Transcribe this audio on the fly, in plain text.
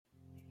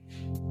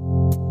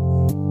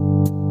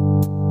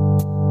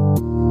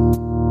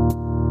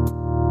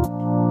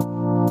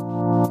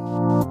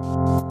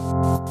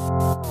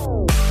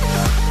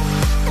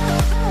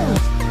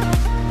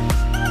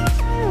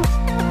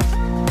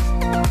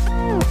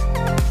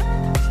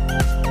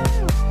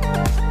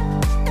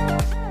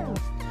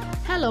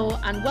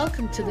and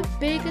welcome to the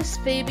Vegas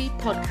Baby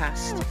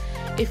podcast.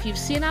 If you've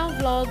seen our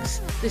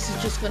vlogs, this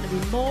is just going to be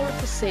more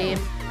of the same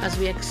as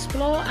we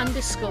explore and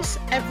discuss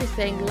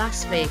everything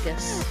Las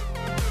Vegas.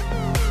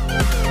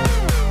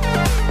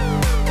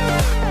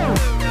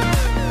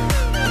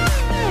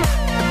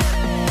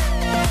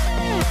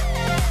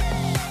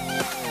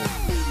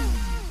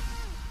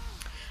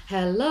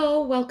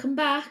 Hello, welcome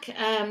back.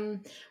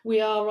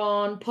 We are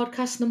on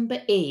podcast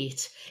number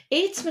 8.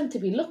 8's meant to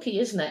be lucky,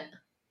 isn't it?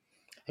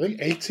 I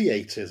think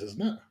 88 is,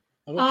 isn't it?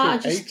 I'm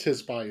not sure 8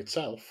 is by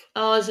itself.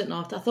 Oh, is it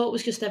not? I thought it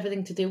was just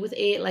everything to do with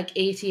 8, like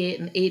 88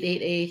 and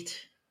 888.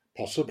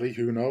 Possibly,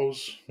 who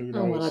knows?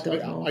 Oh, well, I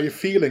don't know. Are you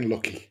feeling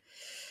lucky?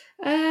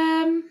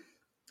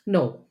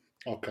 No.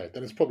 Okay,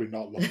 then it's probably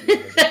not lucky.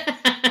 Is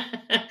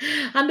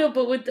it? I know,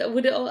 but would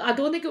it? I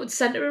don't think it would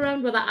centre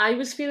around whether I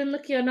was feeling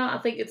lucky or not.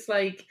 I think it's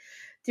like,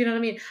 do you know what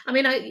I mean? I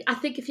mean, I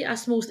think if you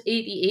ask most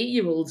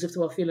 88-year-olds if they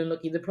were feeling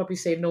lucky, they'd probably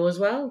say no as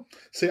well.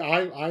 See,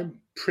 I'm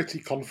pretty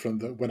confident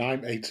that when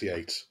I'm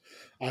 88,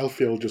 I'll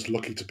feel just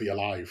lucky to be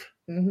alive.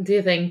 Do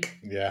you think?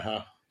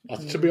 Yeah.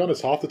 To be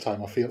honest, half the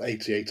time I feel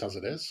 88 as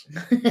it is.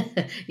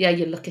 Yeah,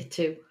 you're lucky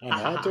too.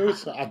 I do.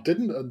 I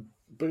didn't,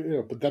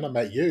 but then I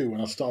met you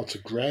and I started to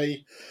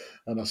grey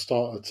and I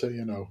started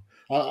to,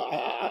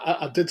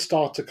 I did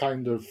start to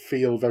kind of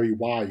feel very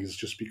wise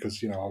just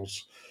because, I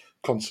was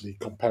constantly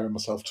comparing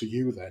myself to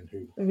you then.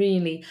 Who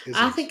really? isn't.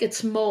 I think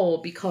it's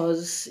more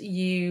because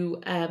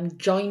you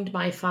joined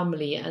my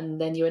family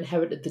and then you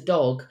inherited the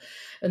dog.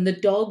 And the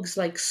dog's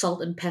like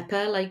salt and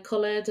pepper, like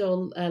coloured,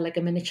 or like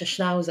a miniature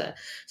schnauzer.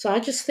 So I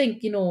just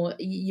think,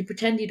 you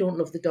pretend you don't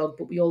love the dog,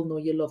 but we all know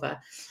you love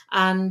her.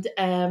 And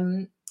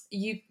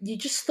you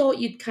just thought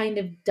you'd kind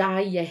of dye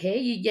your hair.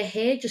 Your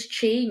hair just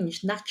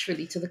changed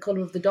naturally to the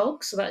colour of the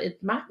dog so that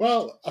it matched.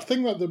 Well, I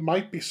think that there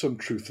might be some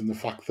truth in the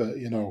fact that,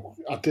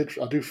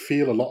 I do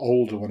feel a lot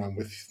older when I'm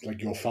with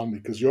like your family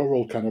because you're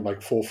all kind of like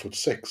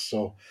 4'6",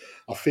 so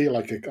I feel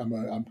like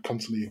I'm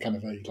constantly kind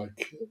of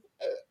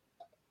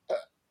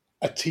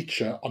a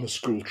teacher on a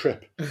school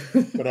trip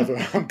whenever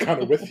I'm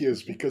kind of with you,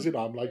 because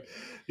I'm like,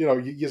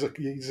 you're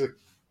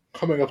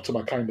coming up to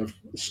my kind of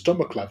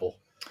stomach level.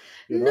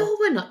 No,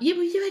 we're not.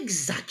 You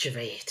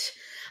exaggerate.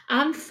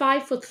 I'm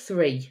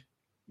 5'3"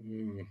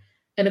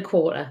 and a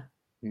quarter.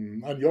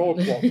 And you're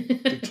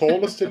the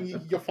tallest in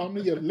your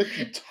family. You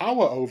literally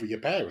tower over your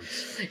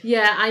parents.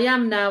 Yeah, I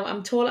am now.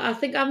 I'm taller. I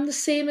think I'm the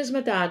same as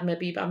my dad,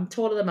 maybe, but I'm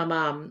taller than my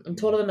mum. I'm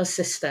taller than my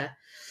sister.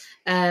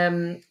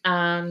 But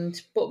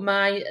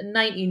my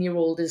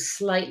 19-year-old is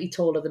slightly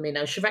taller than me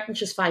now. She reckons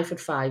she's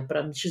 5'5",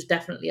 but she's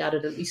definitely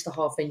added at least a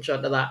half inch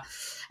onto that.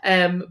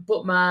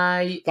 But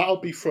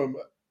that'll be from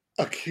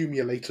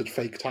accumulated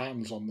fake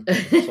tans on the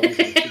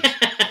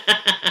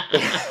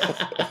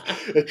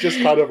it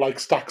just kind of like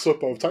stacks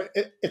up over time.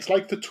 It's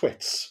like the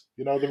Twits,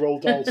 the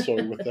Roald Dahl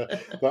story with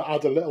they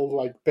add a little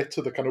like bit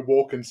to the kind of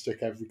walking stick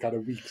every kind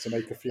of week to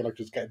make her feel like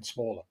just getting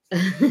smaller.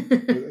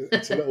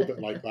 It's a little bit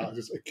like that,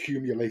 just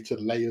accumulated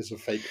layers of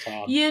fake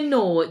tan.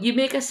 You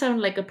make her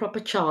sound like a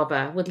proper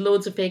chava with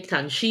loads of fake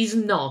tan. She's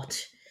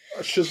not.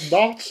 She's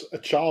not a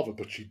chava,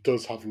 but she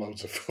does have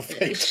loads of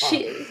fake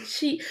tan.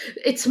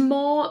 It's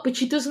more, but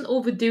she doesn't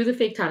overdo the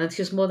fake tan. It's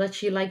just more that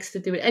she likes to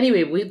do it.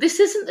 Anyway,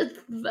 this isn't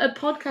a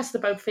podcast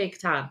about fake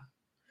tan.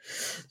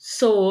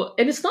 So,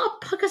 and it's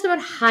not a podcast about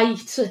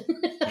height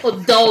or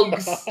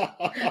dogs.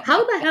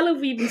 How the hell have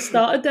we even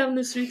started down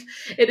this route?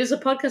 It is a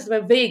podcast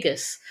about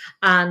Vegas,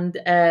 and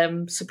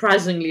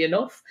surprisingly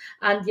enough.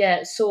 And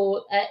yeah,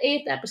 so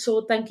 8th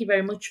episode. Thank you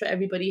very much for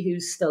everybody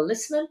who's still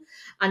listening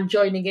and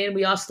joining in.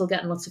 We are still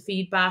getting lots of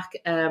feedback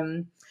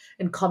and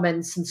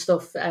comments and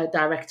stuff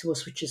direct to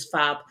us, which is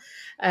fab.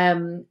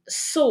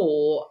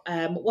 So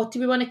what do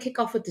we want to kick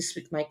off with this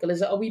week,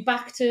 Michael? Are we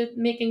back to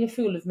making a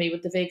fool of me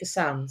with the Vegas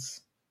sounds?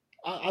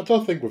 I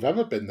don't think we've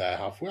ever been there,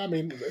 have we? I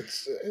mean,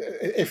 it's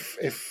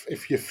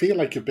if you feel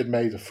like you've been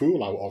made a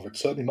fool out of, it's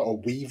certainly not a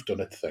we've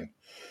done it thing.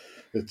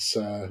 It's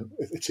a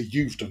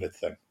you've done it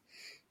thing.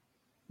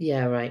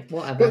 Yeah, right.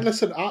 Whatever. But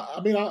listen,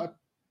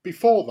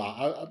 before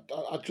that,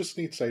 I just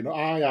need to say,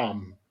 I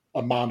am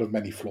a man of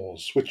many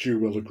flaws, which you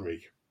will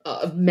agree.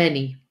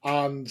 Many.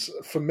 And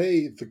for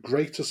me, the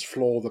greatest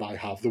flaw that I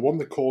have, the one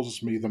that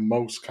causes me the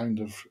most kind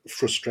of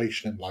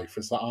frustration in life,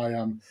 is that I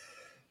am,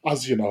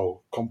 as you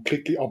know,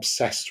 completely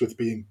obsessed with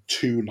being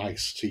too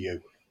nice to you.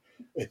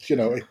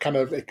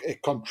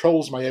 It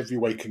controls my every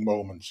waking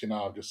moment.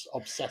 I'm just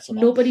obsessed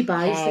about nobody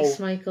buys this,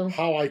 Michael.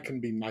 How I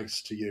can be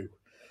nice to you.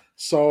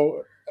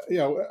 So,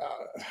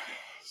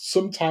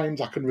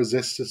 sometimes I can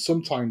resist it,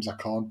 sometimes I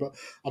can't. But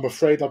I'm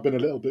afraid I've been a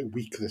little bit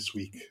weak this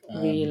week.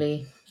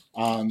 Really.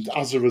 And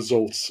as a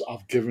result,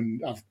 I've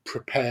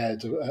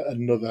prepared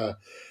another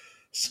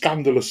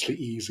scandalously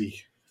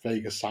easy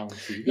Vegas sound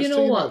for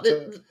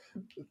you.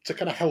 To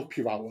kind of help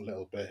you out a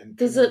little bit.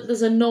 There's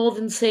a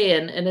northern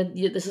saying, and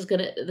this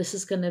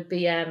is gonna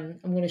be. I'm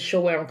gonna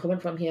show where I'm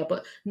coming from here,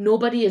 but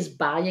nobody is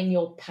buying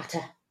your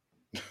patter.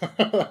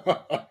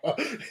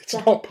 It's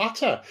not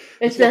patter.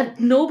 It's not- that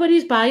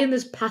nobody's buying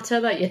this patter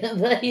that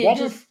you're What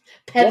just if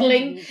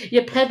peddling.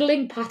 You're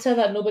peddling patter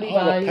that nobody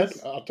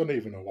buys. I don't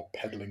even know what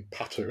peddling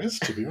patter is,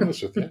 to be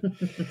honest with you.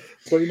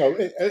 But you know,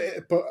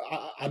 but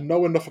I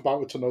know enough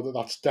about it to know that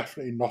that's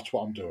definitely not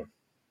what I'm doing.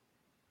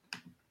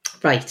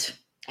 Right.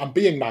 I'm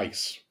being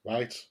nice,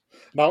 right?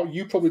 Now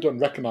you probably don't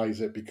recognise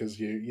it because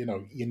you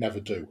never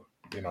do.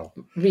 You know,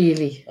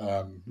 Really.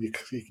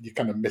 you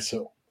kind of miss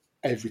it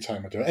every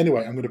time I do it.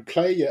 Anyway, I'm going to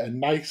play you a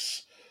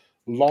nice,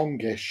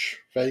 longish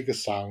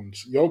Vegas sound.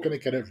 You're going to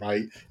get it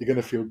right. You're going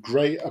to feel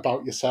great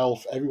about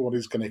yourself. Everyone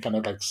is going to kind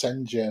of like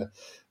send you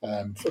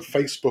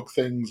Facebook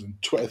things and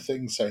Twitter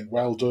things saying,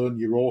 "Well done,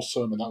 you're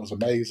awesome," and that was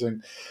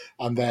amazing.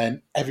 And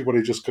then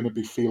everybody just going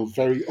to feel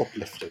very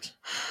uplifted.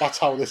 That's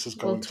how this is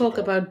going. We'll talk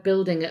to go. about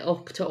building it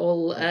up to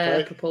all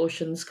Okay.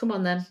 proportions. Come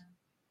on then.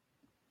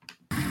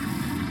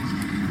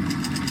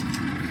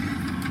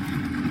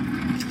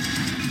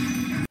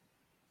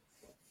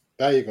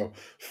 There you go.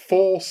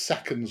 4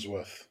 seconds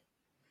worth.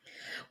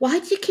 Why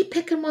do you keep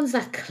picking ones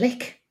that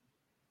click?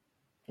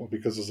 Well,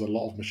 because there's a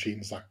lot of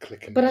machines that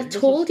click in But I Vegas.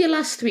 told you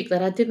last week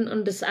that I didn't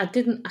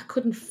understand. I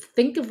couldn't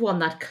think of one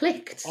that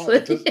clicked. Oh,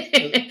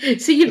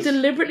 So you've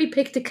deliberately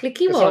picked a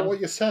clicky Is one. that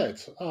what you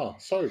said? Oh,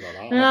 sorry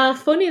about that.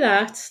 Funny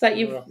that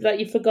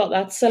you forgot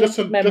that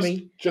selective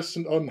memory. Just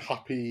an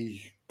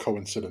unhappy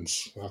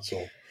coincidence. That's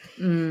all.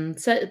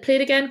 So play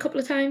it again a couple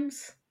of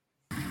times.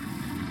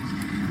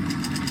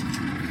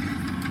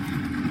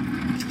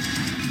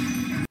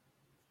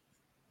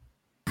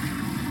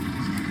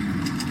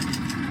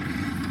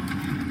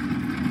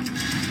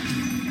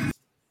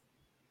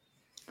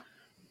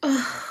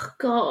 Oh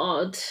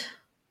God!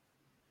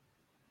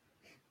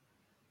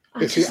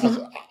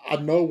 I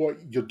know what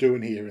you're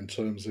doing here in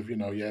terms of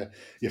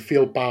you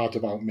feel bad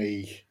about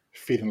me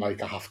feeling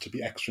like I have to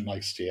be extra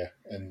nice to you,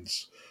 and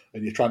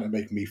you're trying to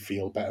make me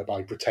feel better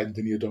by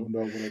pretending you don't know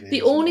what it is.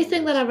 The only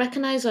thing that I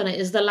recognise on it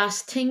is the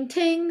last ting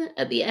ting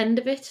at the end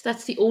of it.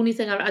 That's the only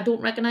thing I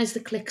don't recognise the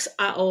clicks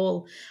at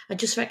all. I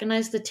just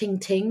recognise the ting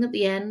ting at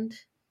the end.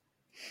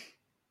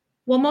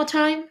 One more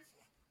time.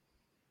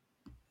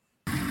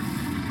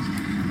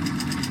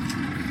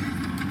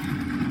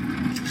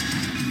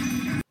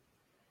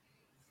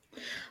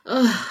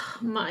 Oh,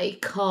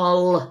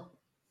 Michael.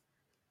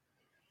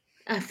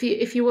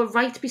 If you were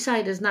right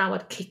beside us now,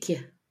 I'd kick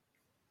you.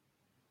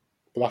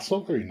 But that's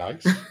not very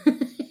nice.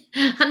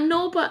 I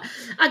know, but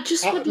I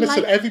just would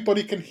listen,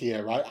 everybody can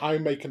hear, right?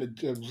 I'm making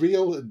a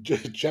real,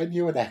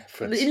 genuine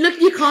effort. Look,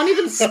 you can't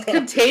even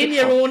contain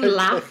your own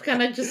laugh,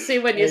 can I just say,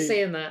 when you're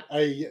saying that?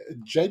 A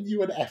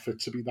genuine effort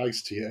to be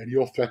nice to you, and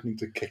you're threatening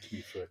to kick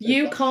me for it.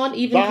 You can't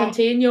even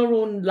contain your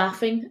own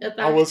laughing at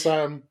that. I was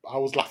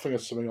laughing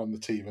at something on the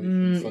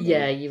TV.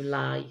 Yeah, you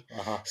lie.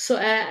 So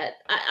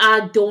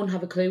I don't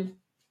have a clue.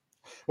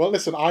 Well,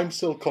 listen, I'm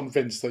still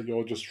convinced that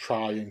you're just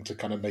trying to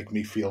kind of make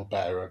me feel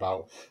better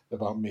about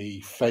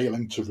me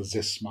failing to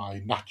resist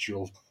my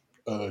natural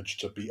urge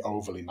to be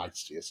overly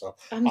nice to you. So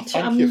I'm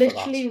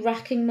literally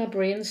racking my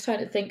brains trying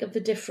to think of the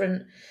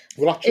different.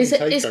 Well,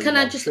 can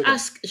I just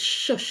ask?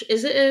 Shush!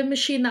 Is it a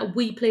machine that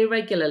we play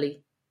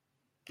regularly?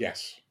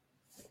 Yes.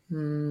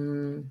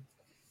 I'd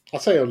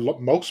say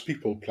most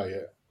people play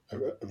it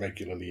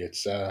regularly.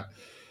 It's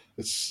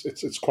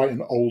quite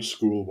an old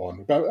school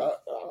one.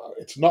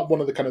 It's not one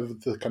of the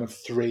kind of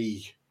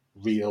 3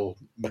 real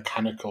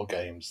mechanical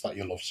games that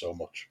you love so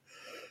much.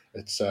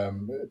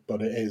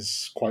 But it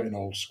is quite an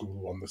old school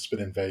one that's been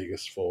in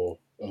Vegas for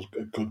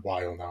a good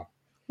while now.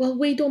 Well,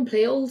 we don't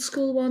play old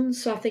school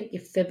ones, so I think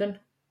you're fibbing.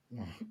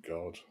 Oh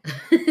God!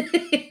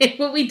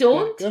 But we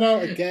don't.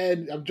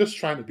 Again, I'm just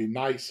trying to be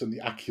nice, and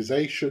the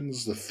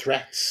accusations, the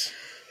threats.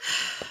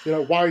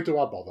 Why do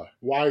I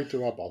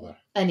bother?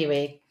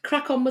 Anyway,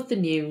 crack on with the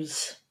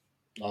news.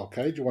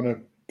 Okay, do you want to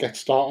get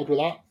started with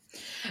that?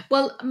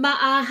 Well,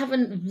 I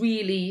haven't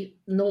really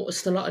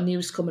noticed a lot of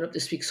news coming up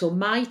this week, so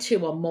my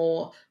 2 are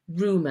more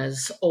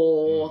rumours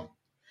or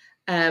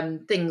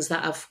things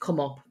that have come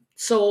up.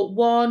 So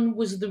one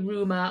was the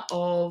rumour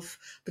of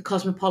the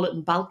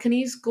Cosmopolitan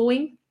balconies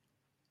going.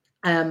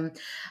 I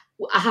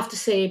have to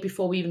say,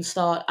 before we even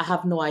start, I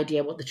have no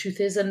idea what the truth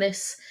is in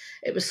this.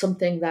 It was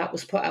something that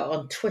was put out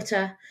on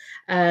Twitter,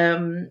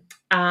 and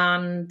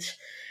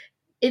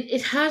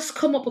it has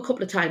come up a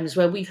couple of times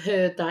where we've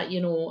heard that,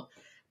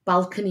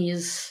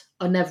 balconies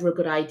are never a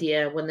good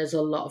idea when there's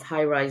a lot of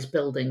high-rise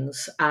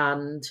buildings,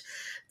 and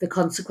the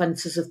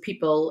consequences of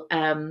people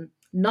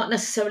not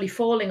necessarily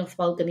falling off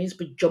balconies,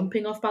 but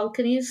jumping off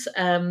balconies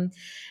in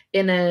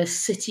a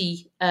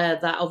city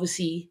that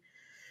obviously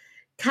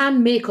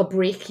can make or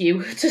break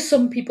you to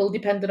some people,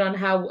 depending on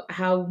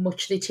how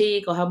much they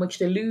take or how much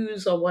they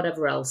lose or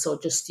whatever else. Or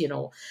just,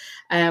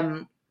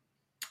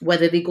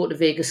 whether they go to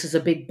Vegas as a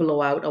big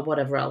blowout or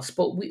whatever else.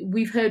 But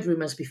we've heard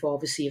rumours before,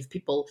 obviously, of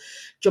people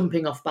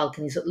jumping off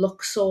balconies at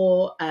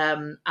Luxor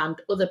and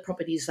other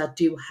properties that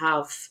do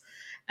have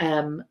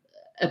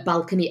a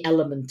balcony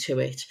element to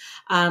it.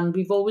 And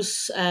we've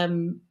always,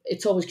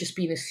 it's always just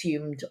been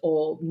assumed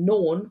or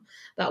known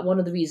that one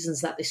of the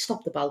reasons that they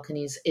stop the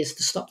balconies is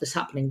to stop this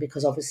happening,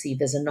 because obviously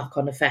there's a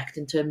knock-on effect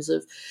in terms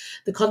of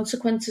the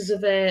consequences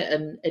of it,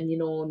 and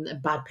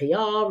and bad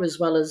PR, as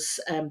well as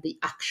the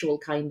actual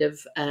kind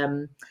of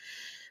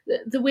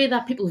the way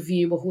that people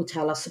view a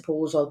hotel, I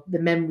suppose, or the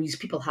memories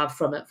people have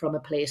from a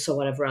place or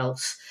whatever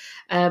else,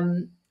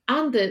 and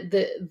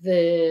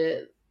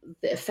the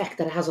effect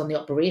that it has on the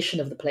operation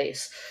of the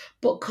place.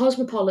 But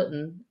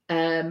Cosmopolitan,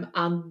 and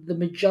the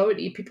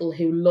majority of people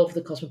who love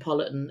the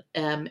Cosmopolitan,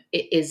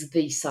 it is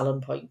the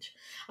selling point.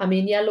 I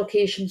mean, yeah,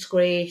 location's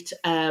great.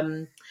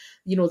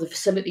 The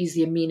facilities,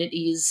 the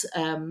amenities,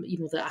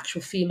 the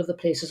actual feel of the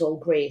place is all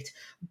great.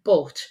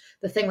 But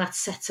the thing that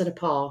sets it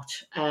apart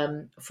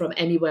from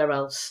anywhere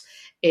else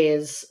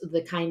is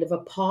the kind of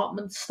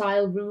apartment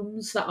style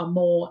rooms that are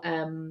more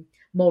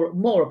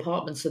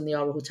apartments than they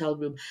are a hotel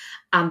room,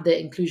 and the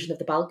inclusion of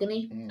the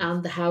balcony,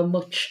 and how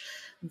much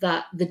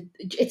that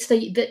it's their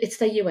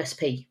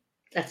USP.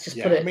 Let's just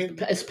put Yeah, I it mean,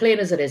 as plain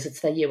as it is. It's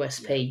their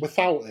USP.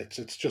 without it,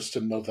 it's just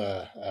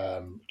another,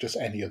 just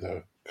any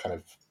other kind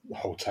of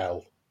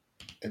hotel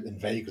in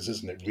Vegas,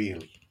 isn't it?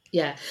 Really,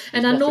 Yeah,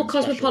 there's and I know nothing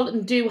special.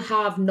 Cosmopolitan do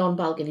have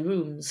non-balcony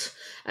rooms,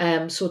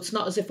 so it's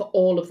not as if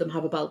all of them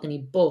have a balcony.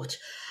 But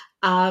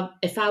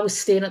if I was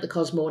staying at the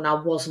Cosmo and I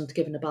wasn't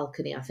given a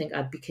balcony, I think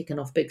I'd be kicking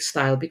off big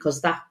style,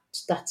 because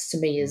that's to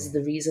me is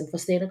the reason for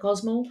staying at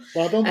Cosmo.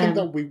 Well, I don't think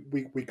that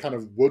Um, we kind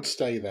of would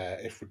stay there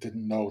if we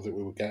didn't know that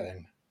we were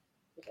getting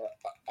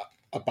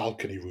a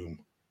balcony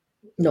room,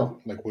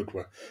 no, like would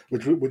we?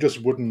 We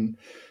just wouldn't,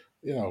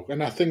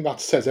 and I think that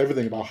says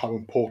everything about how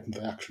important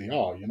they actually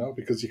are,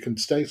 because you can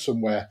stay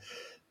somewhere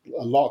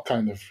a lot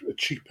kind of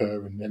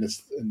cheaper and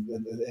it's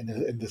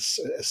in this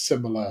a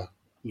similar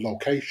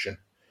location,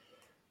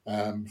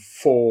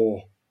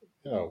 for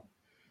you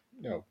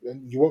know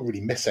and you won't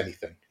really miss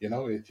anything. It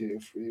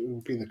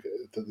will be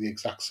the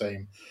exact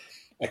same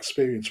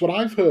experience. What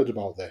I've heard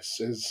about this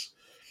is,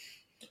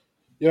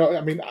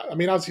 I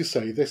mean, as you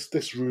say,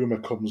 this rumor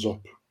comes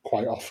up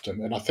quite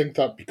often, and I think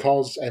that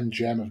because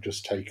MGM have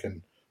just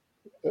taken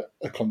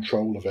a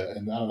control of it,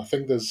 and I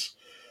think there's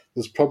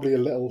probably a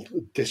little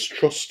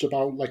distrust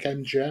about like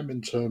MGM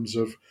in terms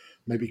of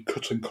maybe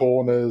cutting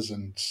corners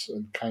and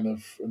kind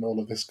of and all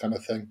of this kind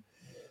of thing.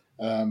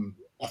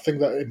 I think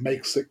that it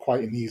makes it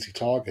quite an easy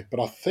target,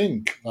 but I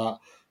think that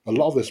a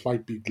lot of this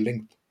might be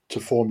linked to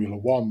Formula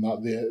One.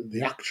 That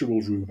the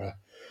actual rumor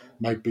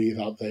might be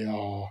that they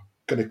are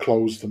going to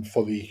close them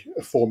for the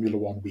Formula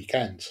One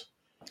weekend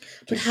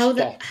to but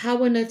stop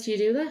how on earth do you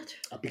do that?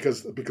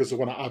 because they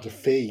want to add a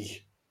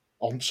fee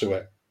onto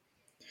it.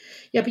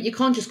 Yeah, but you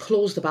can't just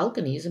close the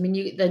balconies. I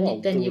mean, Well,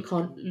 then you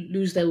can't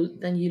lose those.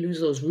 Then you lose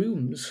those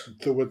rooms.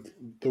 they would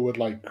they would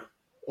like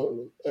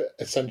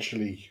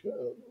essentially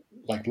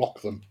like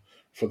lock them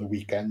for the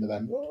weekend and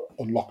then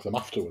unlock them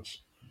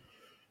afterwards.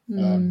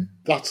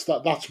 That's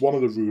one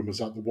of the rumors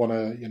that they want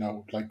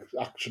to like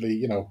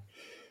actually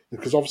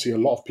because obviously a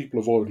lot of people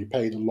have already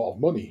paid a lot of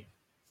money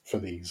for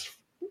these,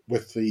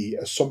 with the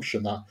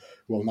assumption that,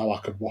 well, now I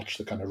could watch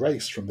the kind of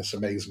race from this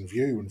amazing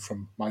view and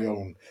from my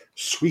own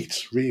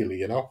suite, really.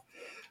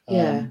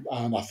 Yeah,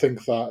 And I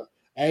think that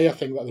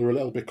they're a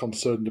little bit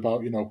concerned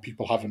about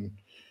people having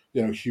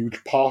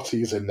huge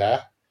parties in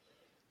there,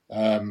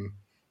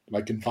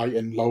 like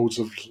inviting loads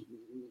of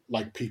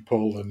like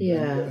people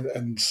yeah.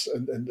 and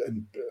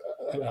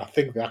I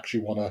think they actually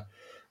want to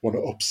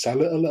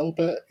upsell it a little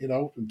bit,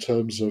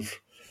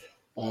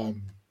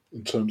 um,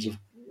 in terms of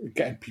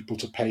getting people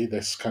to pay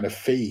this kind of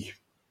fee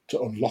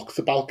to unlock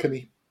the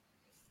balcony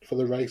for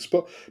the race.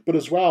 But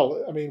as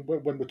well, I mean,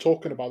 when we're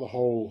talking about the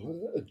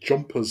whole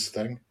jumpers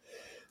thing,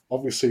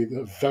 obviously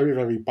the very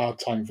very bad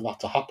time for that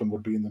to happen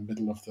would be in the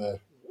middle of the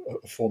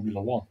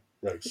Formula One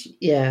race,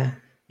 Yeah.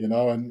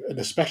 and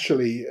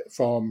especially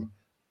from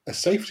a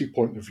safety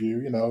point of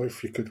view,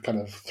 if you could kind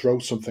of throw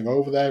something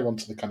over there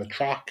onto the kind of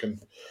track,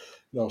 and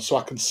so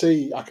I can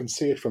see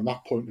it from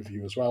that point of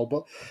view as well.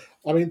 But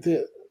I mean,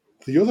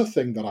 the other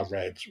thing that I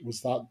read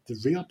was that the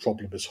real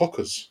problem is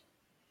hookers.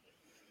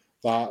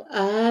 That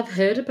I've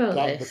heard about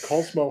the this.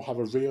 Cosmo have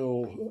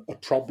a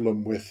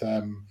problem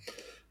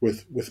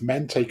with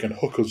men taking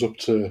hookers up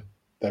to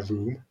their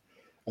room,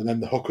 and then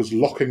the hookers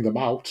locking them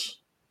out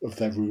of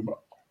their room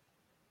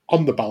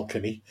on the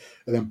balcony,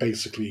 and then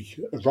basically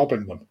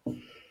robbing them.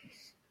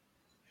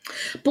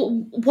 But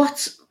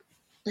what's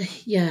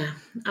yeah?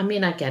 I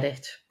mean, I get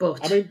it,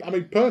 but I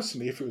mean,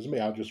 personally, if it was me,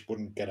 I just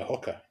wouldn't get a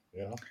hooker.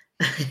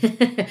 I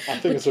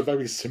think it's but a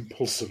very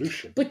simple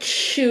solution. but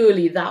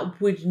surely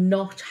that would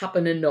not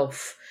happen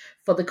enough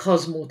for the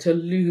Cosmo to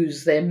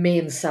lose their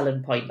main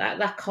selling point.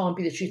 That can't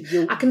be the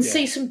truth. I can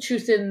see Yeah. some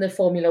truth in the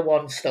Formula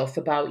One stuff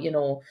about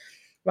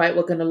right,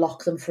 we're going to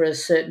lock them for a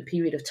certain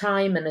period of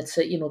time, and it's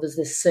there's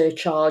this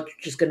surcharge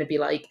which is going to be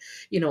like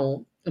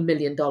 $1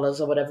 million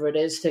or whatever it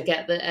is to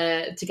get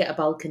a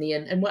balcony,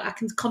 and I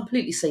can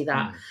completely see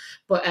that. Mm.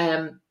 But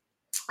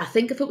I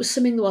think if it was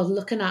something that I was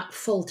looking at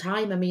full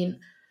time, I mean,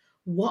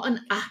 What an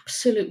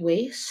absolute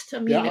waste. I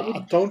Yeah, mean, it I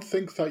would, don't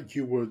think that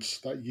you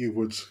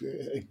would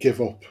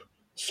give up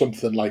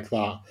something like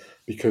that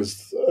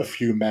because a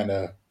few men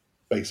are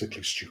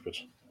basically stupid.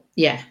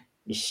 yeah,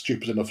 They're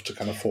stupid enough to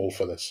kind of fall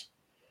for this.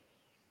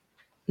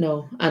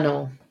 no, I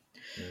know.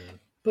 Mm.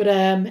 But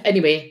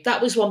anyway,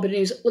 that was one bit of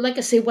news. Well, like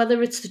I say,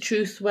 whether it's the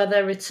truth,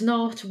 whether it's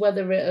not,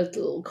 whether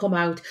it'll come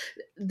out,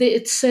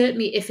 it's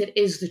certainly, if it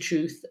is the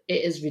truth,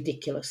 it is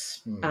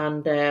ridiculous. Mm.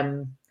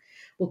 And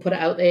we'll put it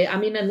out there. I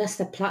mean, I was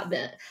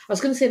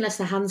going to say, unless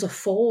the hands are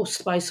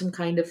forced by some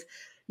kind of,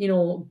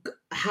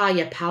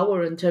 higher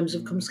power in terms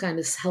of some Mm. kind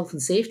of health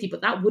and safety,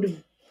 but that would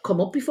have come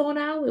up before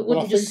now. It Well,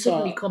 I wouldn't just think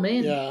suddenly that come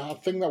in. yeah, I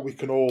think that we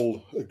can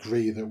all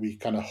agree that we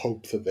kind of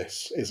hope that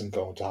this isn't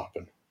going to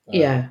happen.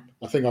 Yeah,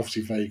 I think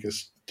obviously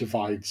Vegas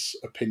divides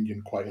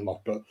opinion quite a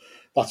lot, but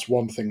that's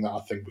one thing that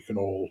I think we can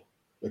all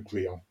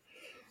agree on.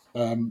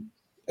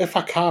 If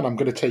I can, I'm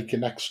going to take you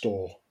next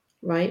door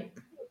right.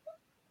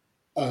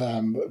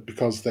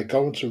 because they're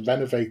going to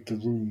renovate the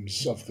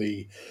rooms of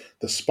the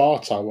spa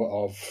tower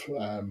of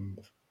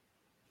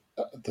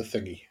the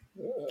thingy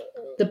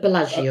The of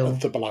Bellagio,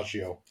 the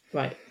Bellagio.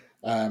 right.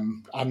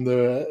 And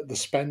the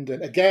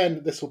spending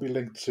again, this will be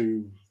linked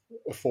to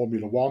a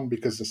Formula One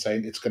because they're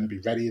saying it's going to be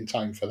ready in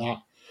time for that.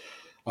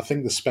 I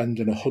think they're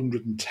spending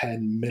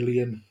 $110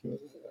 million,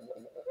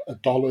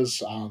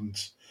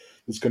 and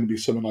there's going to be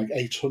something like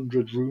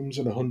 800 rooms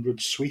and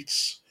 100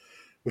 suites,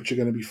 which are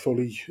going to be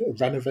fully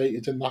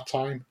renovated in that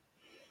time.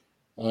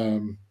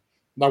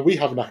 Now we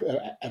haven't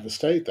ever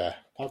stayed there,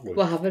 have we?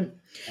 Well, haven't.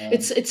 Um,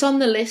 It's on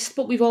the list,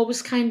 but we've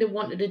always kind of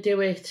wanted to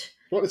do it.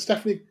 well, it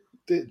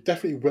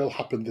definitely will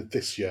happen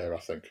this year, I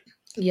think.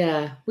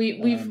 Yeah,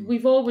 Um,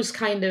 we've always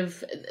kind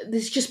of,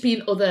 there's just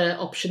been other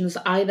options.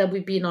 Either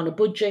we've been on a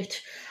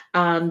budget,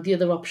 and the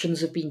other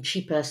options have been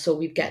cheaper, so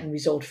we've getting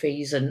resort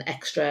fees and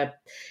extra,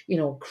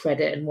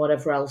 credit and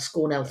whatever else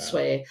going yeah.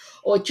 elsewhere,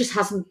 or it just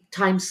hasn't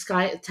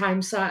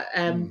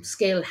Mm.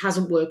 scale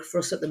hasn't worked for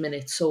us at the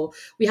minute, so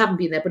we haven't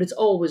been there. But it's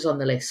always on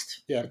the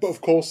list. Yeah, but of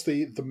course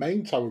the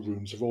main tower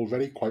rooms have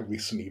already quite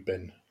recently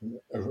been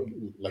uh,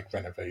 like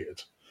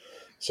renovated.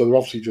 So they're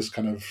obviously just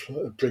kind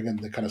of bringing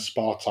the kind of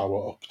spa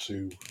tower up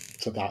to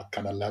that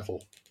kind of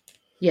level,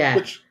 Yeah,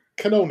 which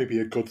can only be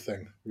a good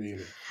thing,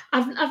 really.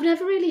 I've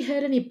never really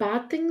heard any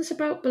bad things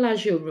about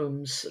Bellagio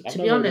rooms, I've to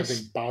be never heard anything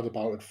honest. bad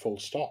about it. Full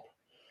stop.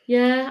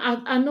 Yeah,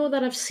 I know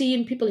that I've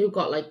seen people who've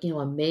got like,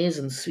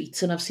 amazing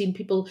suites, and I've seen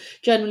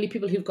generally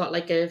people who've got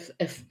like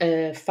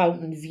a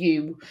fountain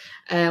view,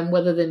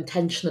 whether they're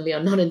intentionally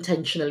or not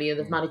intentionally, and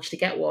they've Mm. managed to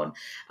get one.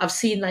 I've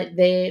seen like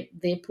they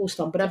post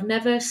on, but I've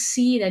never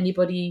seen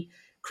anybody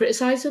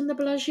criticizing the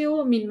Bellagio.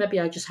 I mean, maybe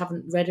I just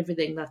haven't read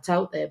everything that's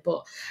out there,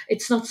 but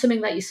it's not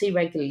something that you see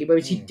regularly,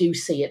 whereas you Mm. do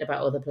see it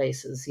about other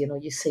places.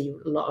 You see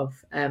a lot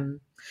of,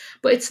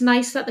 but it's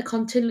nice that they're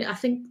continually. I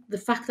think the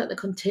fact that they're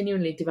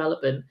continually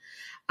developing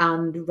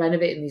and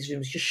renovating these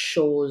rooms just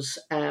shows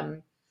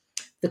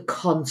the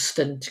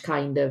constant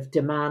kind of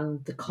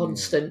demand, the Mm.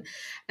 constant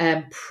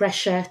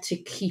pressure to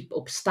keep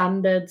up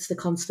standards, the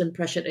constant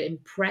pressure to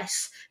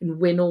impress and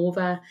win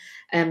over,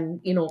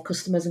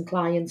 customers and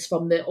clients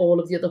from all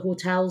of the other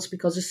hotels.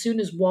 Because as soon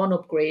as one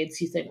upgrades,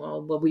 you think,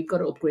 well, we've got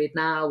to upgrade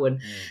now, and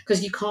Mm.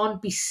 because you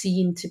can't be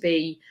seen to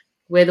be.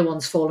 We're the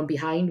ones falling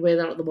behind. We're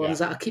the Yeah. ones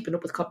that are keeping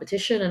up with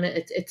competition, and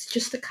it's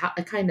just a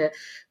kind of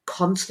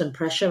constant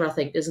pressure, I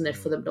think, isn't it,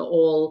 for Mm. them to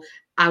all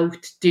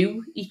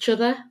outdo each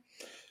other?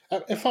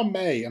 If I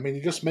may, I mean,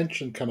 you just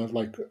mentioned kind of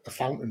like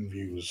fountain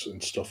views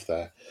and stuff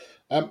there.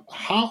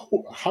 How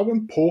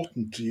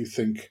important do you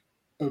think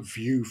a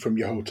view from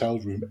your hotel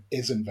room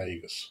is in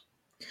Vegas?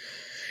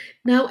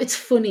 Now, it's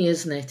funny,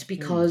 isn't it? Mm.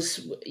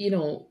 Because,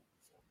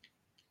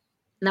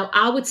 now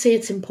I would say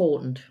it's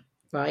important,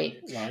 right?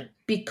 Right.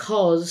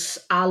 Because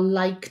I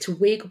like to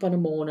wake up in the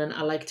morning,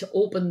 I like to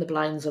open the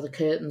blinds or the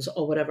curtains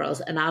or whatever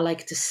else, and I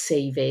like to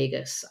see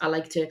Vegas. I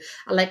like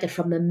it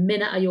from the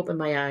minute I open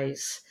my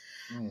eyes.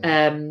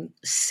 Mm.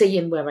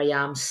 Seeing where I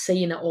am,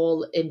 seeing it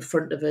all in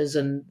front of us,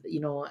 and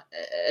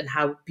and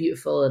how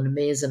beautiful and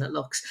amazing it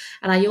looks.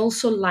 And I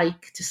also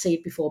like to see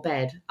it before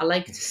bed. I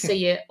like to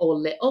see it all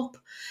lit up,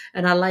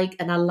 and I like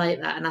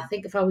that. And I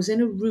think if I was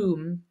in a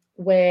room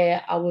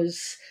where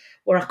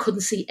I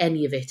couldn't see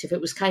any of it, if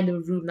it was kind of a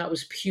room that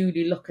was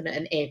purely looking at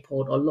an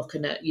airport or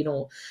looking at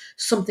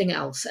something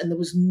else, and there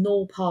was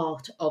no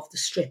part of the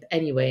strip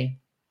anyway.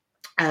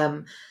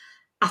 Um,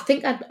 I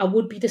think I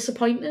would be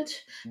disappointed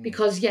Mm.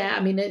 because, yeah,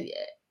 I mean,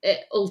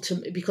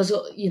 ultimately, because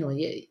you're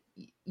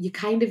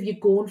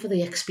going for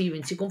the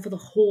experience, you're going for the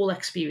whole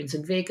experience,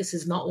 and Vegas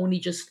is not only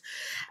just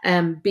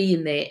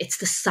being there; it's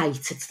the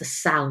sights, it's the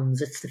sounds,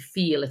 it's the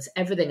feel, it's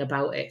everything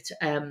about it.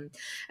 And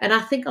I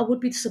think I would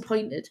be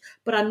disappointed,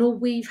 but I know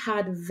we've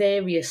had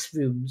various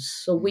rooms,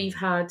 so we've Mm.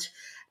 had.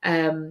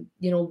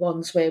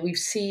 Ones where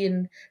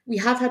we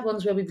have had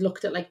ones where we've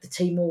looked at like the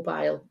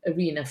T-Mobile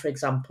Arena, for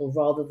example,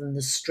 rather than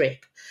the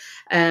Strip.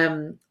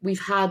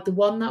 We've had the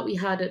one that we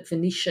had at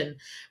Venetian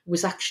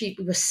was actually,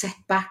 we were set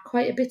back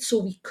quite a bit,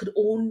 so we could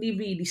only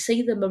really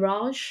see the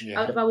Mirage out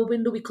Yeah. of our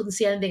window. We couldn't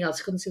see anything else.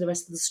 We couldn't see the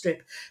rest of the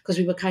Strip because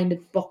we were kind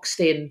of boxed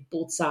in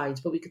both sides,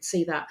 but we could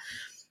see that.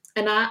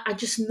 And I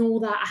just know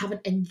that I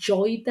haven't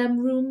enjoyed them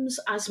rooms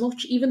as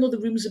much, even though the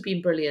rooms have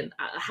been brilliant.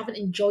 I haven't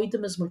enjoyed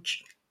them as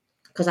much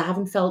because I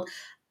haven't felt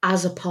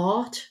as a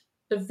part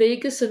of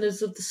Vegas and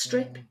as of the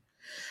Strip.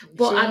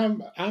 But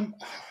See,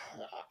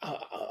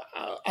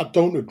 I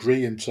don't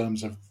agree in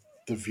terms of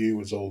the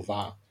view is all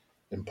that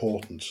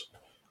important.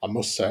 I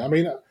must say.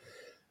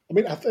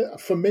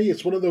 For me,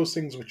 it's one of those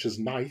things which is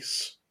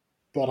nice,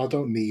 but I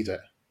don't need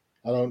it.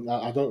 I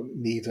don't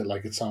need it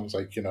like it sounds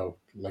like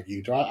like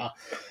you do. I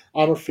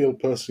don't feel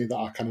personally that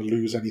I kind of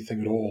lose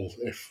anything at all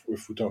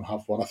if we don't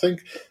have one. I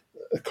think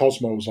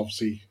Cosmo is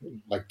obviously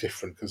like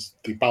different because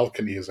the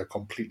balcony is a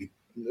completely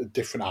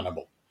different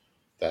animal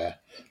there,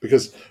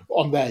 because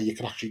on there you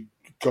can actually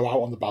go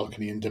out on the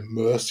balcony and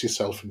immerse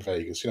yourself in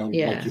Vegas. Like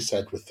yeah, you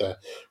said with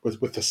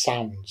the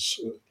sounds,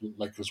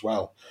 like as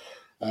well.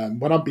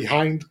 When I'm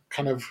behind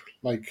kind of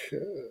like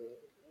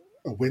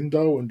a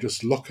window and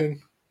just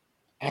looking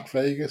at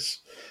Vegas,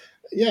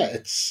 yeah,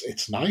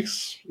 it's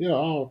nice.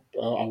 I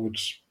would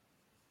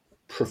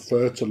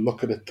prefer to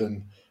look at it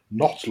than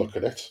not look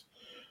at it.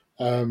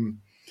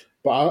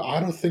 But I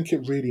don't think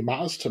it really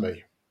matters to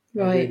me. I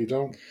really right.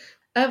 don't.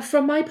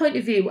 From my point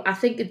of view, I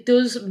think it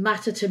does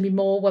matter to me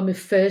more when we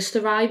first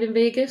arrive in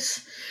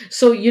Vegas.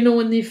 So,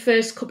 in the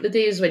first couple of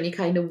days when you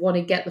kind of want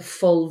to get the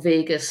full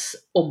Vegas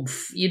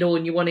oomph,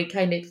 and you want to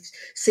kind of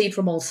see it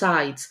from all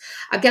sides.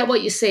 I get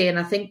what you're saying.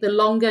 I think the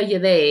longer you're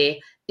there,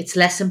 it's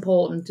less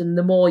important, and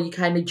the more you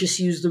kind of just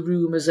use the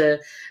room as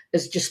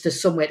just a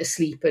somewhere to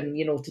sleep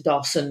and to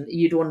doss, and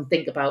you don't want to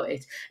think about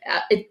it.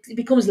 It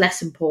becomes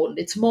less important.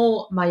 It's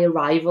more my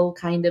arrival,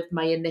 kind of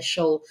my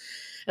initial,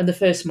 and the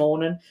first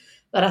morning,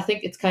 that I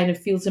think it kind of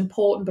feels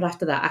important. But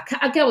after that,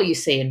 I get what you're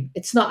saying.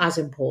 It's not as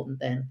important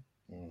then.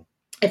 Mm.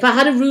 If I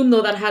had a room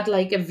though that had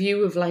like a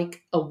view of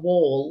like a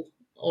wall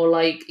or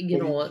like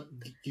Well,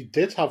 you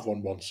did have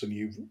one once and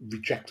you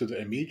rejected it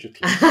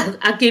immediately. So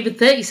I gave it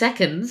 30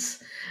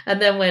 seconds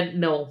and then went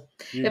no.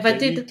 If I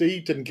you did,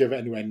 didn't give it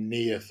anywhere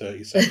near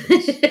 30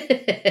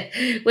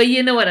 seconds. well,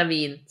 you know what I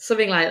mean,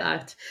 something like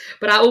that.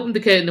 But I opened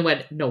the curtain and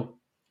went no,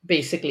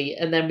 basically,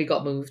 and then we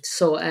got moved.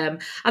 So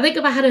I think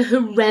if I had a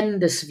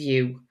horrendous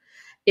view,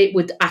 it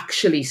would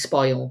actually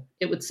spoil.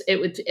 It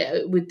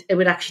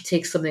would actually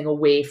take something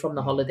away from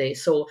the Mm. holiday.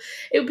 So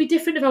it would be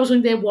different if I was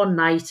only there one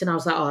night and I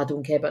was like, oh, I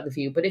don't care about the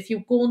view. But if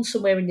you're going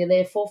somewhere and you're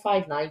there 4 or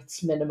 5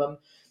 nights minimum,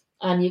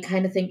 and you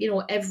kind of think,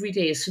 every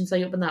day as soon as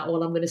I open that,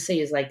 all I'm going to see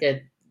is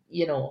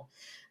you know,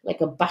 like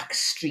a back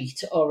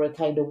street or a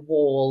kind of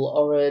wall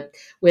or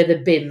where the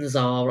bins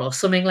are or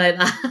something like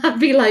that. I'd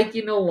be like,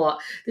 you know what?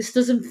 This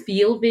doesn't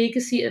feel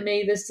Vegasy to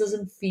me. This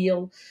doesn't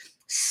feel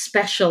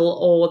special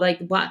or like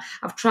what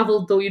I've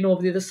traveled though,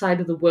 over the other side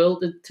of the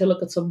world to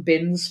look at some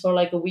bins for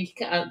like a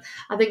week. And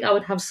I think I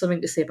would have something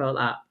to say about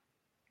that.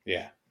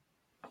 Yeah.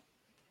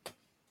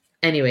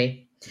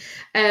 Anyway,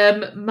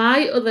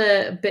 my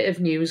other bit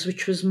of news,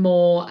 which was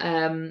more,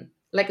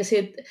 like I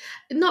said,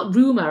 not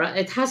rumor,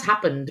 it has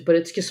happened, but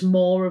it's just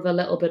more of a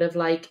little bit of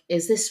like,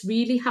 is this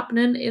really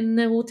happening in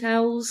the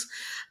hotels?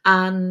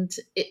 And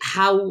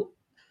how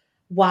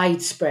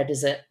widespread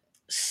is it?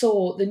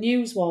 So the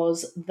news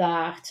was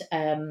that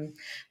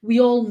we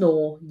all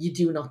know you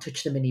do not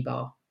touch the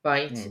minibar,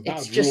 right? It's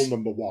That's rule just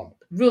number one.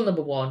 rule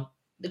number one: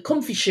 the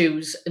comfy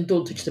shoes and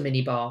don't touch Mm. the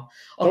minibar,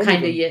 or Don't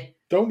kind of even yeah,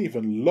 don't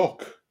even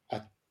look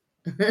at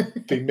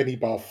the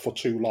minibar for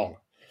too long.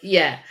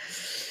 yeah,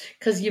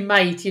 because you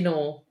might,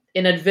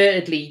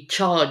 inadvertently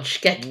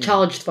get Mm.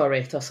 charged for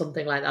it or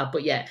something like that.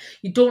 But yeah,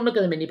 you don't look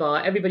at the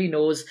minibar. Everybody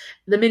knows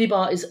the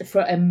minibar is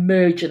for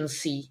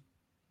emergency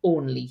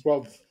only.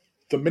 Well,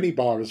 the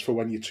minibar is for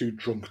when you're too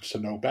drunk to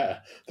know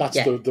better. That's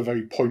Yeah. the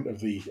very point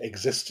of the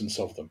existence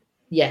of them.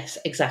 Yes,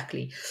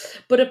 exactly.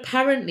 But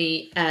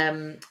apparently,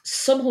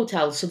 some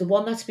hotels, so the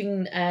one that's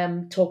been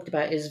talked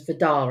about is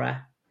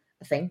Vidara,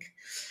 I think.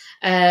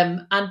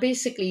 And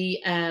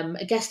basically,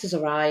 a guest has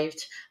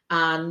arrived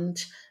and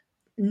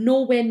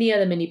nowhere near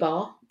the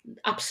minibar,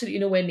 absolutely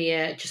nowhere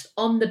near, just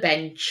on the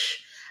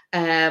bench,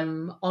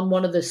 on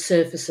one of the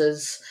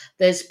surfaces,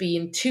 there's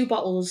been 2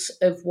 bottles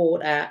of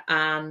water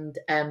and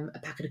a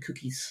packet of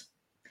cookies,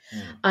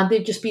 Mm. and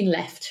they've just been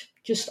left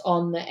just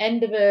on the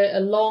end of a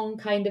long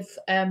kind of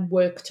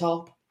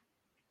worktop.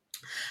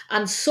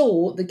 And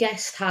so the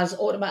guest has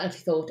automatically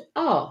thought,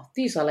 oh,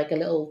 these are like a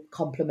little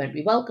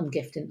complimentary welcome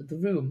gift into the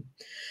room,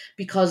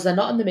 because they're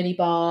not in the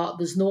minibar.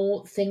 There's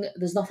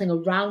nothing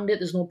around it.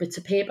 There's no bits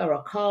of paper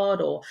or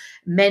card or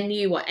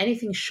menu or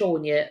anything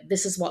showing you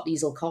this is what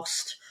these will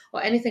cost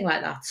or anything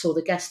like that. So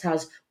the guest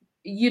has,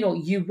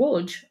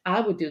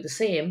 I would do the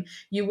same.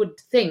 You would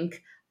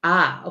think,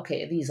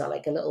 Okay, these are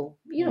like a little,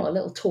 a Mm.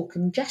 little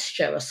token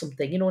gesture or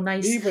something,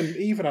 nice.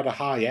 Even at a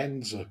high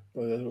end,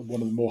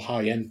 one of the more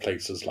high end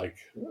places like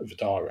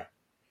Vidara.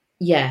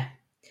 Yeah.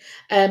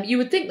 You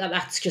would think that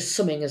that's just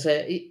something as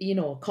a,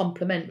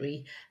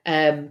 complimentary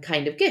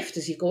kind of gift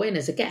as you go in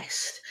as a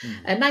guest. Mm.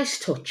 A nice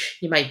touch,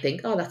 you might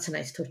think, oh, that's a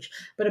nice touch.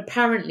 But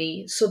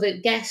apparently, so the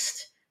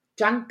guest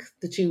drank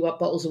the two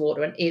bottles of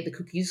water and ate the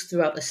cookies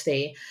throughout the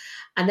stay.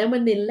 And then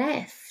when they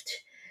left,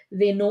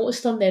 they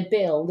noticed on their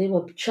bill they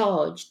were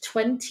charged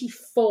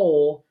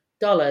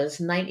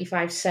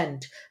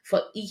 $24.95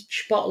 for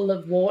each bottle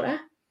of water.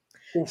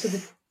 So the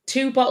Oof.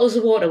 two bottles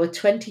of water were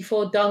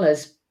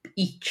 $24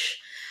 each,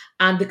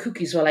 and the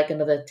cookies were like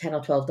another $10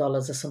 or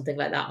 $12 or something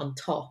like that on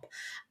top.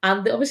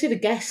 And obviously the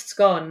guests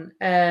gone,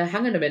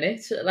 hang on a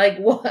minute, like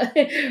what?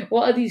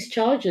 What are these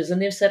charges?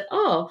 And they've said,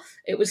 oh,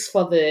 it was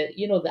for the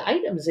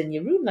items in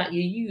your room that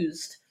you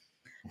used.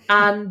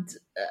 And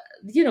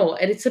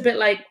and it's a bit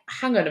like,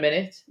 hang on a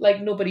minute,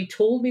 like nobody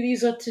told me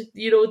these are to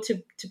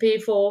pay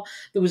for.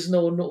 There was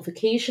no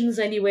notifications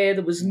anywhere.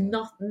 There was Mm.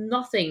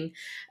 nothing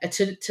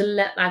to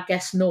let that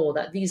guest know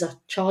that these are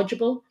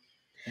chargeable.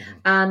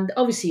 Mhm. And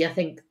obviously,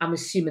 I'm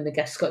assuming the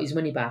guest got his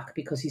money back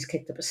because he's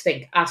kicked up a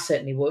stink. I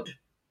certainly would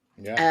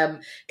Yeah.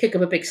 kick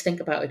up a big stink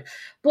about it.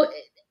 But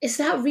is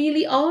that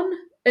really on?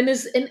 And are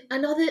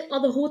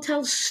the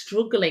hotels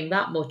struggling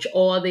that much,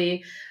 or are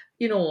they,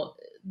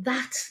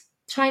 that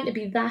trying to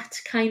be that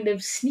kind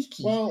of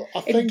sneaky Well,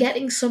 and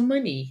getting some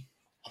money?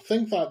 I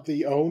think that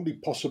the only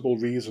possible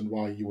reason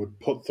why you would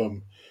put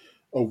them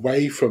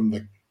away from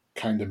the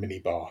kind of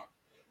minibar,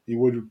 you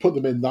would put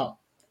them in that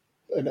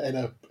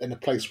in a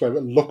place where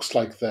it looks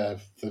like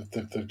they've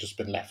just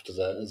been left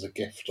as a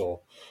gift or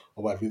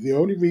whatever. The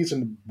only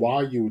reason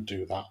why you would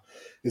do that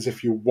is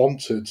if you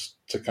wanted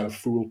to kind of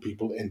fool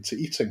people into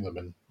eating them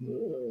and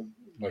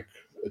like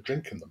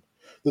drinking them.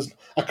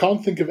 I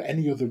can't think of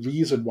any other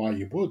reason why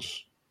you would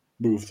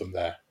move them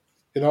there.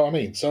 You know what I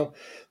mean? So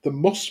it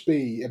must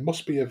be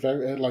a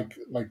very like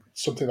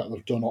something that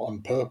they've done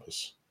on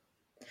purpose.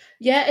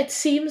 Yeah, it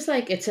seems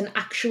like it's an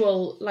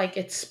actual, like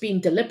it's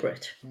been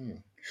deliberate. Hmm.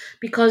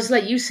 Because,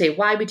 like you say,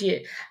 why would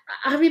you?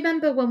 I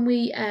remember when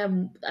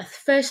the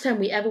first time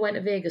we ever went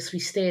to Vegas, we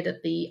stayed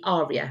at the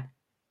Aria,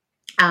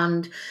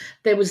 and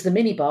there was the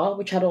minibar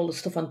which had all the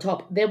stuff on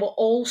top. There were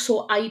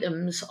also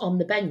items on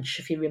the bench,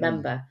 if you Hmm.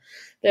 remember.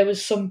 There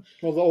was some,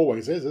 Well, there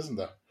always is, isn't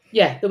there?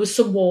 yeah, there was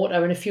some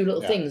water and a few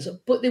little Yeah. things,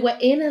 but they were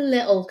in a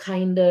little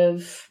kind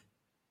of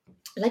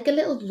like a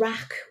little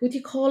rack, would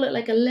you call it,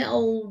 like a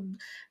little,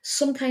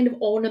 some kind of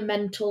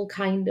ornamental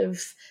kind of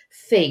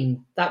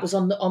thing that was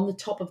on the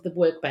top of the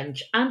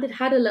workbench, and it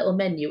had a little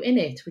menu in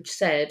it which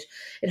said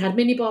it had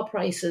minibar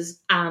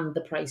prices and the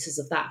prices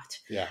of that.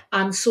 Yeah.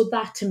 And so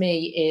that to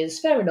me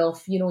is fair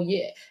enough.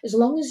 As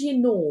long as you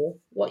know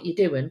what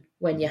you're doing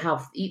when you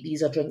eat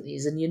these or drink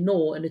these, and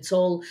and it's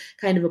all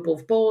kind of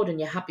above board, and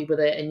you're happy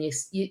with it, and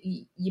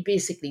you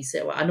basically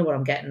say, well, I know what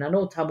I'm getting, I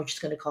know how much it's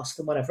going to cost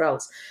and whatever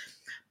else.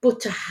 But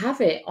to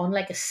have it on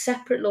like a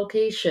separate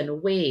location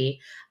away,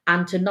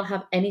 and to not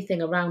have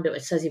anything around it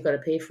that says you've got to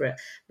pay for it,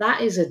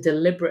 that is a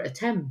deliberate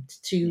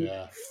attempt to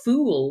Yeah.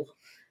 fool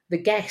the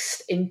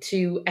guest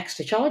into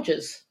extra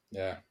charges.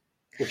 Yeah.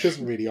 Which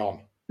isn't really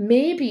on.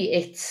 Maybe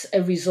it's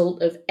a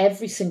result of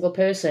every single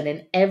person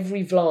in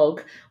every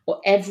vlog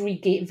or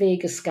every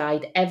Vegas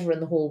guide ever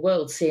in the whole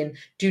world saying,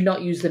 do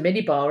not use the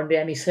minibar under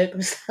any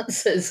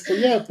circumstances. But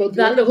yeah, but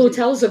That the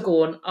hotels are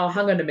going, oh,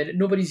 hang on a minute,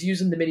 nobody's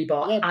using the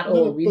minibar yeah, at no,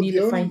 all. no, We but need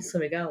to find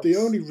something the else.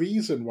 only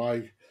reason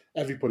why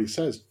everybody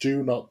says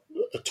do not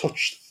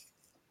touch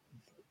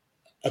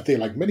a thing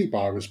like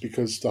minibar is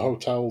because the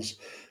hotels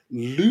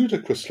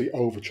ludicrously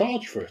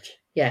overcharge for it.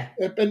 Yeah.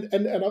 And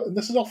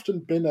this has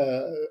often been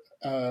a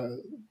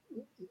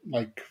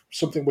like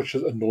something which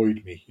has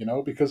annoyed me,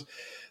 because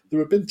there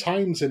have been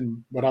times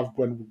when I've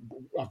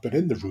been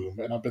in the room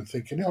and I've been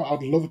thinking,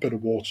 I'd love a bit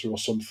of water or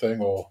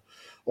something, or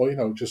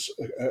just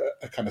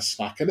a kind of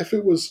snack, and if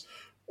it was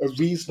a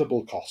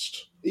reasonable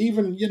cost,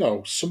 even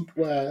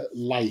somewhere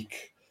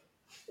like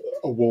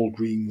a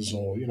Walgreens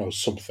or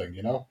something,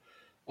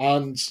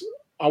 and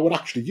I would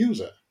actually use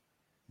it,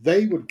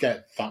 they would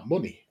get that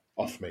money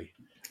off me,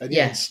 and yet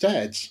Yeah.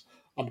 instead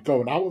I'm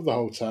going out of the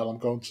hotel, I'm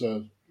going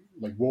to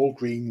like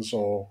Walgreens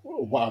or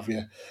what have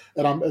you,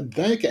 and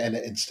they're getting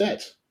it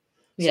instead. So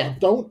I Yeah.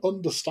 don't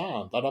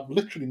understand, and I've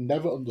literally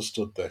never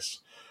understood this,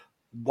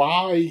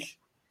 why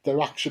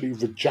they're actually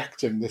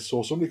rejecting this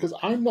sort of something, because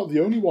I'm not the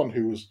only one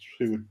who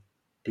would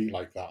be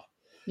like that.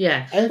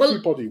 Yeah. Well,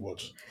 Everybody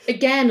would.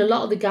 again, a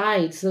lot of the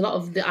guides, a lot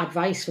of the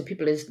advice for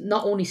people is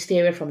not only stay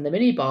away from the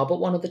minibar, but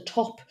one of the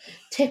top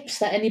tips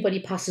that anybody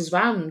passes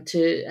around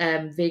to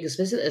Vegas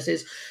visitors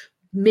is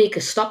make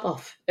a stop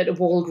off at a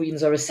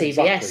Walgreens or a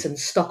CVS Exactly. and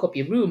stock up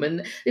your room.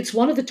 And it's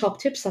one of the top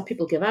tips that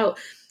people give out.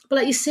 But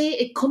like you say,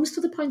 it comes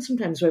to the point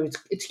sometimes where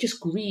it's just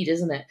greed,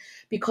 isn't it?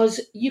 Because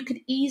you could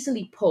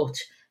easily put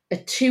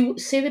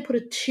say they put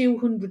a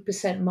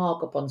 200%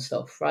 markup on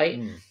stuff, right?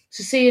 Mm.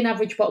 So say an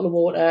average bottle of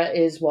water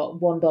is what,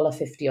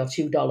 $1.50 or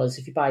 $2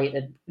 if you buy it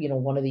at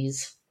one of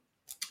these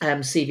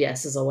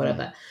CVS's or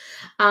whatever,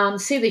 and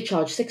say they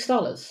charge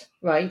 $6,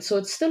 right? So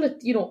it's still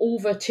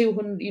over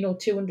 200,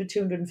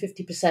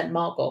 250%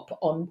 markup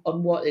on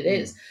what it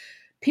is.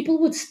 People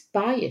would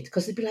buy it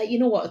because they'd be like, you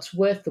know what, it's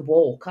worth the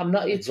walk.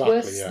 It's Exactly,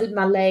 worth yeah.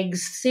 my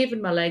legs,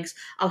 saving my legs.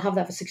 I'll have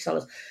that for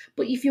 $6.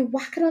 But if you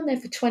whack it on there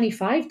for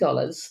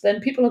 $25, then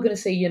people are going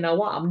to say, you know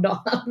what, I'm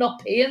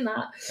not paying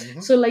that.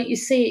 Mhm. So, like you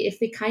say, if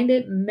they kind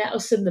of met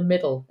us in the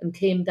middle and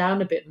came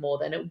down a bit more,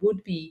 then it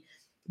would be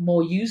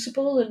more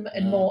usable and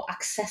Yeah. more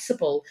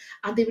accessible,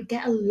 and they would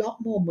get a lot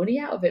more money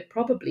out of it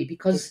probably The,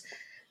 because.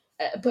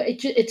 But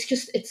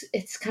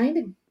it's kind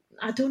of,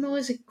 I don't know,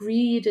 is it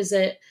greed? Is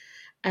it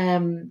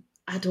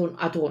I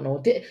don't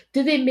know.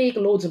 Do they make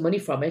loads of money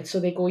from it? So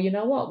they go, you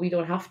know what? We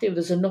don't have to.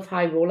 There's enough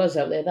high rollers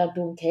out there that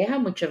don't care how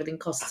much everything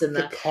costs in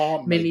they the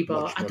can't mini make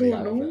bar. much I money don't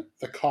out of know. it.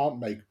 They can't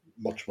make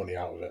much money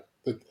out of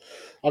it.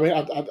 I mean,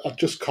 I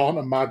just can't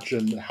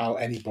imagine how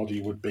anybody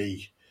would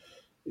be,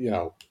 you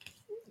know,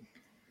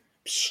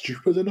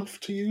 stupid enough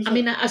to use I it.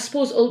 mean, I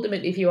suppose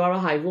ultimately, if you are a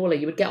high roller,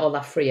 you would get all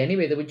that free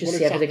anyway. They would just Well,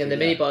 see everything in the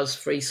exactly, mini yeah. bars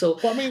free. So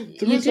But I mean,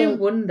 you do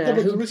wonder but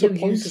who there is a who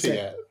point uses it.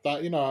 here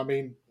that I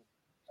mean,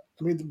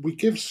 we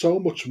give so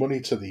much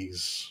money to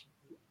these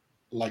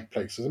like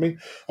places. I mean,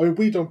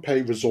 we don't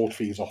pay resort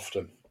fees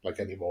often, like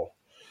anymore.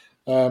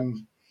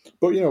 Um,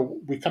 but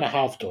we kind of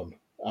have done,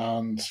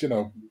 and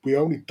we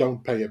only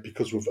don't pay it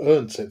because we've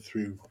earned it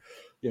through,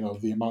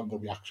 the amount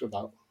that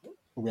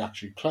we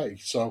actually play.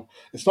 So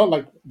it's not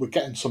like we're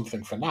getting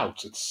something for now.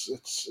 It's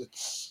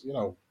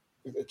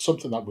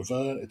something that we've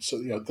earned. It's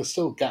they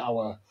still get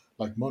our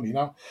like money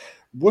now.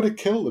 Would it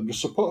kill them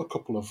just to put a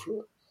couple of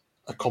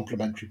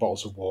complimentary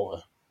bottles of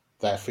water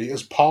there for you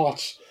as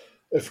part,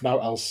 if now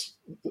else,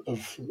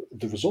 of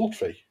the resort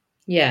fee?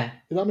 Yeah,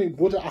 I mean,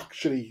 would it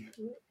actually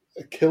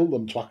kill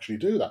them to actually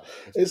do that?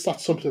 Is that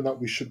something that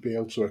we should be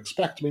able to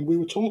expect? I mean, we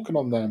were talking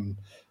on them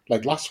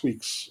like last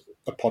week's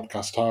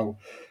podcast how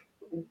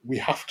we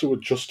have to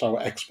adjust our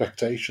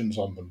expectations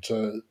on them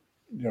to,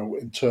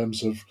 in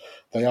terms of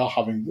they are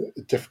having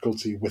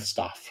difficulty with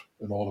staff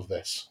and all of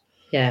this.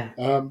 yeah,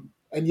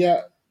 And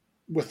yet,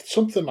 with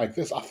something like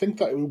this, I think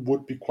that it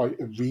would be quite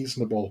a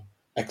reasonable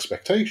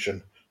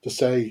expectation to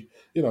say,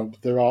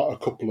 there are a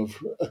couple of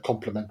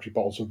complimentary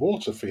bottles of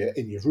water for you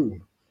in your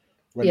room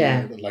when you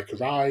yeah, like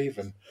arrive,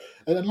 and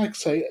then like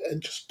say, and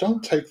just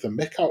don't take the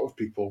mick out of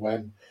people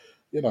when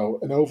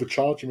and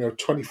overcharge them.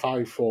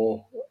 25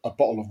 for a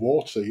bottle of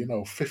water,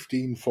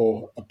 15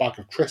 for a bag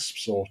of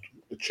crisps or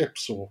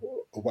chips or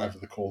whatever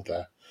they're called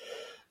there.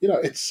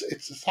 It's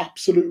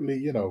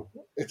absolutely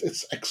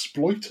it's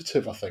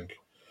exploitative, I think.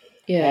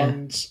 yeah.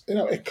 And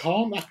it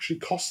can't actually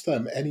cost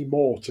them any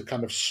more to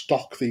kind of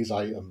stock these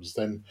items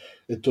than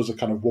it does a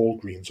kind of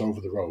Walgreens over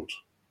the road.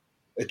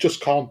 It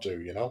just can't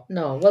do.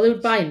 No, well, they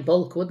would buy in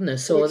bulk, wouldn't they? Well,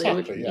 So they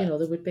would, exactly, yeah.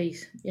 they would be,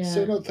 So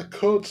yeah.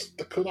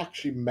 they could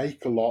actually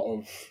make a lot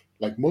of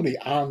like money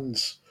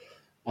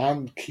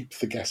and keep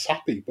the guests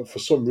happy. But for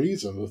some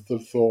reason,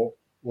 they've thought,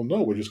 well,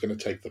 no, we're just going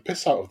to take the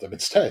piss out of them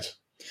instead.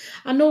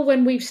 I know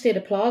when we've stayed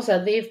at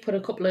Plaza, they've put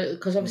a couple of,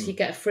 because obviously Hmm. you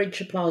get a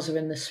fridge at Plaza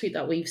in the suite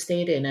that we've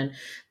stayed in, and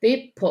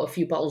they put a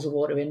few bottles of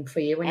water in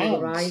for you when you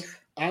And arrive.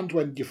 and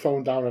when you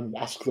phone down and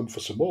ask them for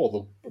some more,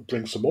 they'll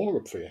bring some more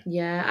up for you.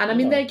 Yeah, and I You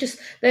mean know,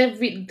 they're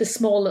the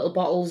small little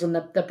bottles and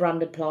the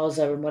branded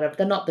Plaza and whatever.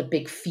 They're not the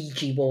big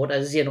Fiji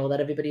waters, that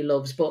everybody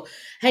loves. But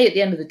hey, at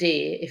the end of the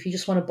day, if you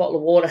just want a bottle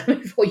of water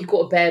before you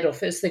go to bed or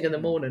first thing in the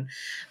Hmm. morning,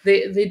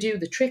 they do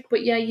the trick.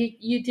 But yeah,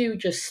 you do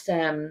just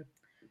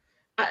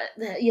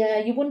yeah,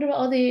 you wonder,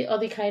 are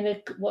they kind of,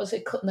 what is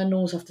it, cutting their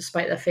nose off to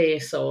spite their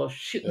face or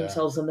shooting Yeah.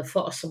 themselves in the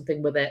foot or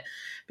something with it?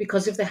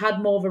 Because if they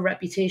had more of a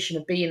reputation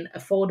of being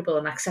affordable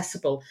and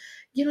accessible,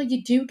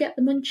 you do get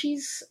the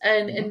munchies,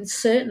 and Hmm. and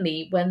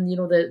certainly when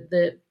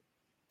the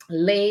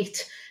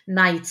late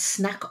night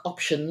snack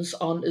options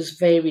aren't as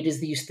varied as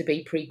they used to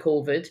be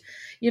pre-COVID.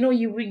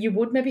 You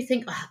would maybe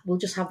think, we'll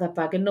just have that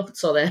bag of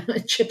nuts or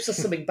the chips or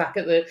something back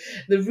at the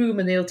room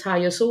and they'll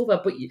tie us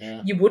over. But you,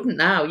 Yeah. you wouldn't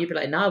now. You'd be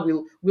like, now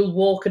we'll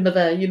walk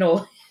another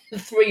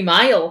 3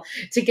 mile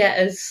to get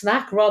a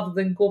snack rather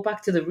than go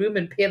back to the room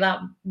and pay that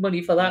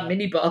money for that Yeah.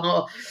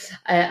 minibar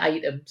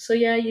item. So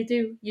yeah, you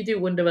do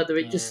wonder whether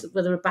it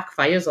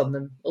backfires on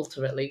them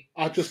ultimately.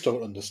 I just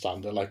don't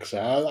understand it. Like I say,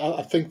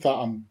 I think that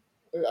I'm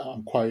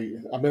quite.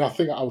 I mean, I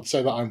think I would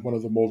say that I'm one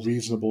of the more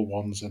reasonable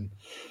ones in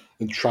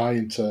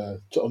trying to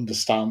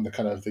understand the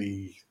kind of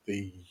the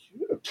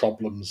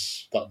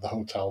problems that the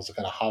hotels are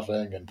kind of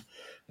having,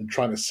 and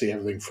trying to see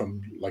everything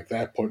from like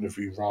their point of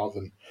view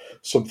rather than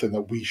something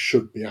that we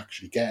should be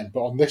actually getting.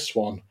 But on this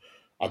one,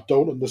 I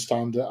don't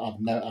understand it. I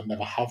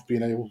never have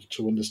been able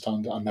to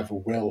understand it. I never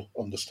will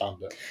understand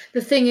it. The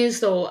thing is,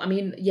 though, I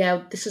mean,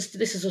 yeah, this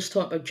is us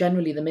talking about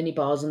generally the mini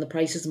bars and the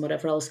prices and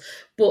whatever else.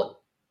 But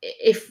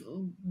if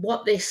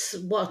what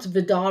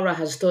Vidara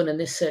has done in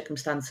this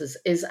circumstances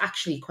is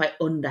actually quite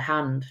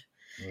underhand.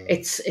 Mm,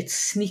 It's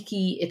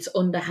sneaky. It's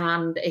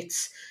underhand.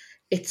 It's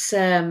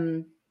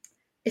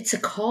a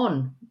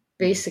con, mm,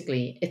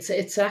 basically.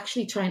 It's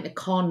actually trying to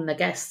con the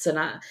guests, and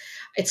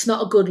it's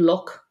not a good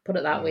look. Put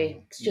it that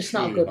way. It's just It's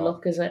not a really good not.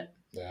 look, is it?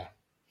 Yeah.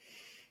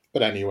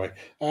 But anyway,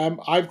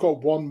 I've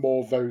got one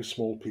more very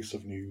small piece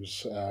of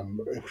news,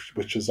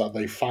 which is that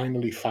they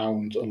finally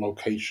found a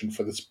location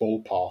for this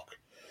ballpark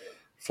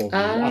for the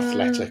Ah,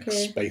 athletics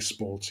okay.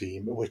 baseball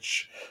team,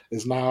 which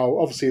is now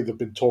obviously they've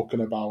been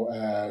talking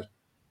about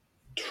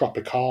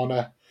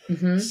Tropicana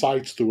Mm-hmm.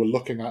 site. They were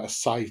looking at a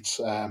site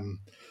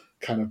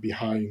kind of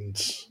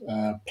behind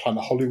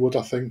Planet Hollywood,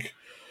 I think,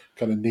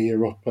 kind of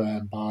near up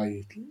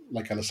by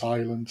like Ellis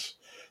Island.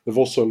 They've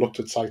also looked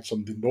at sites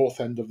on the north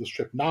end of the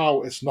strip.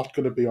 Now it's not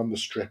going to be on the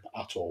strip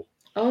at all.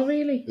 Oh,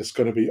 really? It's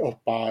going to be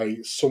up by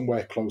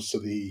somewhere close to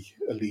the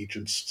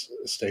Allegiant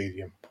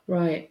Stadium.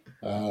 Right.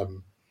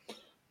 Um,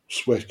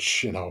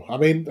 which, I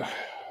mean,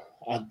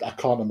 I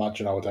can't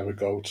imagine I would ever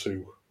go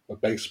to a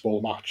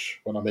baseball match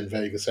when I'm in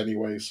Vegas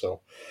anyway.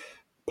 So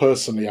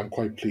personally, I'm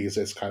quite pleased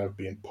it's kind of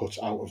being put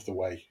out of the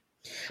way.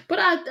 But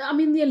I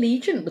mean, the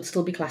Allegiant would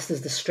still be classed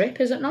as the strip,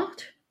 is it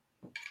not?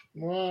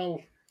 Well,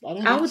 I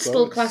don't I think would so.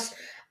 still class.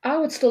 I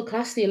would still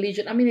class the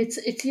Allegiant. I mean, it's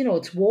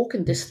it's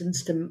walking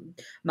distance to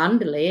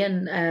Mandalay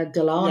and Yeah,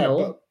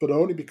 Delano. but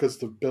only because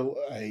they've built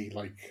a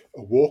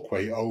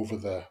walkway over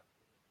the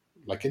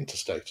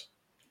interstate.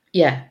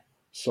 Yeah,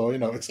 So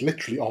it's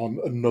literally on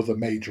another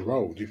major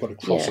road. You've got to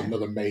cross yeah.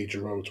 another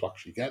major road to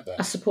actually get I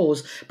there.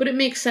 suppose, but it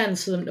makes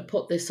sense for them to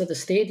put this other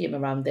stadium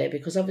around there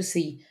because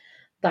obviously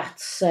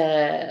that's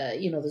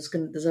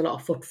there's a lot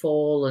of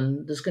footfall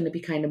and there's going to be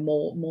kind of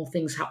more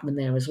things happening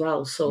there as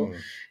well. So Hmm.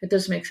 it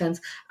does make sense.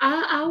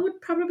 I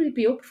would probably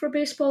be up for a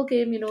baseball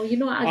game.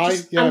 I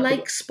Yeah, like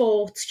but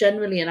sports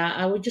generally, and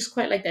I would just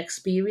quite like to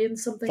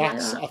experience something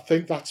like I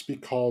think that's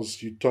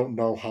because you don't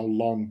know how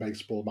long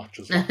baseball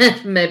matches that.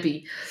 last.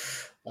 Maybe.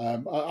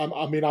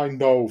 I mean, I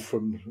know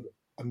from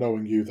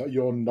knowing you that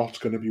you're not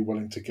going to be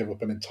willing to give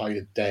up an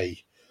entire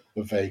day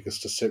of Vegas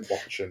to sit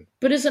watching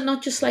But is it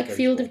not just like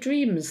Field of baseball.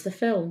 Dreams, the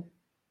film?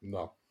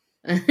 No.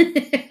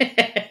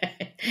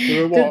 The,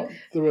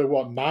 There were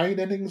what 9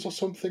 innings or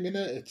something in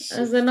it.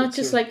 Is there not It's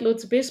just a like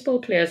loads of baseball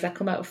players that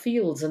come out of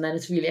fields and then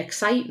it's really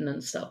exciting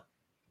and stuff?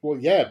 well,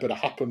 yeah, but it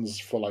happens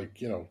for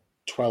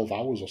 12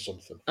 hours or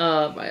something.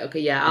 Right,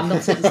 okay, yeah, I'm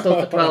not sitting still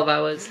for 12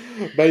 hours.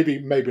 Maybe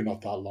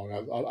not that long.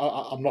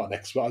 I'm not an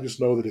expert. I just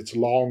know that it's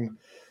long,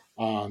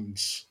 and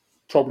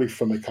probably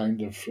from a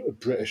kind of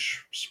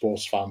British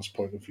sports fans'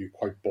 point of view,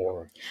 quite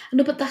boring.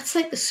 No, but that's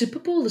like the Super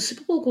Bowl. The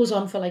Super Bowl goes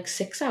on for like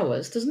 6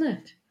 hours, doesn't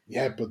it?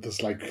 Yeah, but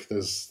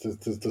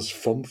there's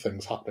fun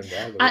things happening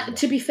there, though, isn't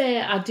To there? be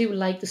fair, I do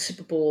like the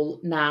Super Bowl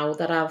now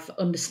that I've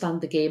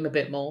understand the game a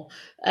bit more.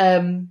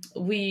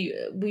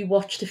 We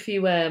watched a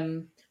few.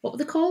 What were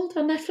they called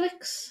on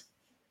Netflix?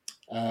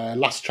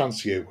 Last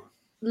Chance You.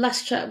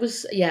 Last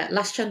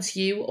Chance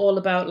You, all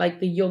about like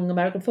the young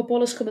American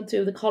footballers coming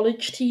through the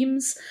college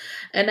teams,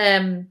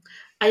 and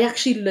I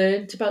actually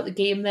learned about the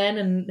game then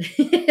and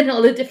and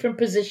all the different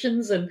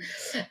positions and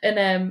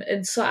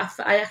so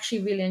I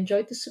actually really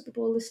enjoyed the Super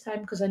Bowl this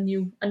time because I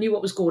knew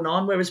what was going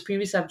on, whereas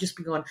previously I've just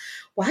been going,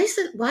 why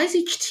has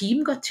each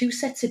team got two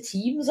sets of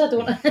teams? I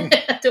don't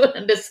I don't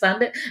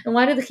understand it, and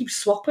why do they keep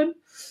swapping?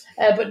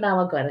 But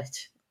now I got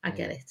it. I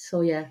get it.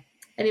 So yeah.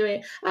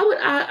 Anyway,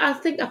 I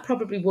think I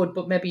probably would,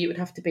 but maybe it would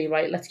have to be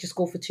right. Let's just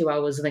go for 2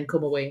 hours and then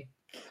come away.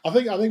 I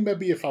think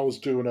maybe if I was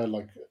doing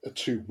a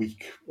 2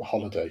 week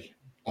holiday,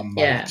 I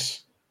Yeah,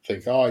 might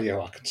think, oh yeah,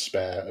 I can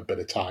spare a bit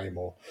of time,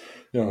 or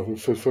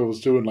if I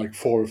was doing like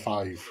 4 or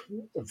 5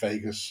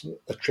 Vegas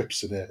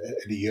trips in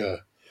a year,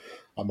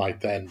 I might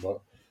then.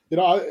 But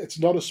it's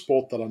not a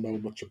sport that I know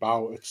much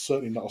about. It's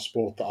certainly not a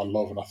sport that I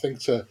love, and I think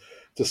to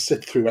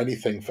sit through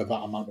anything for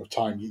that amount of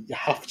time, you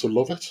have to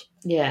love it.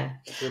 yeah.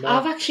 You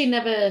I've know, actually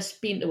never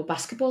been to a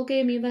basketball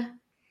game either.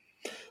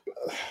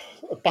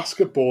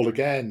 basketball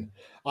again.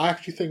 I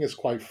actually think it's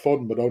quite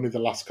fun, but only the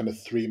last kind of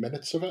 3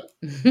 minutes of it.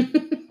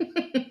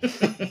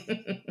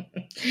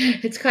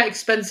 It's quite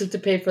expensive to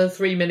pay for a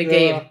 3 minute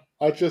Yeah,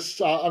 game.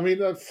 I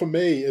mean, for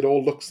me, it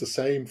all looks the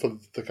same for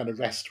the kind of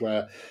rest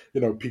where,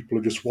 people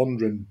are just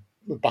wandering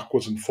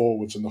backwards and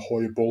forwards and they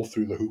hoy a ball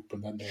through the hoop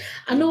and then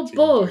I the other know, team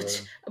do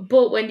it.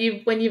 but when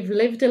you've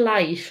lived a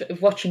life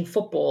of watching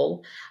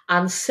football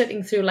and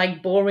sitting through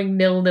like boring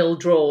 0-0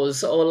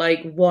 draws or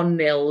like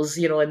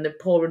 1-0s, in the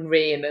pouring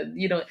rain, and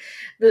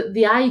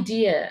the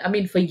idea. I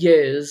mean, for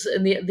years,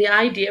 and the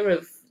idea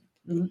of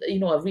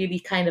a really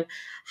kind of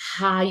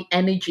high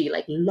energy,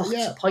 like lots of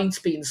Yeah, points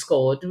being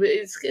scored,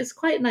 it's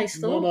quite a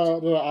nice no,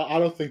 thought. no, no, I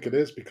don't think it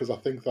is because I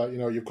think that,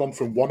 you've gone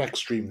from one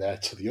extreme there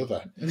to the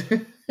other,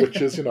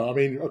 which is, I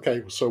mean,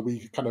 okay, so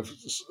we kind of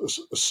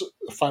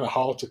find it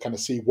hard to kind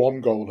of see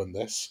one goal in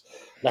this.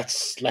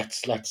 Let's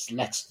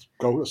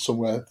go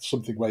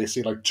something where you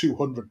see like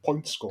 200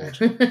 points scored.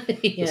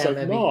 It's Yeah, like,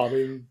 maybe. no, I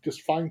mean,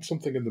 just find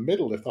something in the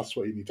middle if that's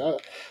what you need.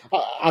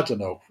 I don't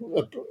know.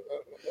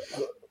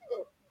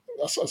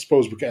 I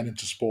suppose we're getting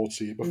into sports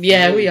here, but for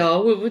Yeah, we me,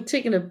 are. We're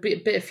taking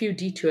a few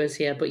detours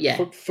here, but yeah,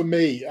 for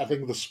me, I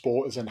think the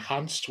sport is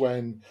enhanced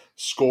when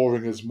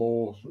scoring is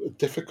more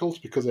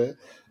difficult because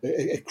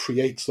it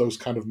creates those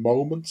kind of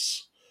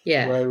moments.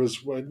 yeah. Whereas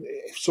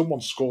if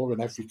someone's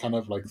scoring every kind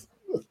of like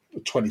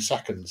 20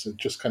 seconds. It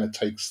just kind of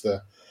takes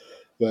the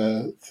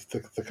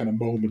kind of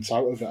moments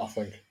out of it, I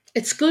think.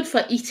 It's good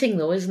for eating,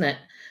 though, isn't it?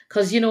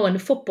 Because, in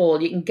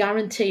football, you can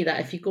guarantee that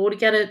if you go to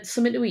get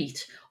something to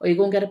eat, or you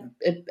go and get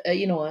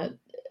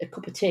a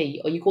cup of tea,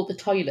 or you go to the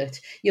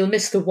toilet, you'll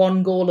miss the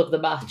one goal of the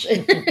match.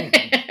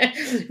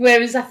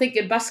 Whereas I think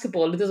in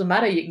basketball, it doesn't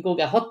matter. You can go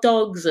get hot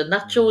dogs and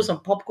nachos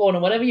and popcorn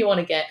and whatever you want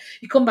to get.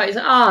 You come back and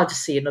say, I'll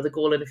just see another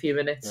goal in a few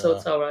minutes, so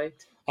it's all right.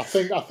 I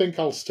think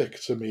I'll stick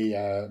to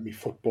me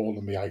football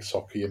and me ice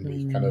hockey and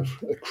me kind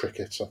of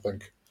cricket, I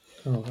think.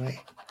 All right.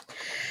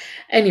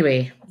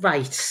 Anyway,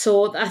 right.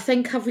 So I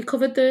think, have we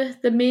covered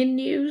the main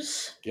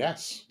news?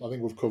 Yes, I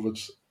think we've covered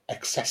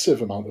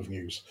excessive amount of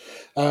news.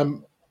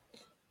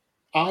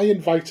 I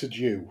invited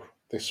you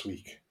this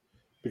week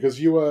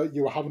because you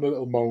were having a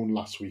little moan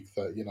last week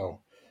that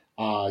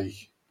I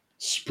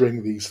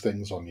spring these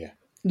things on you.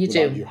 You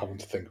without do. you having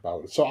to think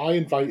about it. So I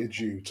invited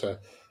you to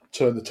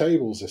turn the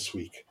tables this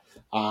week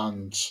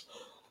and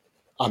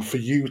for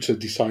you to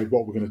decide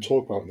what we're going to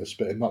talk about in this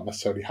bit and not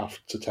necessarily have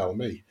to tell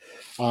me.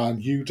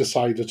 And you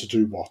decided to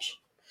do what?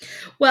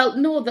 Well,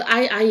 no,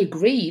 I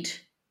agreed.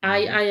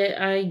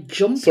 I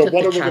jumped So at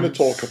what the are we chance. going to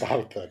talk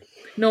about then?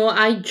 No,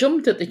 I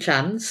jumped at the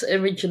chance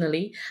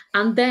originally,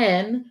 and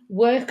then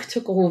work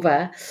took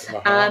over,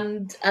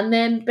 and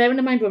then bearing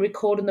in mind we're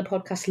recording the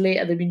podcast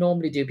later than we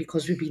normally do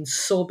because we've been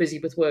so busy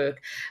with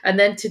work. And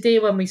then today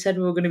when we said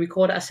we were going to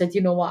record it, I said,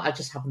 you know what, I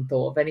just haven't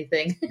thought of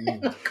anything.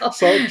 And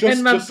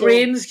my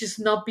brain's just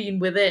not been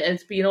with it.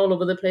 It's been all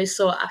over the place.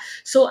 So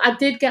I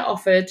did get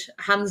offered,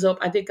 hands up,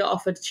 I did get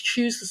offered to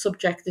choose the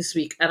subject this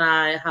week, and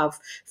I have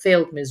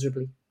failed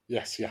miserably.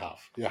 Yes, you have.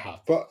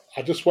 But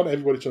I just want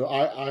everybody to know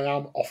I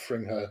am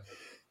offering her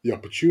the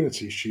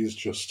opportunity. She's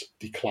just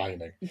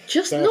declining.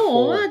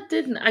 No, I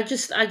didn't. I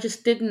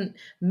just didn't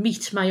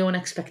meet my own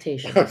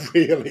expectations.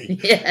 Really?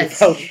 Yes.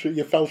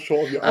 You fell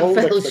short of your own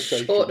expectations. I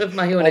fell short of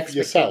my own expectations.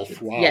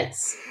 Yourself. Wow.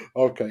 Yes.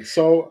 Okay.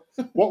 So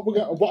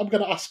what I'm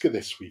going to ask you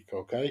this week,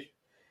 okay?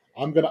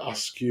 I'm going to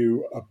ask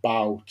you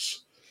about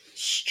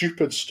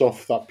stupid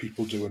stuff that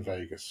people do in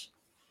Vegas.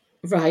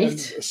 Right. And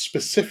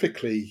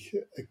specifically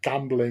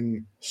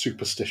gambling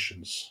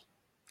superstitions.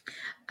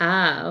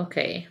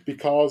 Okay.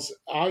 Because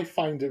I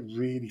find it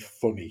really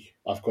funny,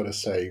 I've got to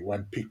say,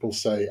 when people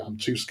say, I'm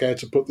too scared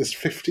to put this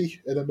 50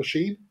 in a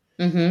machine.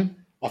 Mm-hmm.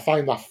 I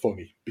find that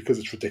funny because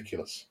it's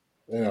ridiculous.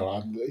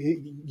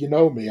 You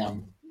know me,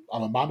 I'm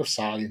a man of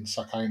science.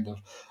 I can't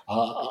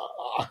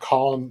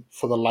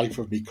for the life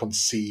of me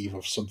conceive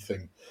of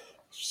something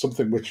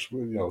which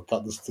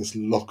that there's this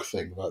luck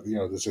thing that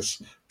there's this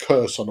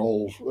curse on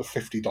all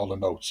 $50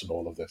 notes and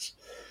all of this.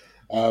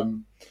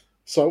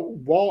 So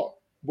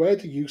where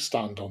do you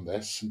stand on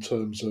this in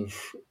terms of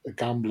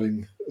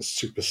gambling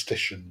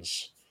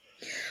superstitions?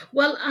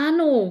 Well,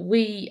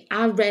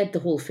 I read the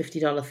whole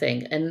 $50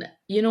 thing, and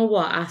you know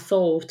what? I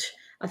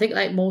think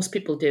like most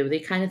people do,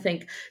 they kind of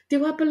think,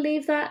 do I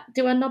believe that?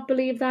 Do I not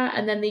believe that?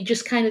 And then they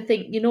just kind of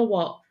think, you know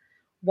what?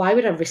 Why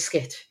would I risk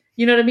it?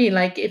 You know what I mean?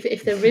 Like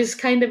if there is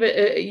kind of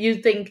you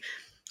think,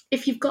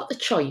 if you've got the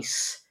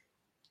choice,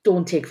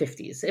 don't take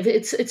 50s. If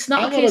it's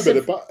not a case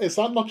of... But is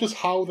that not just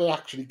how they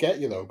actually get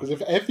you though? Because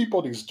if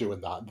everybody's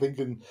doing that and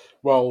thinking,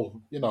 well,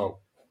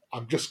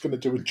 I'm just going to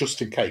do it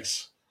just in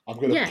case. I'm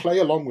going to play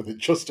along with it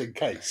just in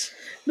case.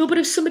 No, but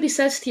if somebody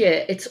says to you,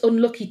 it's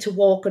unlucky to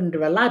walk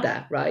under a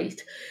ladder,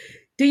 right?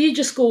 Do you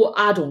just go,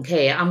 I don't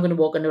care, I'm going to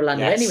walk under a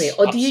ladder anyway?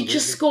 Or do you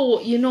just go,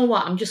 you know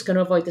what, I'm just going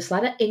to avoid this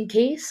ladder in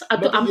case?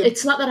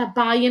 It's not that I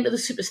buy into the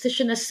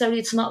superstition necessarily.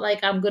 It's not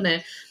like I'm going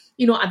to,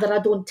 that I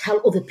don't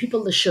tell other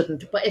people they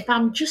shouldn't. But if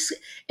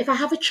I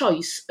have a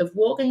choice of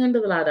walking under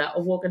the ladder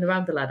or walking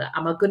around the ladder,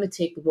 am I going to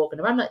take the walking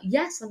around?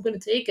 Yes, I'm going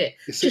to take it,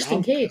 just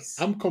in case.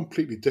 I'm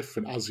completely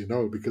different, as you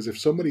know, because if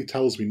somebody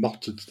tells me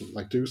not to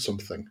do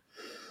something,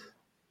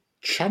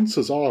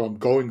 chances are I'm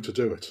going to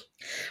do it.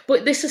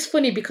 But this is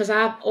funny because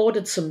I've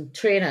ordered some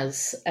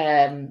trainers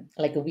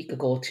like a week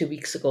ago, 2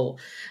 weeks ago,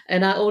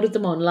 and I ordered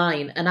them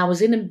online, and I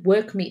was in a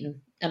work meeting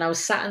and I was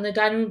sat on the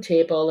dining room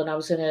table and I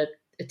was in a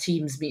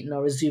Teams meeting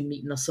or a Zoom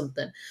meeting or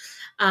something.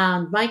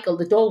 And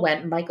the door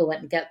went, and Michael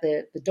went and get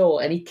the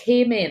door, and he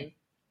came in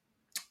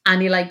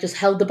and he just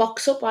held the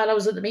box up while I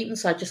was at the meeting.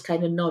 So I just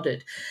kind of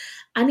nodded,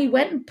 and he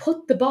went and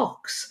put the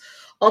box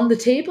on the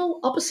table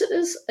opposite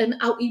us, and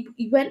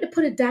he went to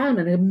put it down,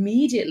 and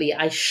immediately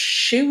I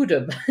shooed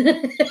him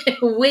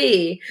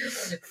away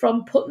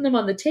from putting them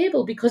on the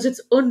table because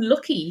it's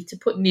unlucky to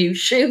put new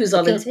shoes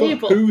on a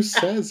table. But who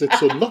says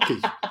it's unlucky?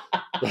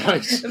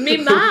 Right. Me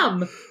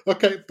mum.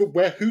 Okay,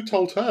 but who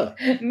told her?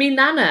 Me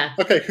nana.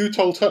 Okay, who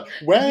told her?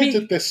 Where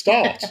did this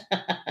start?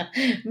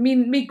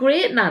 me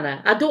great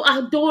nana. I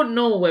don't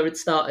know where it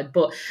started,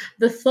 but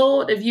the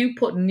thought of you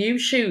putting new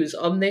shoes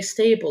on this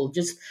table,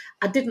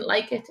 I didn't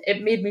like it.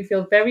 It made me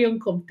feel very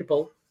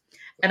uncomfortable,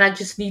 and I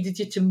just needed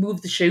you to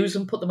move the shoes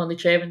and put them on the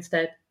chair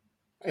instead.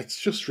 It's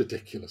just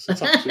ridiculous.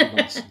 It's absolute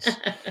nonsense.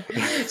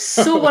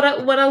 So what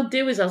I'll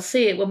do is I'll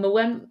say it when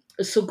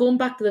So going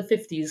back to the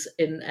 50s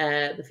in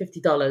the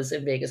 $50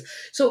 in Vegas.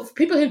 So for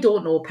people who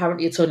don't know,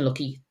 apparently it's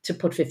unlucky to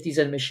put 50s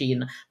in a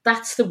machine.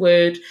 That's the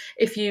word.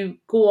 If you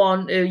go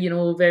on,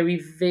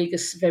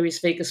 various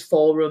Vegas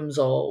forums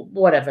or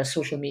whatever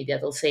social media,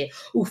 they'll say,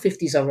 "Oh,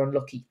 50s are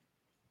unlucky."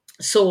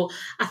 So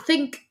I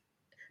think.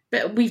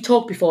 But we've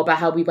talked before about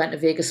how we went to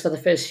Vegas for the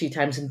first few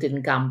times and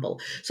didn't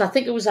gamble. So I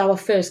think it was our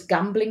first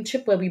gambling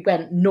trip where we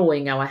went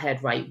knowing our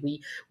head right.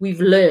 We've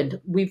learned.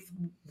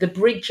 The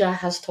bridger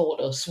has taught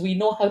us. We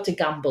know how to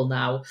gamble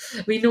now.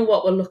 We know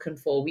what we're looking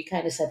for. We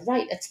kind of said,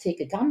 right, let's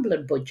take a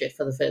gambling budget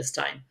for the first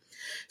time.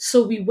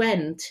 So we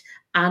went,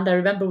 and I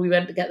remember we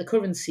went to get the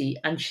currency,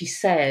 and she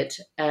said,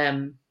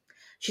 "Oh,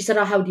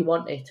 how do you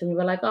want it?" And we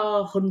were like,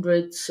 "Oh,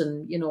 hundreds,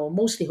 and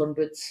mostly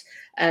hundreds,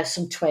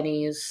 some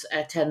 20s,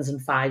 tens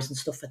and fives and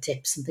stuff for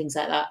tips and things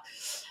like that."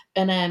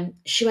 And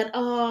she went,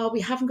 "Oh,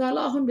 we haven't got a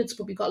lot of hundreds,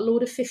 but we got a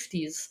load of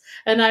 50s."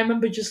 And I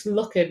remember just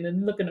looking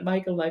at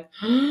Michael like,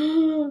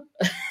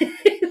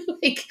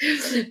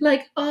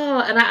 like,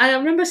 oh. And I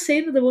remember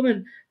saying to the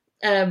woman,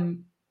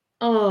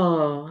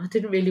 "Oh, I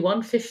didn't really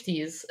want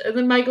 50s." And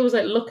then Michael was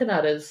like looking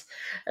at us,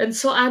 and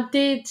so I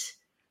did.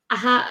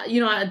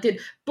 I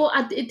did,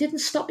 but it didn't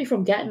stop me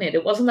from getting it.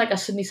 It wasn't like I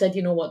suddenly said,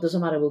 "You know what, doesn't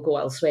matter, we'll go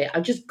elsewhere." I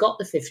just got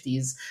the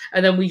 50s,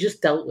 and then we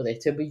just dealt with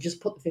it, and we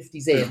just put the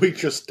 50s in. We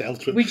just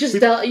dealt with. We just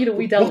dealt.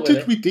 We dealt with it. What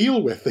did we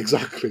deal with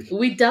exactly?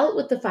 We dealt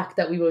with the fact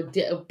that we were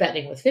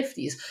betting with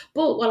 50s.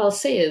 But what I'll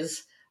say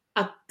is,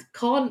 I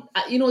can't.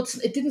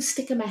 It didn't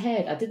stick in my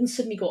head. I didn't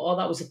suddenly go, "Oh,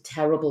 that was a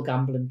terrible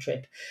gambling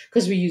trip,"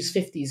 because we used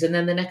 50s, and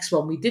then the next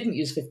one we didn't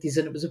use 50s,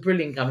 and it was a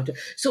brilliant gambling trip.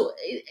 So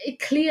it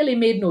clearly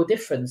made no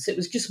difference. It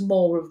was just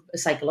more of a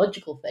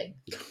psychological thing.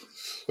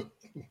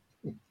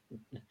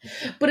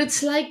 But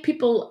it's like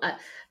people.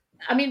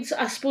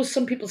 I suppose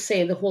some people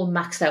say the whole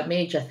maxed out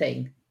major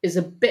thing is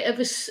a bit of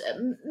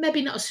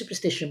maybe not a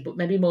superstition, but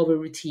maybe more of a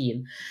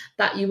routine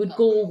that you would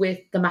go with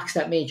the maxed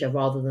out major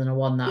rather than a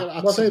one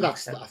that wasn't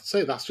maxed out. I'd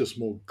say that's just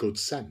more good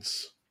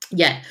sense.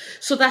 Yeah,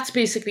 so that's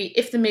basically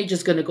if the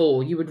major's going to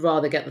go, you would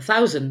rather get the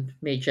 1,000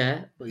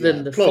 major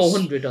than the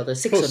 400 or the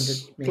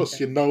 600 major. Plus,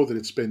 you know that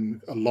it's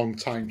been a long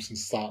time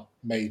since that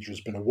major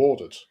has been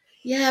awarded.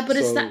 Yeah, but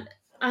it's that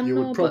you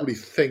would probably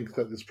think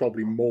that there's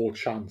probably more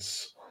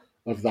chance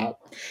of that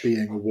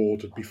being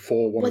awarded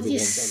before one of the ones. Well, you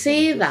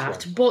say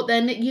that, but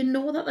then you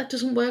know that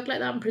doesn't work like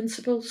that in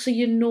principle. So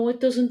it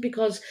doesn't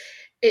because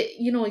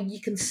you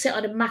can sit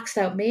on a maxed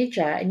out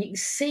major and you can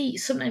see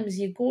sometimes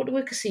you go to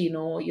a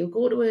casino,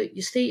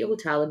 you stay at a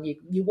hotel and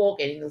you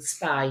walk in and you'll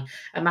spy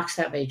a maxed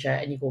out major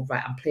and you go,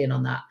 right, I'm playing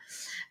on that.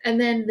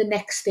 And then the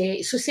next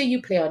day, so say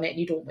you play on it and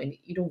you don't win,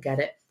 you don't get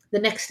it. The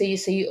next day you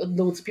see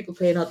loads of people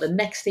playing on it. The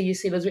next day you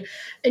see loads of people,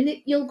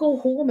 and you'll go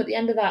home at the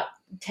end of that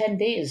 10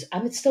 days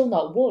and it's still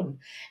not won.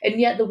 And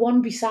yet the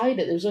one beside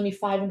it, there was only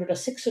 500 or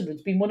 600,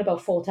 it's been won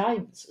about 4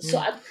 times. So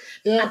I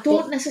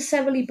don't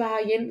necessarily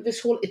buy into this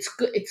whole, it's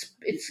good,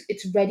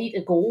 it's ready to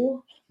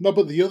go. No,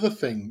 but the other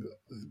thing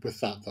with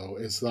that though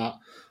is that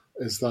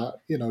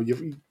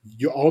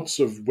your odds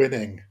of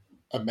winning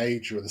a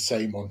major are the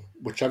same on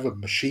whichever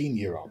machine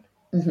you're on.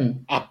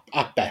 Mm-hmm.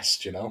 At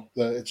best,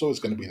 it's always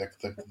going to be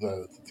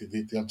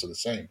the odds are the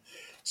same.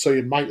 So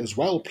you might as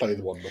well play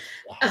the one with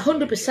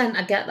 100%.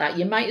 I get that.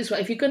 You might as well,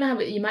 if you're going to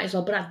have it, you might as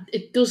well. But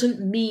it doesn't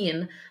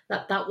mean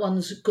that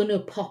one's going to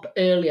pop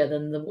earlier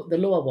than the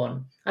lower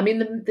one. I mean,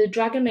 the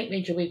Dragon Lake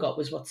major we got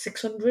was what,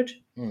 600.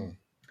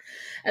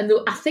 And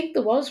I think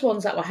there was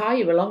ones that were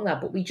higher along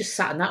that, but we just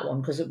sat in that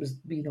one because it was,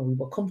 we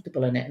were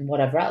comfortable in it and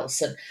whatever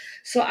else. And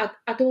so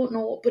I don't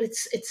know, but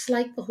it's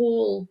like the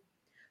whole.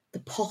 The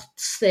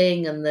pots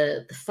thing and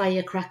the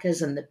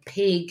firecrackers and the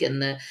pig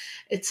and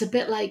it's a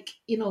bit like,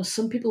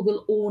 some people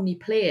will only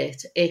play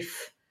it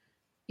if,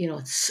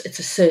 it's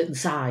a certain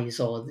size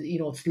or,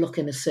 it's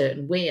looking a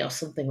certain way or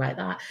something like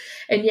that.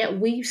 And yet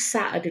we've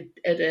sat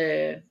at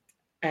a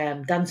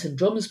Dance and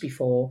Drums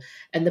before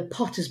and the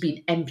pot has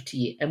been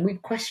empty and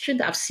we've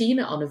questioned, I've seen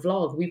it on a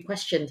vlog, we've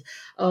questioned,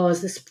 oh,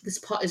 is this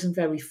pot isn't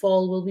very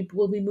full,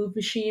 will we move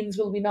machines,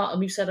 will we not? And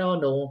we've said, oh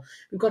no,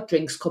 we've got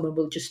drinks coming,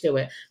 we'll just do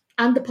it.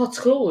 And the pot's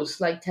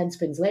closed like 10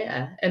 spins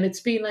later. And it's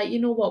been like, you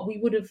know what, we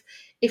would have,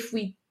 if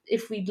we'd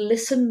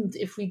listened,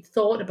 if we'd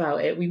thought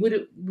about it, we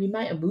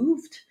might have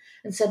moved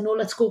and said, no,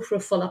 let's go for a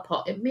fuller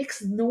pot. It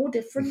makes no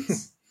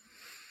difference.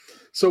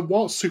 So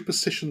what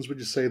superstitions would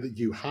you say that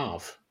you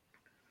have?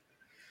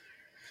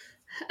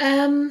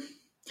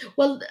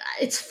 Well,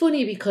 it's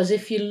funny because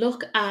if you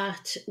look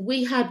at,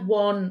 we had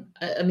one,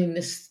 I mean,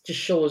 this just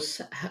shows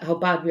how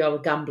bad we are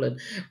with gambling.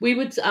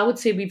 I would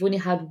say we've only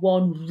had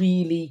one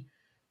really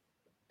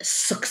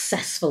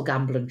successful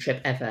gambling trip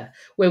ever,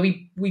 where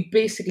we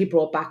basically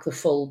brought back the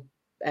full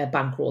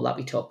bankroll that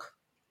we took.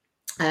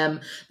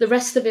 The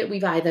rest of it,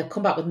 we've either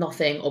come back with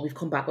nothing, or we've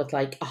come back with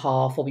like a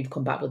half, or we've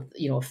come back with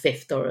a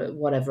fifth or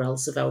whatever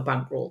else of our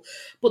bankroll.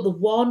 But the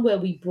one where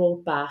we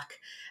brought back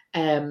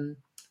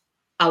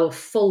our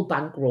full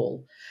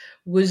bankroll,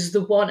 was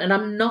the one, and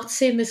I'm not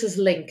saying this is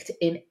linked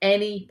in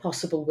any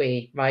possible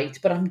way, right?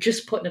 But I'm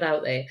just putting it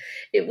out there.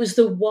 It was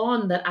the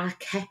one that I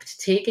kept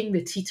taking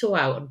the Tito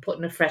out and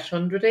putting a fresh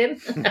 100 in.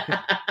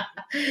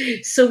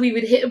 So we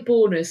would hit a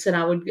bonus, and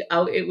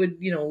it would,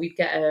 we'd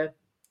get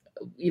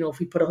if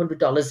we put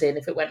 $100 in,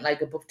 if it went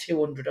like above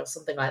 200 or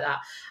something like that,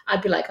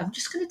 I'd be like, I'm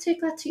just going to take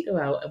that Tito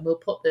out and we'll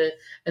put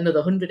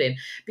another 100 in,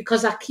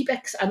 because I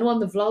know on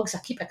the vlogs I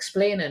keep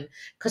explaining,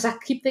 because I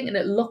keep thinking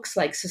it looks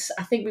like, so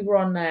I think we were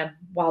on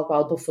Wild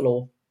Wild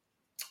Buffalo,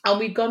 and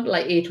we'd gone to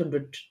like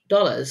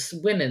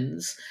 $800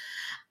 winnings,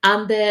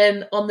 and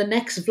then on the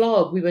next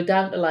vlog we were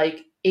down to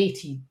like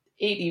 80,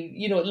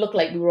 it looked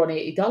like we were on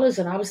 $80,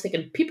 and I was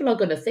thinking people are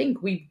going to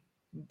think we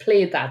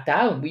played that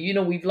down.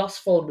 We've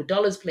lost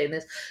 $400 playing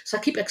this. So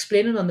I keep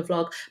explaining on the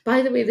vlog,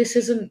 by the way,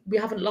 we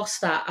haven't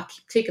lost that. I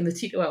keep taking the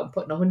Tito out and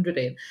putting 100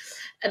 in.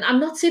 And I'm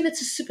not saying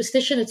it's a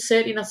superstition. It's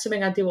certainly not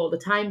something I do all the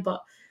time,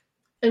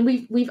 and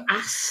we've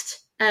asked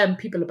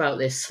people about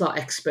this, slot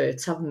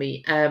experts, haven't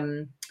we?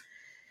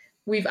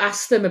 We've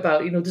asked them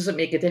about, does it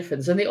make a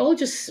difference? And they all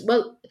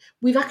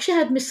we've actually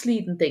had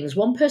misleading things.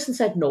 One person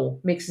said no,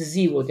 makes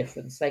zero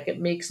difference. Like,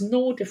 it makes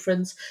no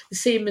difference. The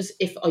same as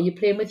are you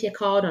playing with your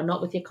card or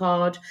not with your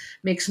card?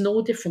 Makes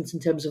no difference in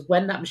terms of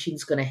when that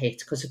machine's going to hit,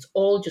 because it's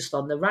all just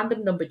on the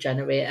random number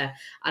generator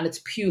and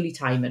it's purely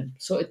timing.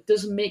 So it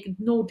doesn't make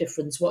no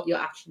difference what you're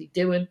actually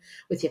doing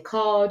with your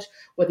card,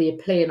 whether you're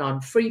playing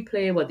on free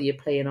play, whether you're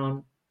playing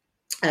on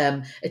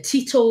a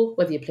Tito,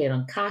 whether you're playing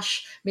on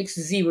cash, makes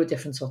zero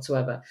difference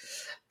whatsoever.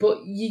 But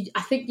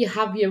I think you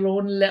have your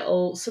own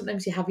little.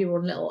 Sometimes you have your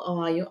own little.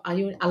 Oh, I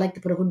like to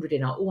put 100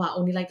 in. Or, oh, I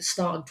only like to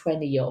start on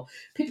 20. Or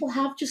people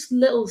have just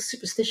little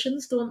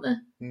superstitions, don't they?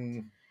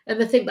 Mm. And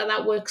they think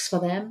that works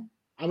for them.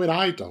 I mean,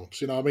 I don't.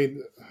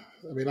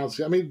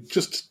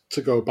 Just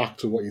to go back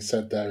to what you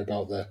said there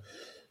about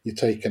you're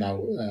taking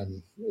out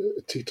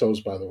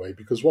Tito's, by the way,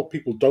 because what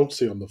people don't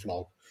see on the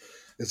vlog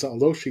is that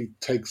although she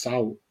takes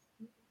out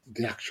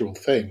the actual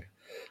thing,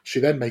 she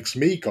then makes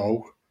me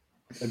go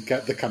and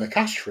get the kind of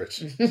cash for it.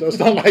 So it's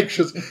not like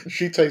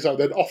she takes out,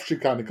 then off she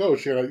kind of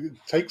goes. She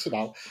takes it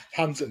out,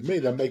 hands it to me,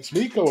 then makes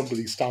me go and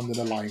really stand in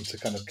a line to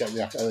kind of get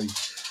the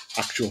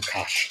actual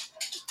cash.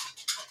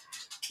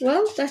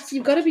 Well,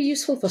 you've got to be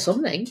useful for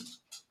something.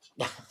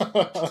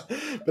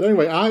 But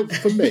anyway,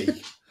 for me,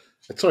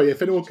 sorry,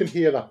 if anyone can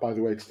hear that, by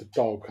the way, it's the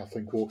dog, I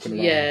think, walking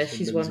around. Yeah,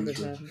 she's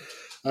wandering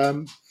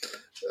around.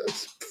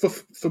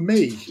 For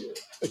me,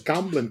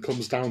 gambling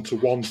comes down to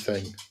one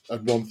thing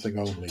and one thing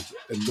only,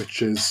 and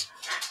which is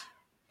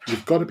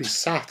you've got to be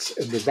sat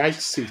in the right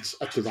seat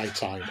at the right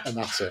time, and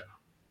that's it.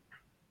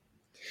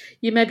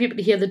 You may be able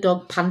to hear the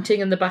dog panting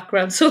in the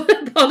background, so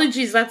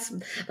apologies, that's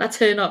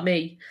her, not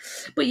me.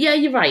 But yeah,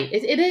 you're right.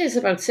 It is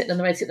about sitting in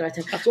the right seat at the right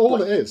time. That's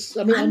all it is.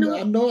 I mean,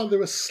 I know that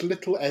there are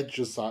little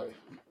edges that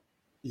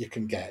you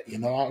can get, I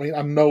mean,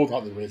 I know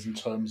that there is, in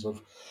terms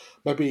of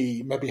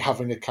maybe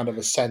having a kind of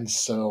a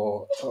sense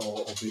or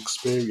the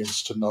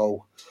experience to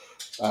know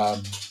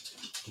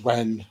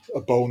when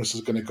a bonus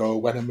is going to go,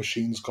 when a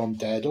machine's gone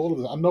dead, all of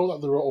that. I know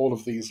that there are all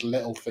of these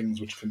little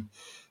things which can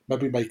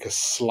maybe make a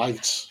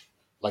slight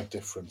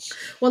difference.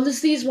 Well,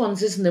 there's these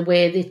ones, isn't there,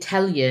 where they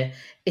tell you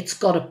it's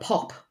got to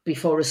pop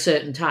before a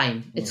certain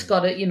time. It's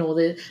got to,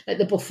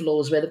 the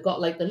buffaloes, where they've got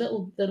like the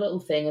little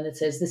thing, and it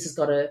says this has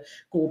got to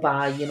go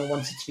by,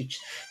 once it's reached.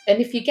 And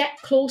if you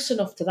get close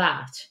enough to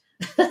that,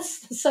 that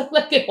sounds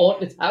like a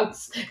haunted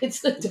house. It's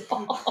the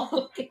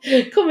dog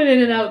coming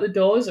in and out the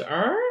doors.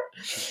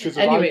 She's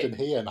arrived in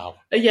here now.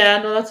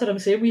 Yeah, no, that's what I'm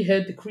saying. We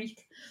heard the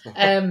creak.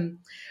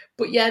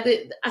 But yeah,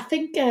 I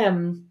think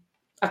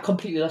I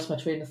completely lost my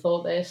train of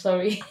thought there.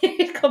 Sorry,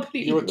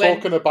 completely. You were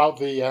talking about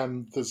the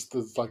there's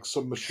like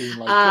some machine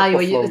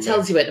it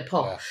tells you where to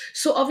pop. Yeah.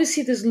 So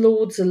obviously there's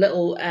loads of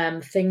little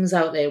things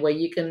out there where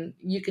you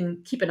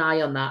can keep an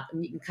eye on that,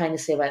 and you can kind of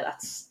say, right,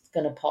 that's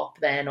going to pop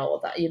then,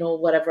 or that,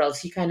 whatever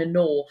else. You kind of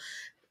know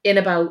in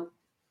about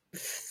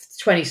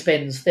 20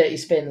 spins, 30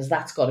 spins,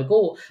 that's got to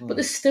go. But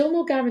there's still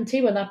no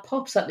guarantee when that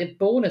pops that the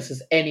bonus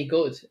is any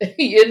good.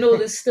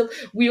 There's still,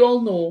 we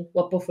all know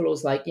what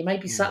Buffalo's like. You might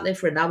be sat there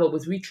for an hour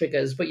with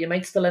re-triggers, but you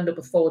might still end up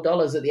with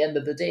 $4 at the end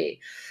of the day.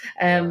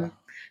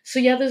 So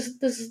yeah,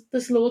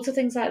 there's loads of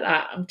things like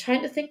that. I'm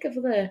trying to think of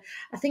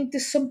I think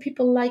there's some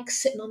people like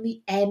sitting on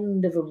the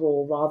end of a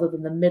row rather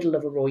than the middle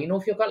of a row.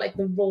 If you've got like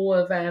the row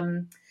of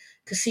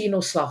casino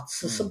slots,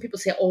 so some people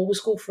say always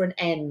go for an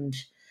end.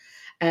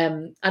 I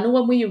know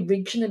when we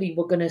originally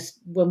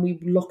when we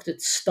looked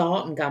at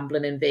starting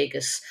gambling in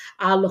Vegas,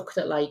 I looked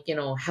at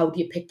how do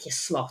you pick your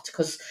slot?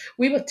 Because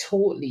we were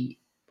totally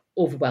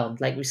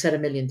overwhelmed, like we said a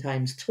million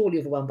times, totally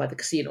overwhelmed by the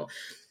casino.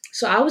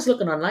 So I was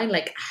looking online,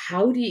 like,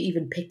 how do you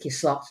even pick your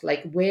slot?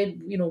 Like, where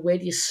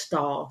do you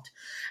start?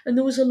 And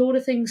there was a load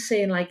of things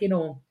saying, like,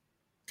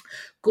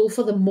 go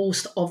for the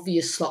most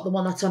obvious slot, the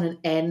one that's on an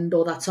end,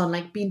 or that's on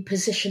like being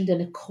positioned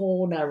in a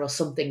corner or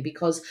something,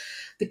 because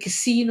the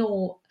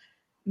casino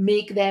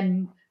make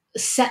them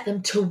set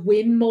them to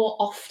win more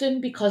often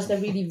because they're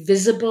really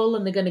visible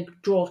and they're going to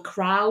draw a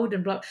crowd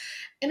and blah.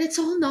 And it's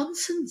all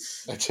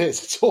nonsense. It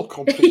is. It's all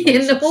complete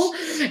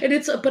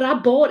nonsense. But I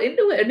bought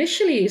into it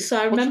initially. So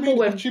I remember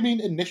What do you mean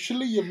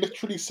initially? You've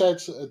literally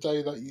said a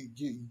day that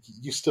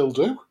you still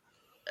do.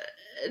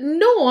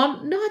 No,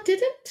 I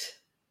didn't.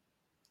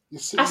 You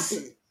see,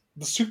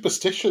 the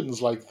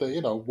superstitions, like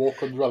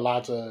walk under a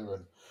ladder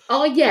and.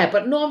 Oh yeah,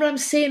 but no, what I'm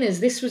saying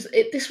is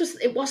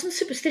it wasn't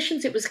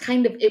superstitions, it was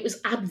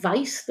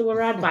advice. They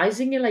were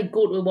advising you, like,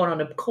 go to a one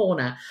on a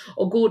corner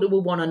or go to a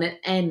one on an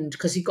end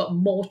because you've got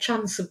more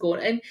chance of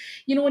going.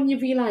 And when you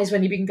realise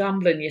when you've been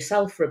gambling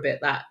yourself for a bit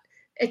that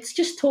it's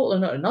just total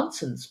and utter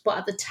nonsense. But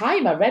at the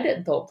time I read it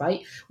and thought, right,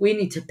 we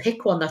need to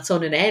pick one that's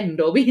on an end,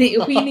 or we need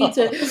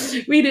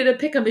to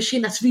pick a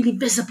machine that's really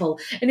visible.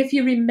 And if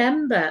you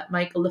remember,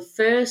 Michael, the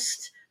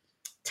first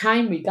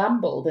time we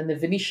gambled in the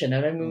Venetian,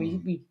 I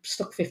mean, we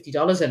stuck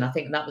 $50 in, I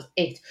think, and that was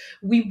it.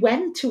 We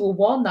went to a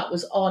one that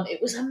was on.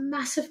 It was a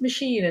massive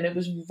machine, and it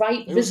was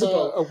visible. It was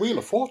a Wheel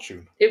of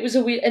Fortune. It was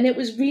a wheel, and it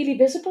was really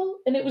visible,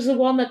 and it was the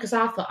one that, because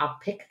I thought, I'll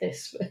pick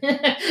this.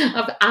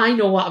 I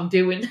know what I'm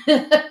doing,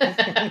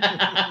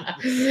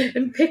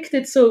 and picked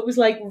it. So it was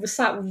like we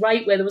sat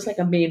right where there was like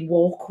a main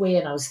walkway,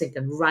 and I was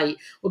thinking, right,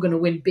 we're going to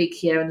win big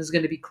here, and there's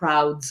going to be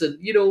crowds, and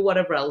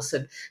whatever else.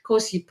 And of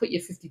course, you put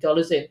your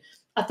 $50 in.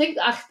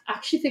 I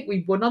actually think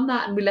we won on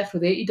that, and we left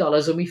with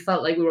 $80, and we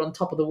felt like we were on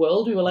top of the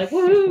world. We were like,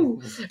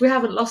 woohoo! We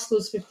haven't lost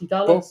those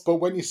 $50. But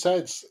when you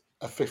said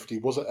a 50,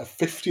 was it a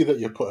 50 that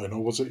you put in,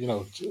 or was it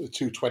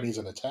two 20s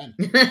and a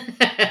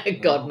 10?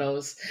 God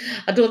knows.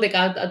 I don't think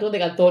I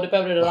thought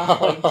about it at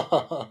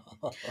that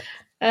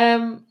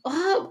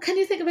point. Can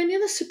you think of any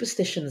other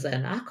superstitions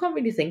then? I can't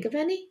really think of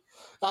any.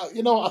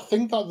 I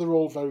think that they're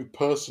all very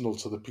personal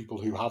to the people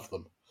who have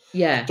them.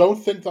 Yeah. I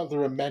don't think that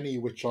there are many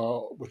which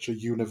are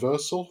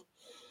universal.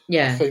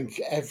 Yeah. I think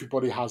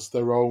everybody has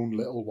their own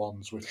little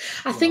ones.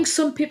 I think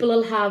some people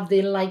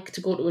they like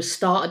to go to a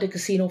start at a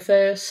casino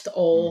first,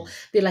 or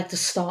they like to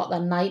start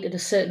their night at a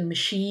certain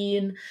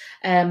machine.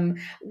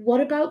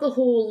 What about the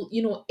whole,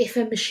 if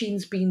a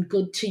machine's been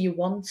good to you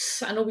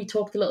once? I know we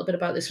talked a little bit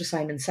about this with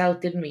Simon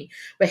South, didn't we?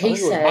 Where he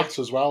said, it was Matt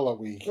as well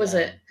that week. Was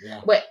it? Yeah.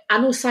 Well, I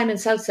know Simon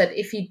South said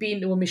if he'd been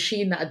to a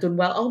machine that had done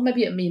well, or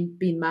maybe it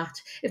been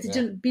Matt, if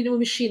they'd been to a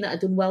machine that had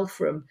done well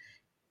for him,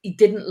 he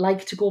didn't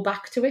like to go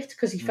back to it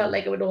because he felt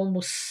like it would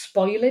almost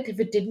spoil it if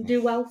it didn't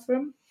do well for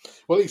him.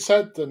 Well, he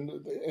said,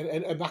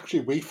 and actually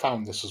we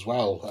found this as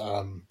well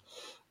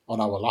on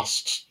our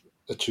last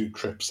two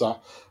trips,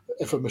 that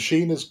if a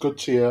machine is good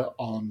to you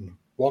on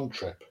one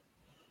trip,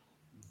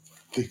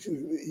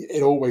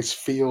 it always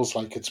feels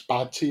like it's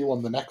bad to you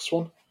on the next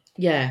one.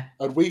 Yeah.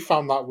 And we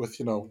found that with,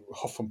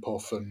 Huff and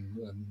Puff and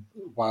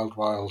Wild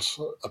Wilds,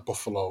 a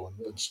Buffalo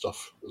and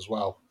stuff as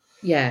well.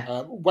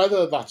 Yeah.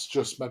 Whether that's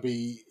just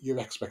maybe your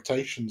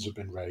expectations have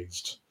been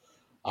raised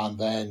and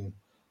then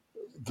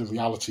the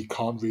reality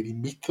can't really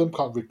meet them,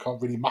 can't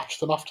really match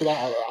them after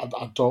that.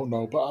 I don't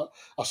know. But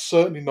I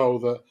certainly know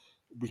that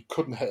we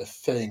couldn't hit a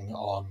thing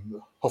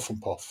on Huff and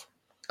Puff.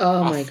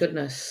 Oh, my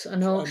goodness. I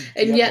know.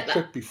 And yet the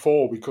trip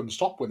before, we couldn't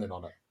stop winning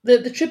on it.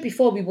 The trip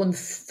before, we won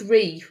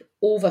 3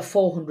 over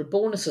 400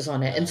 bonuses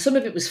on it, and some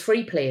of it was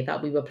free play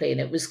that we were playing.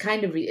 It was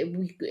kind of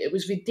it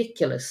was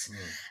ridiculous.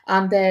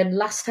 And then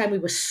last time we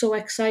were so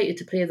excited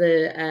to play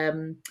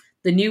the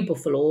new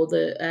Buffalo,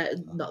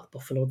 not the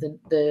Buffalo,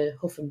 the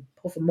Huff and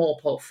More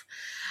Puff,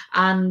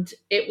 and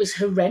it was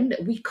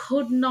horrendous. We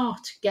could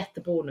not get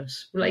the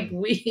bonus. Like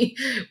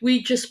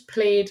we just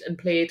played and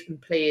played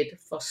and played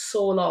for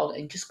so long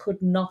and just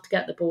could not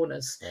get the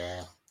bonus.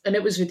 Yeah. And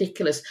it was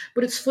ridiculous.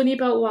 But it's funny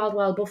about Wild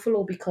Wild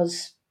Buffalo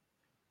because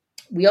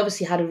we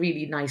obviously had a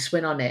really nice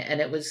win on it,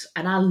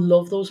 and I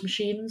love those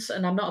machines,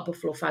 and I'm not a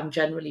Buffalo fan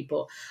generally,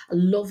 but I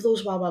love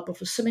those Wild Wild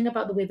Buffalo. Something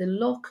about the way they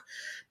look,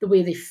 the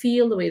way they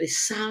feel, the way they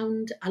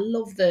sound. I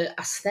love the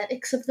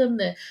aesthetics of them,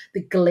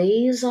 the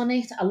glaze on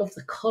it. I love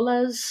the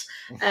colours.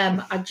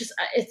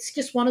 It's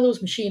just one of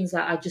those machines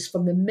that I just,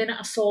 from the minute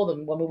I saw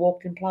them when we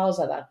walked in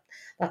Plaza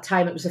that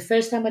time, it was the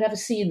first time I'd ever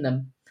seen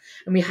them.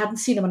 And we hadn't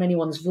seen them on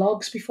anyone's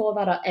vlogs before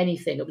that or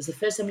anything. It was the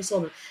first time we saw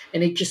them,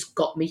 and it just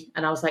got me.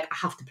 And I was like, I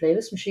have to play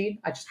this machine.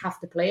 I just have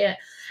to play it.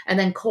 And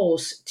then, of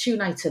course, 2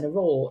 nights in a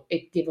row,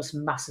 it gave us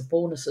massive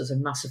bonuses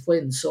and massive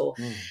wins. So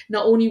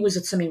not only was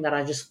it something that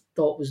I just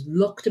thought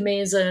looked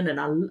amazing, and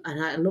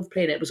I loved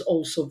playing it, it was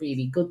also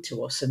really good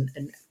to us.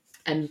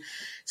 And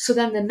so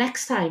then the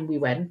next time we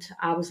went,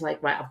 I was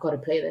like, right, I've got to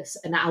play this.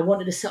 And I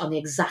wanted to sit on the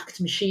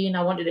exact machine.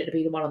 I wanted it to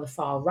be the one on the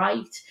far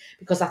right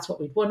because that's what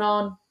we'd won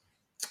on.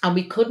 And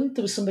we couldn't.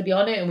 There was somebody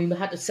on it, and we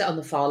had to sit on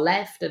the far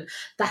left, and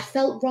that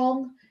felt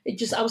wrong.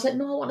 I was like,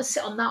 no, I want to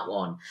sit on that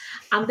one.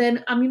 And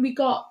then, I mean,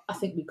 I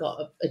think we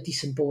got a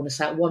decent bonus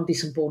one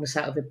decent bonus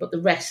out of it, but the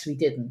rest we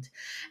didn't.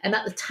 And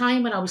at the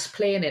time when I was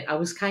playing it, I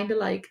was kind of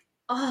like,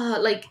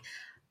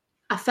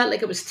 I felt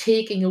like it was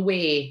taking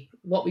away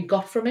what we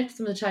got from it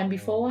from the time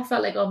before. I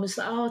felt like almost,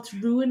 it's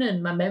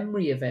ruining my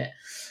memory of it.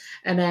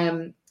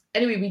 And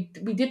anyway,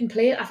 we didn't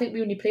play it. I think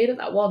we only played it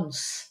that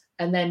once.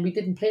 and then we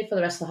didn't play for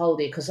the rest of the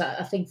holiday because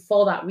I think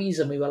for that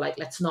reason we were like,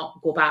 let's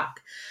not go back.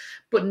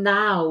 But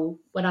now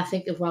when I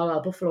think of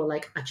Wild Buffalo,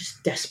 like I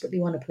just desperately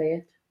want to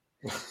play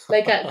it,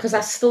 like because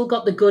I still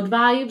got the good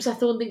vibes. I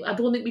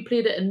don't think we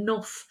played it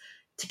enough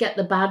to get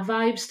the bad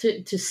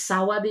vibes to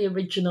sour the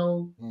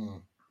original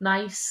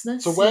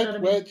niceness. So you know what I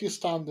mean? where do you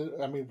stand?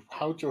 I mean,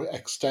 how do you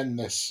extend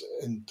this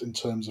in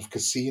terms of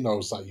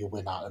casinos that you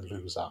win at and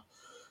lose at?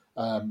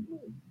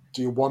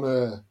 Do you want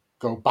to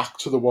go back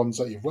to the ones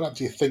that you've won at?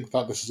 Do you think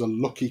that this is a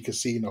lucky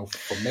casino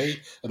for me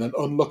and an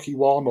unlucky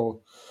one, or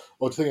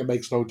do you think it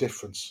makes no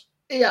difference?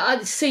 Yeah, I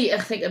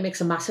think it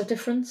makes a massive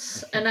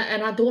difference, and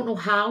I don't know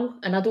how,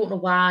 and I don't know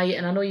why,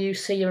 and I know you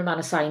say you're a man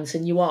of science,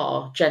 and you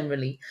are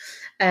generally,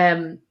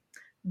 um,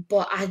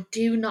 but I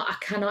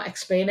cannot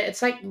explain it.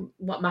 It's like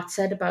what Matt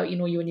said about,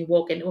 you when you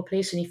walk into a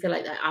place and you feel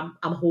like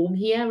I'm home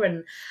here,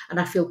 and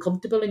I feel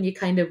comfortable, and you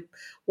kind of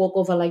walk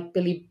over like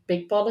Billy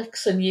Big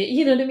Bollocks, and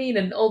you know what I mean,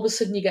 and all of a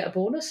sudden you get a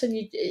bonus, and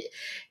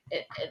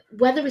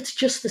whether it's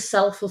just the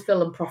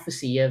self-fulfilling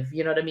prophecy of,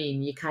 you know what I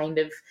mean, you kind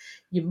of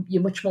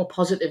you're much more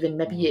positive, and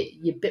maybe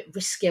you're a bit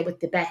riskier with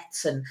the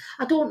bets, and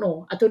I don't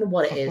know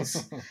what it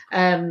is.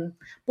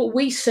 But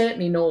we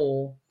certainly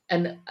know,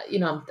 and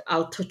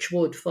I'll touch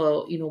wood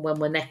for when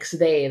we're next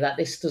there, that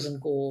this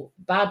doesn't go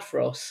bad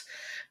for us.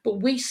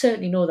 But we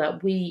certainly know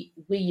that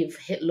we've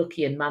hit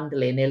lucky in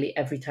Mandalay nearly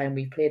every time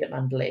we've played at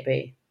Mandalay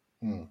Bay.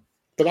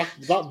 But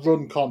that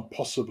run can't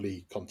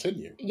possibly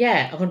continue.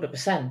 Yeah,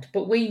 100%.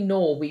 But we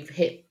know we've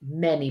hit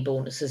many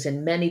bonuses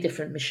in many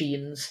different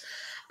machines.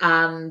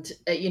 And,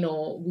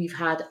 we've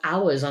had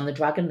hours on the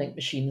Dragon Link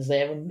machines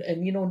there. And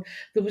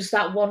there was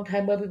that one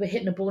time where we were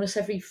hitting a bonus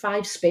every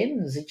 5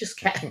 spins. It just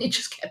kept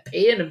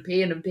paying and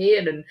paying and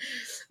paying. And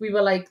we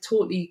were like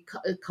totally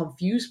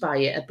confused by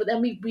it. But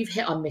then we've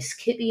hit on Miss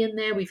Kitty in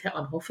there. We've hit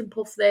on Huff and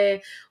Puff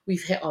there.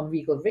 We've hit on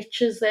Regal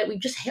Riches there. We've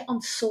just hit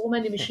on so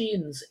many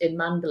machines in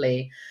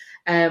Mandalay.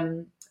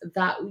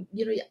 That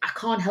I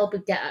can't help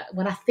but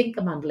when I think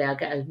of Mandalay, I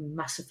get a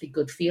massively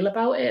good feel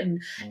about it,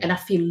 and I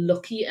feel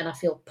lucky and I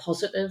feel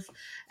positive.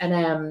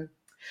 And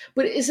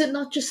but is it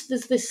not just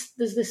there's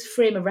this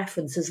frame of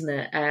reference, isn't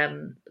it?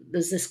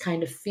 There's this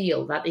kind of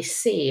feel that they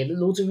say,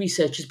 loads of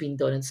research has been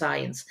done in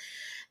science,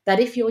 that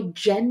if you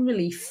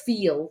generally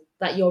feel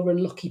that you're a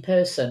lucky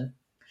person,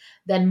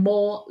 then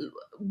more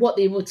what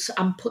they would,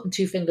 I'm putting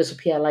 2 fingers up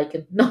here, like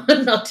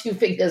not 2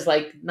 fingers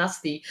like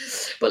nasty,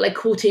 but like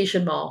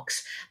quotation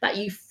marks, that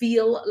you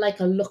feel like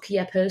a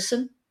luckier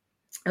person.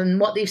 And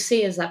what they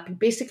say is that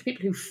basically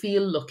people who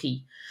feel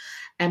lucky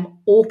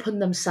open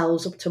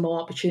themselves up to more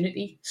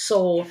opportunity.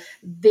 So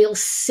they'll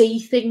see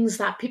things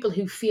that people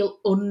who feel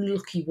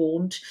unlucky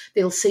won't.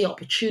 They'll see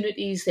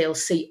opportunities, they'll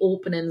see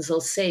openings, they'll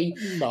see...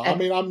 No, I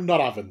mean, I'm not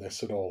having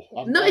this at all.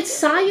 It's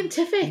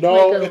scientific.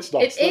 No, Michael. it's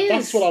not.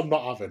 That's what I'm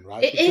not having,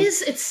 right?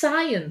 It's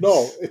science.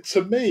 No,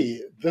 to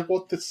me,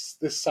 what this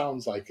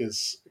sounds like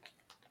is,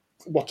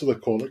 what do they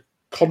call it?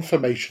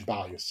 Confirmation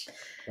bias,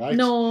 right?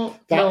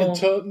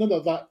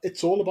 That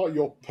it's all about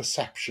your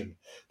perception.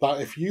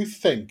 That if you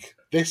think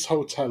this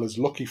hotel is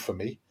lucky for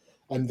me,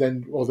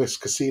 or this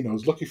casino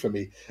is lucky for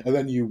me, and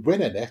then you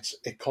win in it,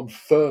 it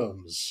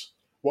confirms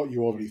what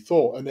you already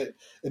thought, and it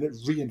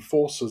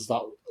reinforces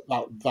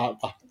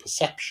that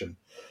perception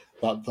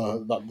that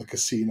the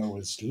casino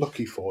is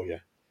lucky for you.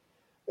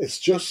 It's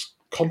just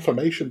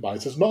confirmation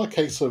bias. It's not a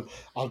case of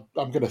I'm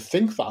going to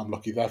think that I'm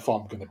lucky,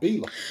 therefore I'm going to be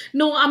lucky.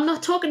 No, I'm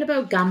not talking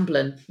about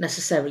gambling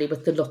necessarily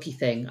with the lucky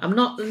thing. I'm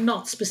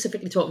not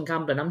specifically talking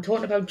gambling. I'm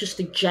talking about just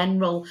a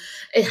general...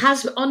 It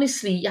has,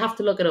 honestly, you have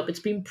to look it up.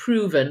 It's been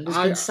proven. There's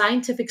been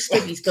scientific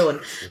studies done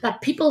that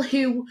people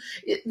who...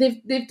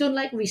 They've done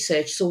like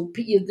research. So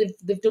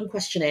they've done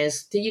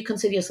questionnaires. Do you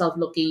consider yourself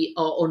lucky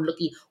or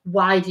unlucky?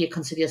 Why do you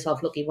consider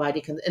yourself lucky?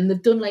 And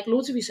they've done like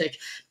loads of research.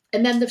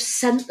 And then they've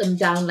sent them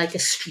down like a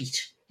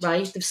street.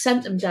 Right, they've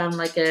sent them down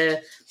like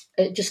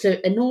just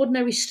an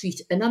ordinary street,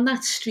 and on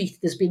that street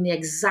there's been the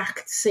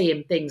exact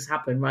same things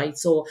happen. Right,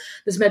 so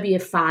there's maybe a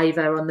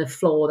fiver on the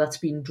floor that's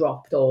been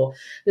dropped, or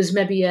there's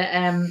maybe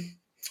a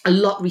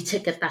lottery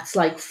ticket that's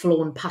like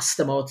flown past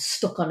them or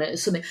stuck on it or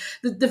something.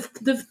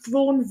 They've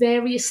thrown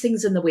various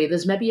things in the way.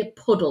 There's maybe a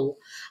puddle,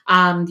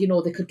 and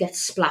they could get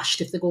splashed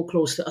if they go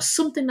close to it, or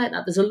something like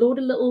that. There's a load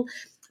of little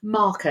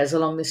markers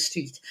along the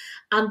street,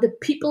 and the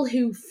people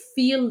who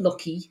feel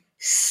lucky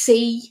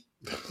see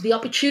the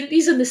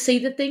opportunities and they see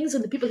the things,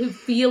 and the people who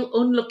feel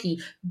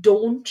unlucky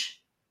don't.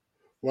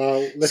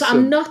 Well, listen, so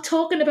I'm not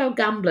talking about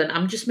gambling.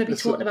 I'm just maybe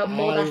talking about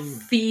more that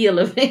feel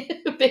of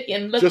it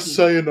being lucky. Just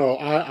so you know,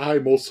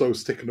 I'm also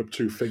sticking up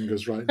 2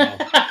 fingers right now.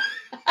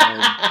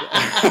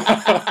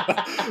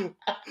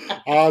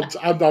 and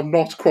I'm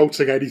not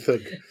quoting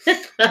anything.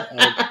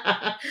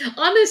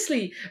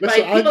 Honestly,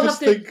 listen,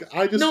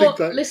 right?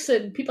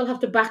 Listen, people have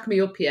to back me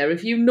up here.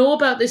 If you know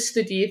about this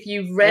study, if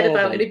you've read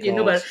about it, if you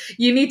know about it,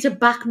 you need to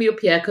back me up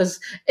here, because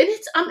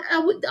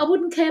I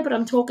wouldn't care, but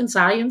I'm talking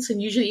science,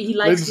 and usually he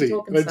likes to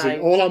talk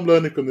science. All I'm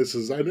learning from this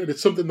is, and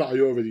it's something that I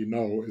already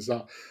know, is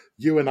that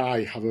you and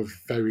I have a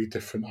very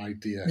different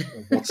idea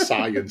of what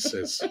science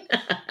is.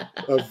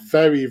 A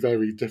very,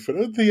 very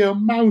different. The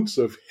amount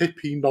of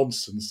hippie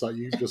nonsense that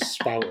you just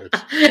spouted.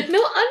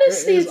 No,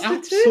 honestly, It is it's the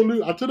truth.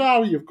 absolute. I don't know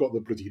how you've got the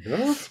bloody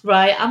nerve.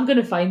 Right, I'm going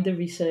to find the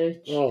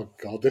research. Oh,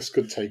 God, this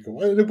could take a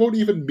while. It won't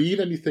even mean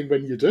anything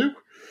when you do.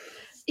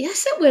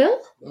 Yes, it will.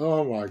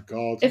 Oh, my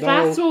God. If no.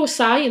 I throw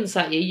science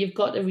at you, you've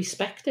got to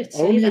respect it.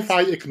 Only if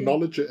I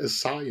acknowledge it as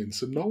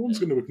science, and no one's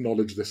going to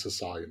acknowledge this as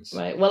science.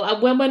 Right.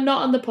 Well, when we're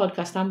not on the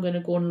podcast, I'm going to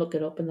go and look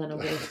it up, and then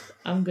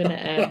I'm going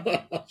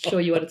to show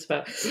you what it's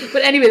about.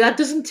 But anyway, that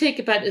doesn't take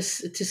it back to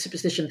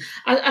superstition.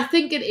 I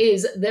think it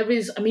is. There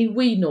is. I mean,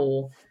 we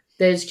know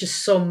there's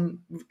just some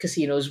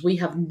casinos we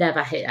have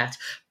never hit at.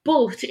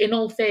 But in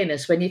all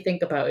fairness, when you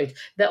think about it,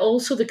 they're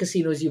also the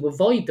casinos you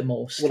avoid the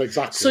most. Well,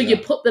 exactly. So you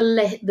put the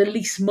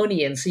least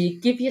money in, so you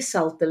give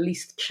yourself the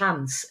least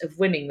chance of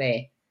winning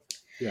there.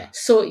 Yeah.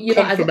 So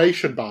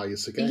confirmation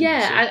bias again.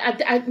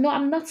 Yeah, no,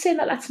 I'm not saying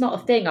that that's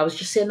not a thing. I was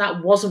just saying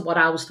that wasn't what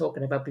I was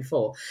talking about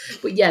before.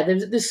 But yeah,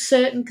 there's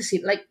certain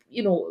casinos, like,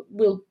 you know,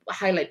 we'll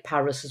highlight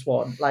Paris as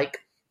one.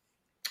 Like,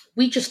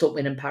 we just don't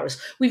win in Paris.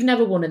 We've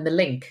never won in the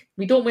Link.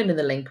 We don't win in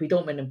the Link. We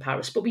don't win in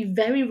Paris. But we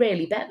very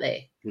rarely bet there.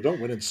 We don't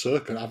win in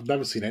Circa. I've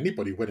never seen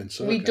anybody win in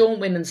Circa. We don't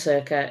win in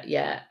Circa,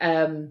 yeah.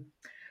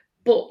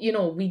 But, you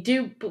know, we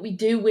do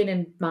win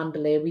in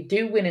Mandalay. We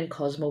do win in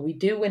Cosmo. We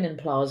do win in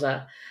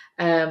Plaza.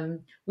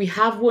 We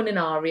have won in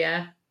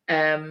Aria.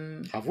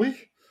 Have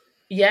we?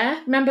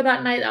 Yeah. Remember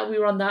that night that we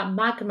were on that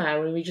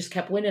Magma and we just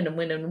kept winning and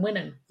winning and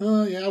winning?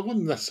 Yeah, I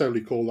wouldn't necessarily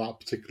call that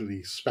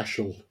particularly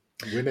special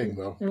winning,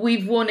 though.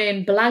 We've won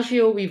in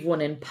Bellagio. We've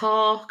won in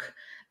Park.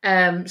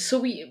 So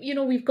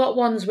we've got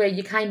ones where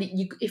you kind of,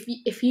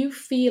 if you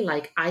feel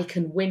like I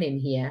can win in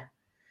here,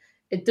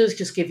 it does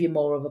just give you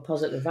more of a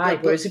positive vibe.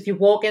 Yeah, whereas if you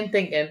walk in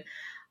thinking,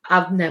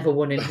 I've never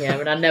won in here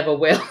and I never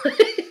will.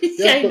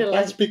 Yeah, but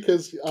that's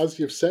because, as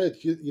you've said,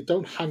 you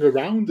don't hang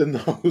around in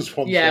those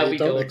ones. Yeah, we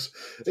don't.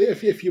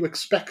 If you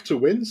expect to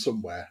win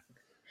somewhere,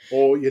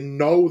 or you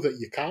know that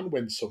you can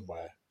win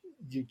somewhere,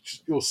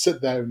 you'll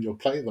sit there and you'll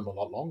play them a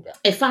lot longer.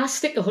 If I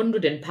stick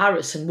 100 in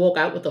Paris and walk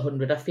out with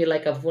 100, I feel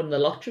like I've won the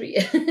lottery.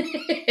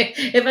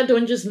 If I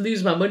don't just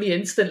lose my money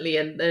instantly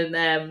and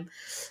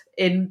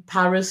in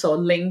Paris or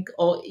Link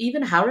or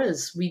even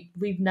Harrah's,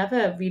 we've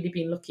never really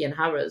been lucky in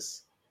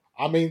Harrah's.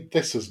 I mean,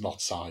 this is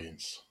not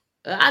science.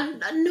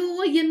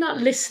 No, you're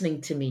not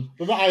listening to me.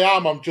 But I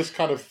am. I'm just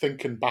kind of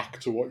thinking back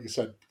to what you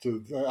said.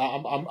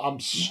 I'm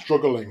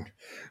struggling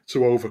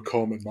to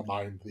overcome in my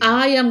mind.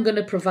 I am going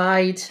to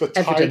provide the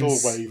tidal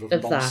wave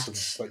of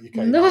nonsense that you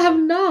came. No,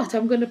 I'm not.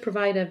 I'm going to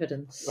provide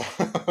evidence.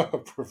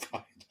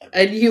 Provide evidence.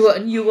 And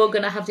you are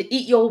going to have to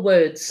eat your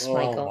words,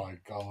 Michael. Oh my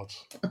God!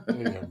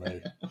 Dear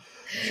me.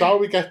 Shall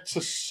we get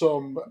to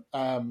some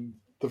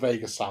the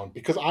Vegas sound?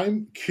 Because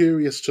I'm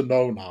curious to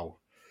know now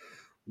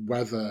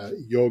whether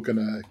you're going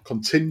to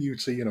continue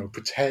to,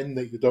 pretend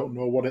that you don't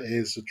know what it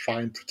is to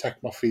try and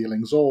protect my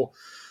feelings, or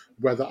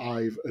whether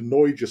I've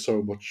annoyed you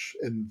so much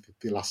in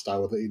the last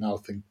hour that you now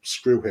think,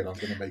 screw him, I'm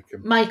going to make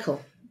him.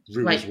 Michael,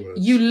 rue his words.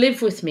 You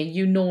live with me,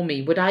 you know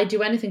me. Would I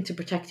do anything to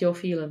protect your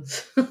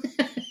feelings?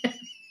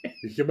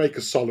 You make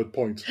a solid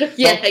point.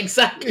 Yeah, now,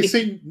 exactly. You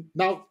see,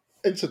 now,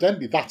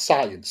 incidentally, that's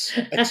science.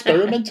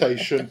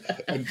 Experimentation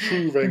and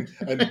proving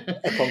and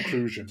a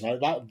conclusion, right?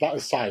 That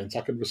is science.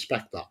 I can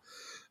respect that.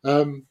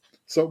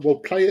 So we'll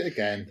play it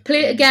again.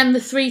 Play it again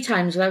the 3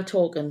 times without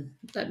talking.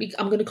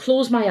 I'm going to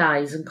close my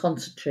eyes and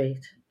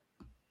concentrate.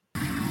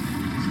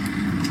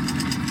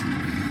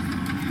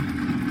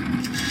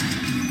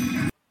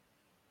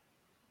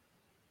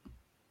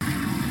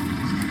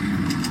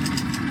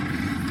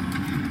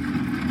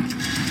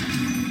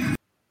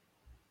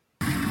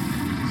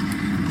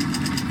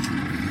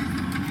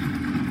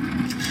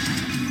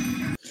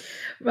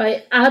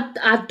 Right,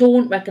 I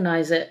don't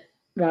recognise it,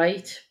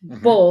 right?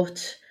 Mm-hmm.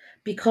 But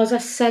because I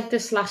said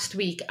this last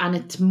week, and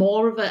it's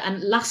more of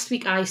and last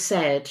week I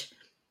said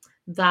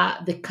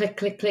that the click,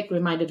 click, click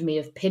reminded me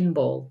of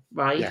pinball,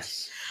 right?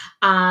 Yes.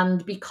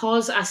 And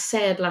because I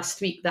said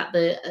last week that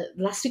the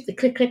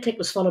click, click, click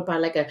was followed by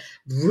like a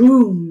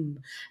room,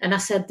 and I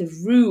said the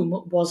room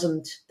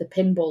wasn't the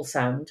pinball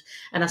sound,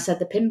 and I said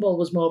the pinball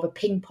was more of a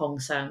ping pong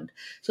sound.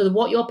 So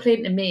what you're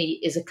playing to me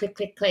is a click,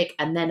 click, click,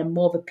 and then a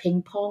more of a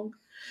ping pong.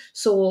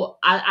 So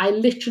I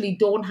literally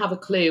don't have a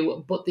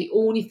clue, but the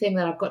only thing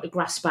that I've got to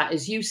grasp at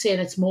is you saying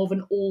it's more of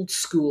an old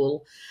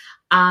school,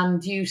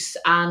 and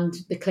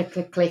the click,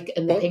 click, click,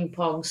 and the ping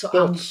pong.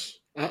 So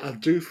I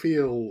do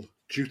feel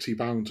duty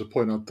bound to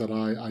point out that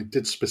I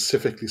did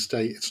specifically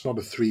state it's not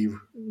a three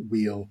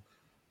reel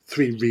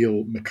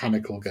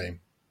mechanical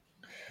game.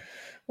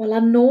 Well, I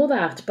know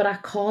that, but I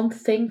can't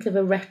think of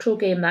a retro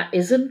game that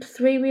isn't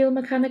 3-reel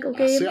mechanical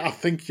game. I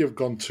think you've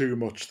gone too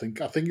much.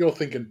 I think you're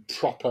thinking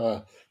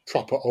proper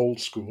old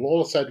school.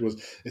 All I said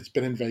was it's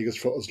been in Vegas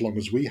for as long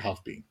as we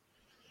have been.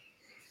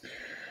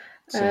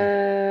 So,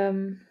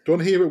 do you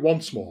want to hear it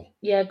once more?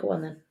 Yeah, go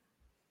on then.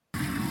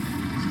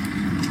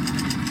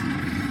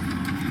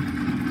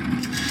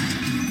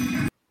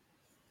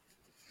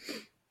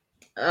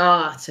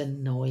 Oh, it's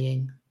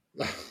annoying.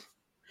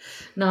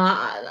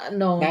 No,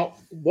 no. Now,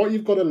 what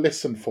you've got to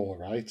listen for,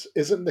 right,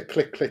 isn't the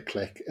click, click,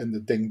 click and the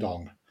ding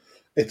dong.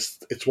 It's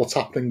what's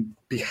happening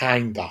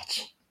behind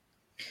that,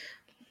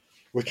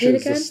 which Play it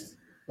is again. this.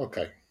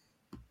 Okay.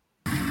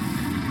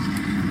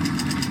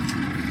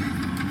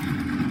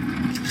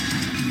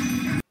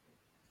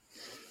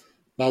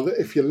 Now,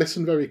 if you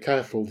listen very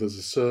careful, there's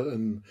a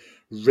certain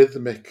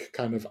rhythmic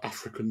kind of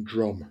African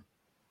drum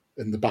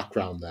in the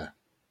background there.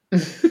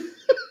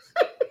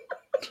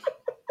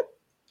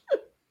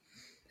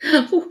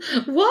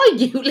 What are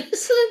you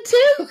listening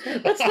to?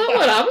 That's not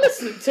what I'm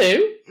listening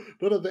to.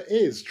 No, there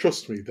is.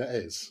 Trust me, there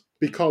is.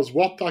 Because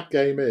what that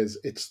game is,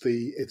 it's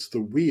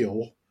the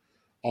wheel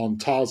on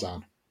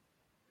Tarzan.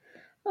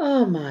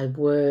 Oh my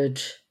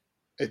word.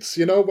 It's,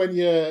 you know, when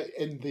you're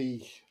in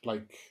the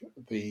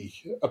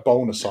a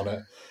bonus on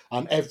it,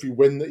 and every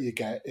win that you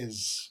get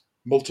is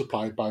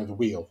multiplied by the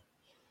wheel.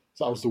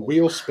 So that was the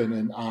wheel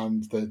spinning,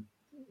 and the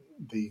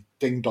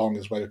ding dong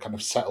is where it kind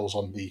of settles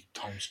on the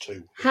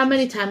 ×2. How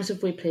many times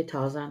have we played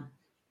Tarzan?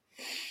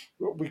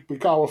 We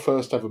got our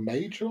first ever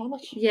major on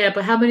it. Yeah,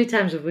 but how many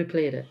times have we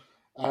played it?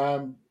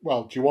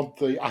 Well, do you want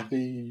the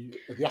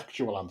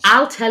actual answer?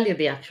 I'll tell you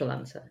the actual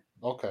answer.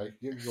 Okay,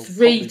 you'll 3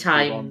 probably be wrong.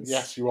 times.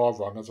 Yes, you are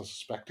wrong, as I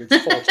suspected.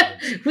 It's 4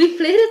 times. We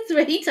played it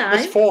 3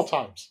 times. It's 4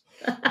 times.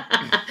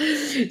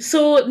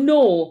 So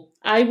no,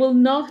 I will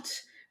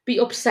not be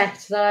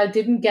upset that I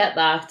didn't get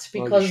that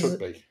because you should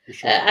be. You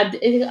should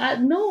be.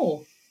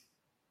 No.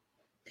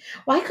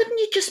 Why couldn't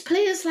you just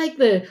play us like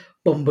the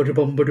bum ba da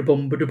bum ba da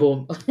bum ba da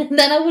bum, and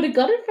then I would have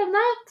got it from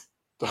that?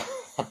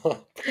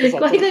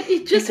 Why don't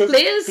you just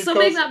play us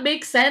something that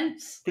makes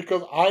sense?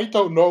 Because I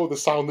don't know the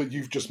sound that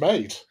you've just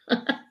made.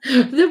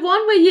 The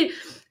one where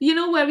you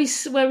know where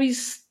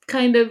he's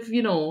kind of,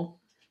 you know,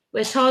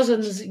 where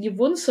Tarzan's, you've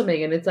won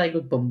something and it's like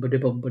bum ba da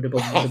bum ba da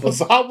bum ba da bum. Is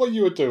that what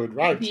you were doing?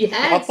 Right. Yes.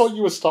 I thought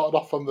you were starting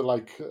off on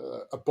a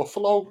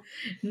buffalo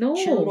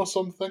tune or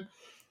something.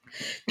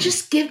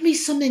 Just give me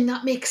something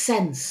that makes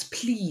sense,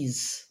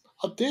 please.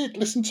 I did.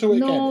 Listen to it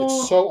again.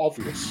 It's so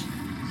obvious.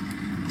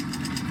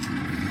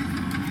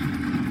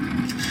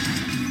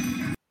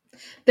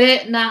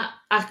 Even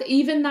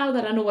now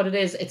that I know what it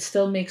is, it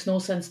still makes no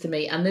sense to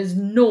me. And there's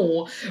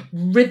no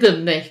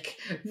rhythmic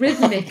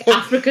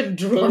African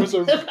drum in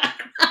the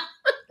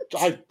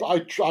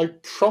background. I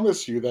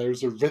promise you, there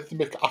is a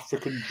rhythmic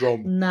African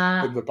drum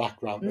in the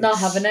background. Not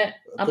having it.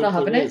 I'm not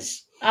having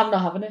it. I'm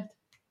not having it.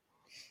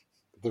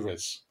 There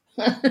is.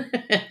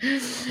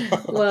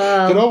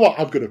 Well, you know what?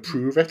 I'm going to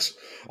prove it.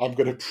 I'm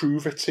going to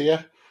prove it to you.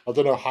 I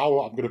don't know how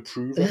I'm going to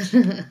prove it.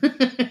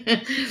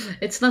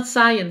 It's not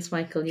science,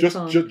 Michael.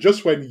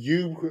 Just when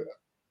you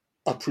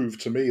prove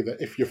to me that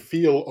if you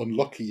feel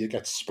unlucky, you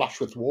get splashed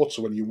with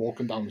water when you're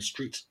walking down the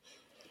street.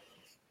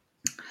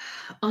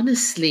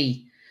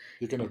 Honestly,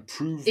 you're going to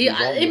prove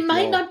it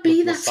might not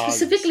be that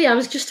specifically. I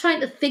was just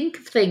trying to think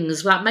of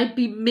things that might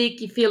make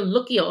you feel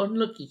lucky or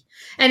unlucky.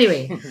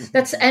 Anyway,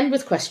 let's end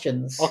with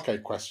questions. Okay,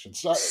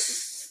 questions.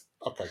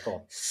 Okay, go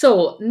on.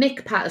 So,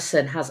 Nick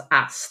Patterson has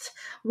asked,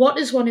 what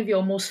is one of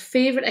your most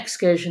favourite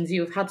excursions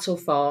you've had so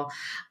far,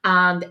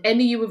 and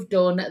any you have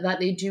done that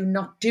they do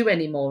not do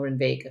anymore in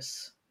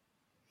Vegas?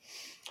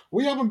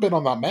 We haven't been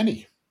on that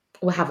many.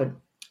 We haven't.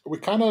 We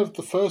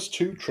the first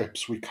 2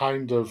 trips, we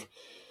as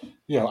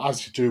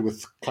you do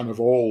with kind of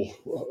all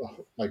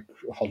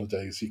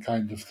holidays, you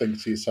kind of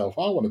think to yourself,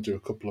 I want to do a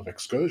couple of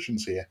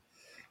excursions here.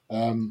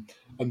 And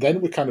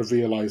then we kind of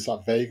realised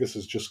that Vegas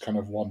is just kind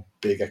of one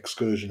big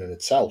excursion in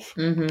itself.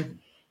 Mm-hmm.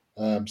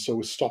 So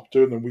we stopped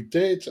doing them. We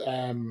did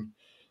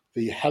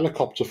the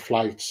helicopter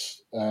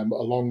flights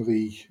along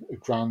the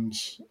Grand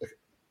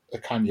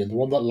Canyon, the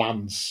one that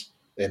lands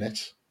in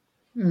it.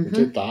 Mm-hmm. We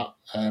did that.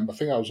 I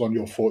think that was on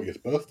your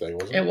 40th birthday,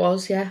 wasn't it? It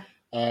was, yeah.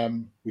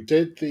 We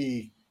did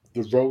the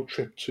road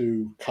trip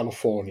to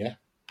California.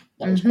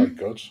 That was quite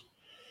good.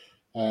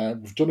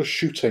 We've done a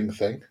shooting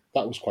thing.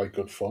 That was quite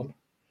good fun.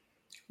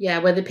 Yeah,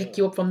 where they pick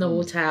you up from the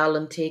hotel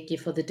and take you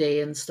for the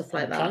day and stuff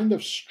like that. I'm kind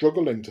of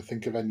struggling to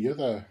think of any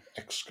other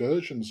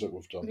excursions that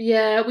we've done.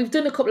 Yeah, we've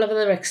done a couple of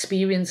other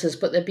experiences,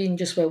 but they've been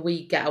just where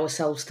we get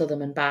ourselves to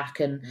them and back.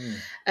 And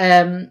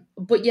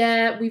but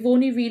yeah, we've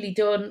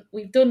done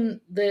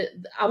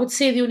I would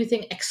say the only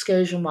thing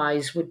excursion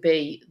wise would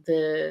be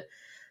the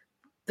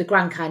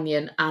Grand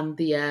Canyon and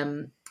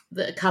the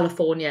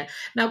California.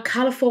 Now,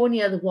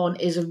 California, the one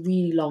is a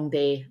really long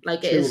day.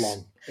 Like too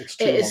long. It's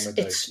too long a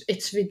day.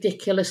 It's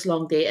ridiculous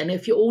long day, and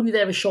if you're only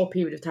there a short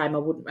period of time, I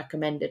wouldn't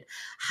recommend it.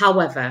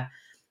 However,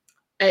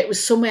 it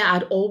was somewhere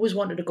I'd always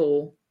wanted to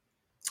go.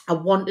 I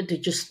wanted to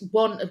just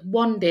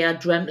one day. I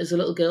dreamt as a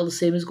little girl, the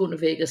same as going to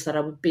Vegas, that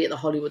I would be at the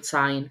Hollywood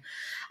sign,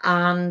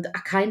 and I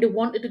kind of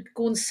wanted to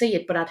go and see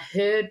it, but I'd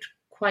heard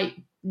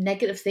quite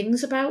negative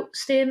things about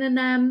staying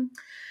in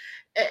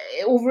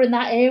over in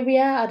that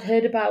area. I'd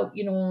heard about,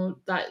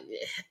 that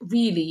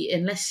really,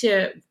 unless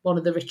you're one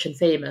of the rich and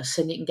famous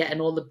and you can get in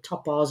all the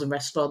top bars and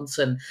restaurants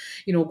and,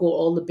 go to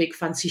all the big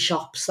fancy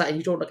shops that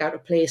you don't look out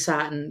of place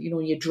at and,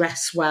 you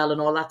dress well and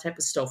all that type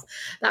of stuff,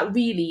 that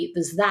really,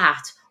 there's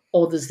that.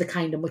 or there's the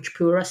kind of much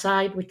poorer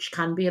side, which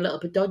can be a little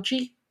bit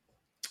dodgy.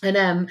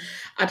 And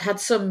I'd had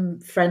some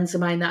friends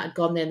of mine that had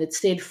gone there and they'd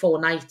stayed 4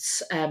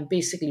 nights,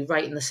 basically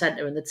right in the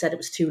centre, and they'd said it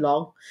was too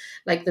long.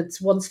 Like that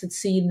once they'd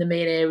seen the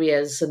main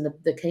areas and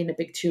the kind of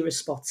big tourist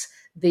spots,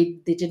 they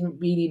didn't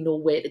really know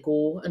where to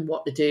go and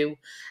what to do.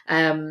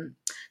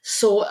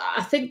 So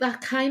I think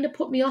that kind of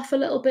put me off a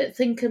little bit,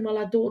 thinking, well,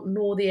 I don't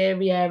know the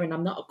area and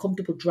I'm not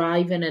comfortable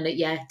driving in it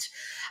yet.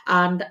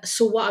 And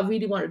so what I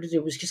really wanted to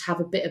do was just have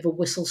a bit of a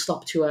whistle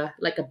stop tour,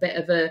 like a bit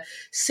of a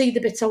see the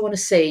bits I want to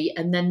see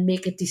and then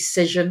make a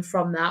decision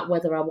from that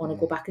whether I want to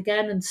go back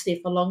again and stay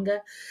for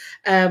longer.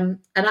 And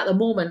at the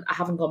moment I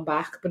haven't gone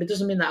back, but it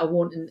doesn't mean that I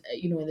won't in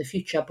the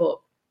future. But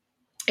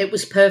it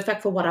was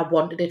perfect for what I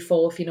wanted it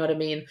for, if you know what I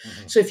mean.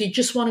 So if you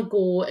just want to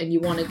go and you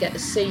want to get to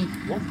see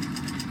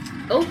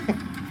oh,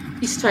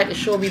 he's trying to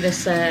show me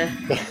this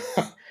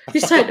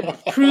he's trying to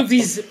prove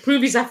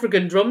his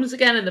African drums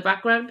again in the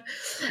background.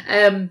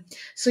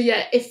 So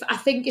yeah,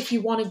 if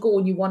you want to go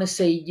and you want to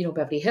see,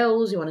 Beverly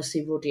Hills, you want to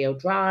see Rodeo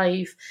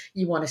Drive,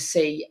 you want to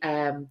see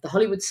the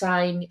Hollywood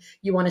sign,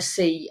 you want to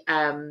see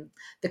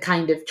the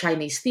kind of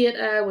Chinese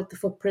theatre with the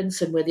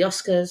footprints and where the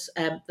Oscars,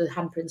 the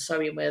handprints,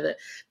 sorry, and where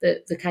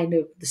the kind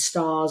of the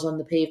stars on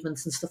the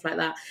pavements and stuff like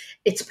that.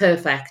 It's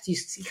perfect. You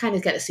kind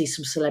of get to see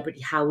some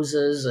celebrity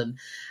houses, and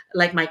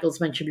like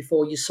Michael's mentioned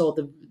before, you saw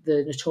the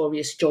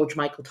notorious George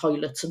Michael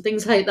toilets and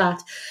things like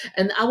that.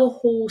 And our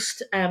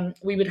host,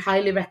 we would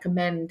highly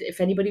recommend,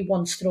 if anybody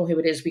wants to know who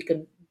it is, we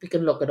can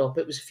look it up.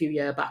 It was a few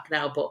years back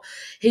now, but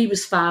he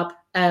was fab.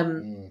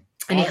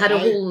 And he had a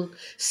whole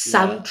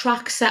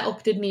soundtrack set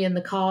up, didn't he, in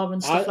the car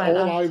and stuff like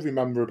that? All I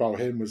remember about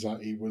him was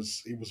that he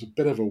was a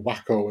bit of a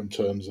wacko in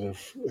terms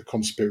of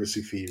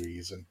conspiracy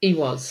theories. And he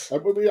was. I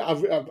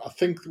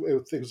think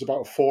it was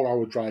about a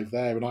 4-hour drive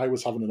there, and I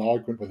was having an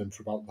argument with him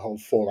for about the whole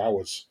 4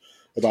 hours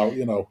about,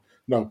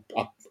 no,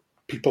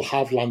 people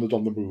have landed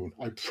on the moon.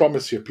 I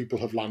promise you, people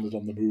have landed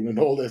on the moon and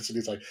all this. And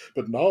he's like,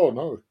 but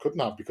no, it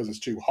couldn't have because it's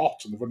too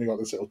hot, and they've only got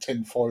this little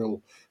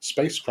tinfoil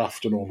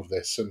spacecraft and all of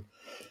this. And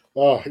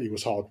he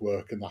was hard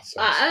work in that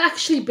sense.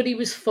 Actually, but he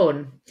was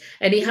fun.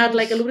 And he had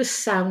like a little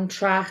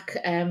soundtrack.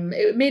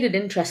 It made it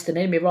interesting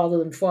anyway, rather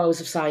than 4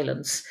 hours of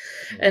silence.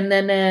 And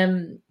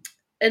then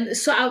and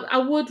so I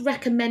would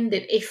recommend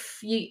it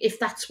if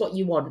that's what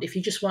you want. If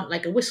you just want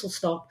like a whistle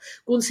stop,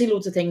 go and see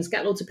loads of things,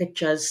 get loads of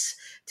pictures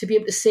to be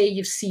able to say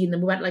you've seen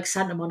them. We went like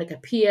Santa Monica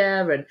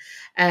Pier, and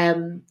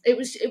it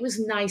was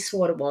nice for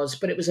what it was,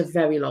 but it was a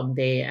very long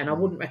day, and I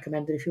wouldn't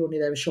recommend it if you're only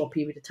there a short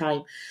period of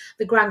time.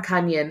 The Grand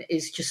Canyon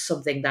is just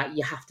something that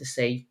you have to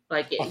see.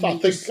 Like I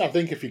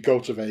think if you go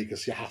to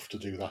Vegas, you have to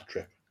do that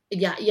trip.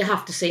 Yeah, you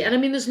have to see. And I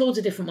mean, there's loads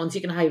of different ones. You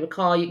can hire a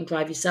car, you can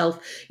drive yourself,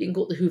 you can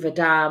go to the Hoover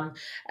Dam.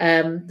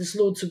 There's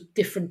loads of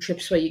different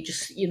trips where you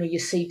just, you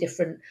see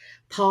different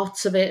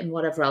parts of it and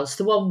whatever else.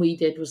 The one we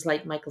did was,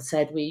 like Michael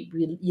said,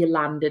 you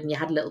landed and you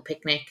had a little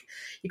picnic,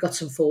 you got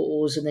some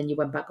photos, and then you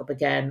went back up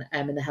again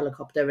in the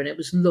helicopter, and it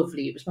was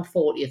lovely. It was my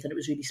 40th and it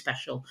was really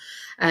special.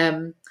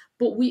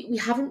 But we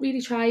haven't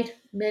really tried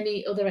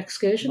many other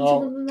excursions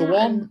other than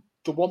that.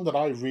 The one that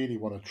I really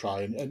want to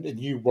try, and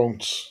you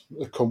won't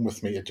come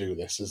with me to do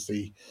this, is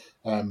the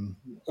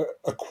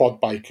a quad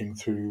biking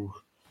through.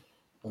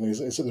 I think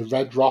is it the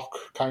Red Rock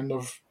kind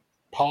of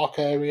park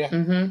area?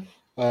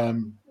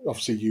 Mm-hmm.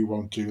 Obviously, you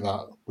won't do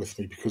that with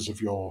me because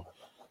of your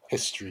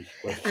history.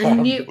 I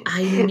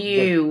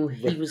knew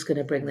he was going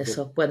to bring this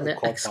up when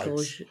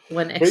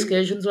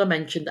excursions were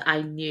mentioned.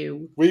 I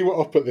knew we were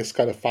up at this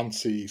kind of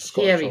fancy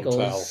Scottish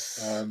hotel.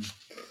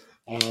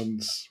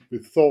 And we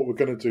thought we're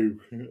going to do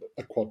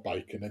a quad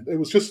bike, and it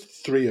was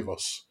just 3 of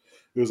us.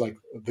 It was like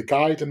the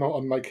guide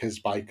on like his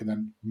bike, and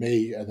then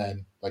me, and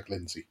then like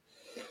Lynsey.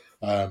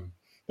 And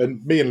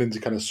me and Lynsey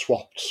kind of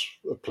swapped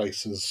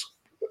places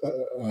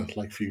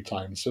like a few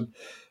times. And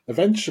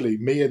eventually,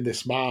 me and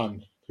this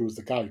man who was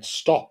the guide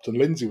stopped, and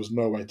Lynsey was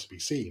nowhere to be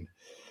seen.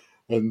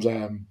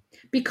 And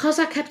because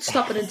I kept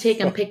stopping and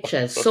taking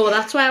pictures, so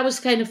that's why I was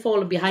kind of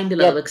falling behind a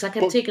little bit, because I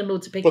kept taking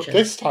loads of pictures. But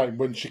this time,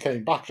 when she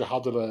came back, she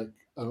had a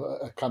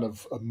kind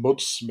of a mud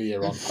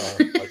smear on her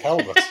like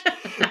helmet,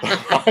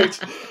 right?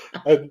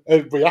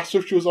 And we asked her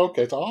if she was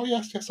okay. Oh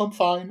yes, I'm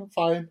fine.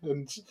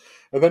 And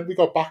then we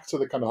got back to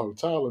the kind of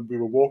hotel, and we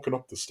were walking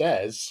up the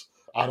stairs,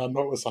 and I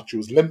noticed that she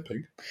was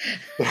limping.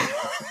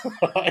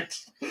 Right?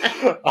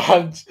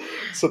 And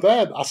so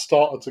then I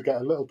started to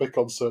get a little bit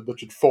concerned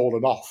that she'd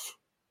fallen off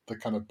the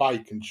kind of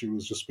bike, and she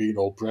was just being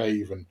all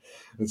brave and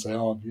say,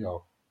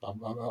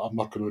 I'm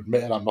not going to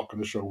admit it. I'm not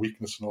going to show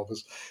weakness and all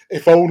this.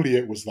 If only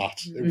it was that.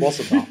 It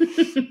wasn't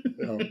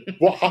that.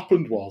 What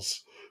happened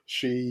was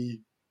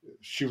she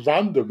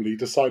randomly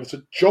decided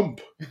to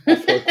jump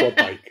off her quad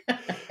bike.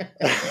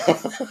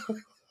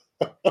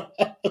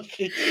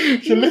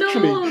 she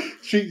literally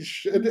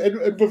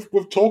and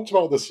we've talked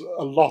about this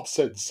a lot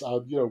since,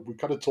 and we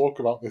kind of talk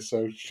about this.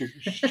 So she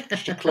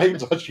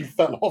claims that she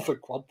fell off a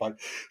quad bike.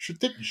 She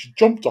didn't. She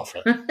jumped off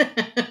it.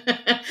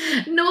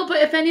 No, but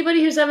if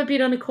anybody who's ever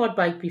been on a quad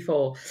bike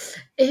before,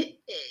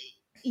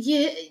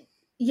 you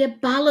your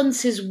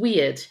balance is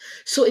weird.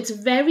 So it's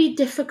very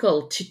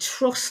difficult to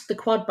trust the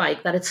quad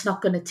bike that it's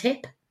not going to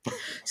tip.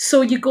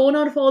 So you're going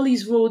on all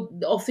these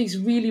off these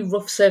really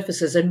rough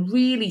surfaces and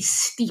really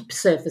steep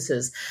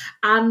surfaces.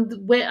 And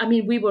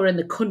we were in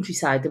the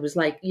countryside. There was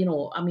like,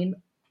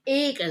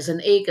 acres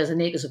and acres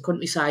and acres of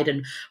countryside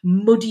and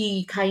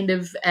muddy kind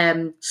of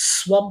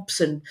swamps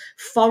and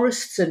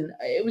forests. And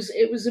it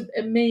was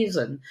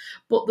amazing.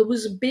 But there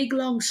was a big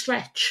long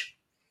stretch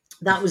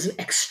that was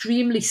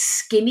extremely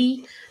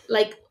skinny,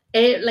 like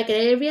like an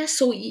area,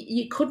 so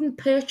you couldn't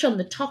perch on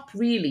the top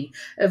really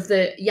of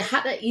the. You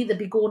had to either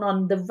be going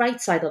on the right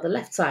side or the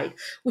left side,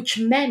 which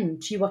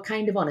meant you were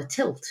kind of on a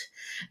tilt.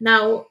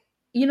 Now,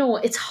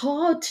 it's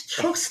hard to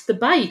trust the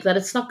bike that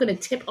it's not going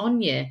to tip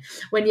on you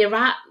when you're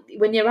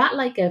at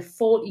like a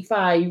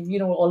 45,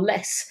 or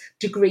less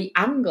degree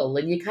angle,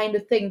 and you kind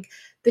of think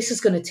this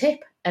is going to tip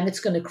and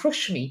it's going to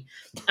crush me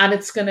and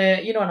it's going to,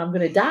 and I'm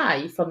going to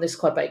die from this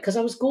quad bike, because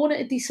I was going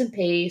at a decent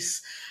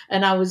pace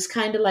and I was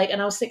kind of like,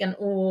 and I was thinking,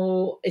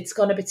 oh, it's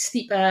gone a bit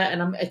steeper,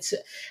 and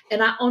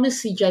I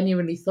honestly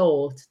genuinely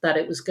thought that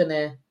it was going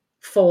to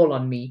fall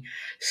on me.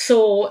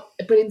 So,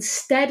 but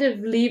instead of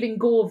leaving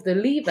go of the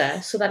lever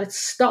so that it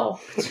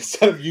stopped,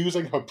 Instead of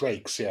using her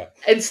brakes, yeah.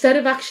 instead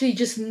of actually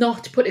just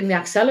not putting the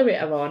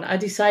accelerator on, I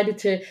decided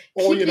to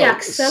keep the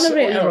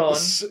accelerator on.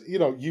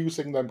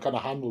 Using them kind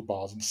of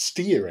handlebars and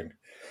steering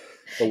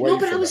away. No,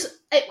 but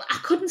I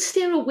couldn't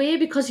steer away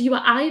because you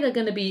were either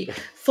going to be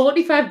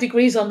 45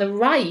 degrees on the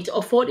right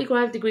or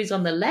 45 degrees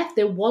on the left.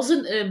 There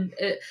wasn't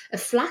a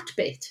flat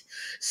bit.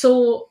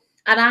 So,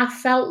 and I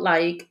felt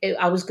like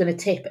I was going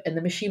to tip and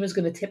the machine was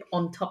going to tip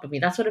on top of me.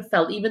 That's what it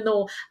felt, even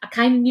though I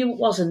kind of knew it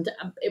wasn't.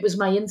 It was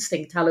my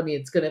instinct telling me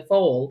it's going to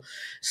fall.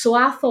 So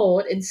I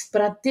thought,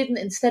 but I didn't.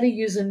 Instead of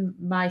using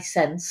my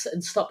sense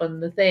and stopping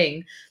the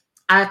thing,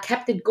 I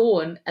kept it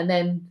going and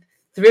then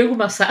threw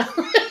myself.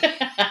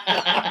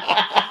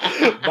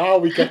 Now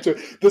we get to.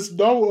 There's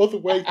no other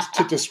way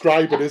to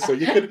describe it, is there?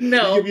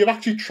 You've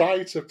actually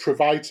tried to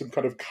provide some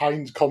kind of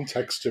kind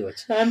context to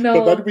it. I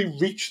know. But then we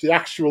reach the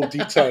actual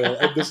detail,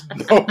 and there's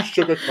no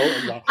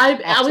sugarcoating that.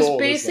 I was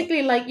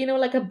basically like,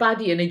 like a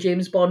baddie in a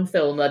James Bond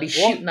film that he's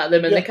shooting at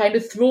them, and they kind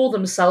of throw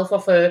themselves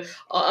off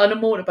on a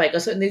motorbike or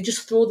something. They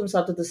just throw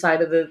themselves to the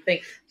side of the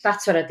thing.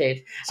 That's what I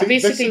did.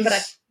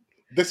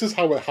 This is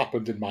how it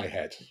happened in my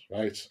head,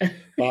 right?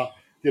 But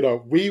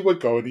we were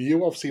going.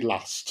 You obviously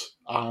last,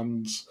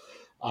 and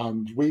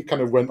we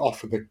kind of went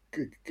off with a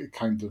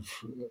kind of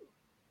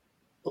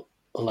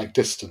like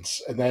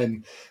distance, and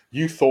then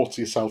you thought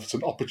to yourself it's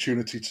an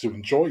opportunity to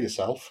enjoy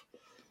yourself,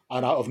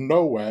 and out of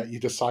nowhere you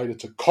decided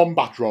to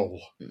combat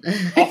roll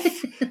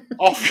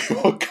off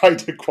your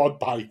kind of quad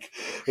bike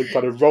and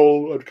kind of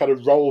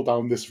roll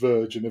down this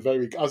verge in a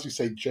very, as you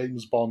say,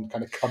 James Bond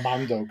kind of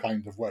commando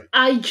kind of way.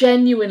 I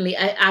genuinely,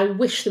 I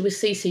wish there was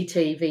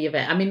CCTV of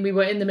it. I mean, we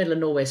were in the middle of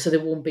nowhere, so there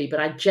won't be, but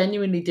I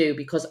genuinely do,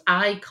 because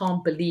I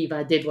can't believe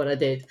I did what I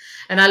did.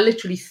 And I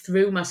literally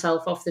threw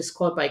myself off this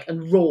quad bike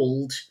and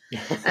rolled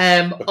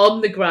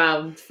on the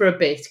ground for a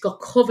bit, got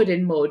covered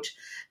in mud,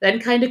 then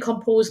kind of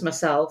composed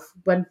myself,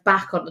 went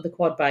back onto the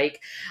quad bike,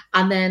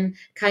 and then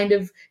kind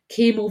of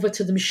came over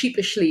to them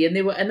sheepishly, and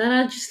then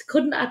I just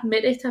couldn't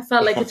admit it. I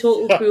felt like a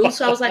total fool,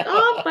 so I was like,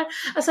 "Oh, I'm fine."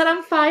 I said,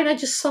 "I'm fine." I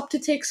just stopped to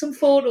take some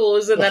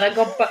photos, and then I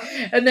got back.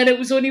 And then it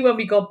was only when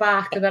we got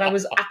back, and then I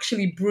was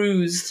actually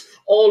bruised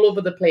all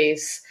over the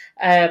place.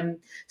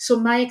 So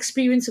my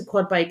experience of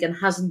quad biking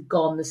hasn't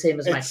gone the same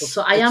as Michael.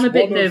 So I am a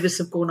bit nervous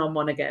of going on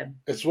one again.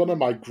 It's one of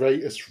my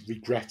greatest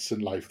regrets in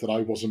life that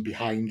I wasn't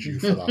behind you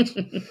for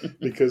that.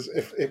 Because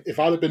if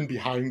I'd have been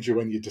behind you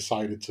when you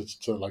decided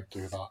to like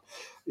do that,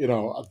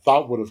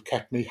 that would have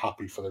kept me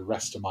happy for the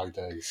rest of my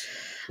days.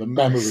 The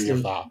memory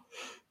of that.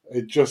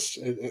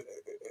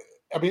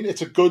 I mean,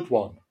 it's a good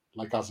one,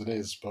 like as it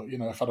is, but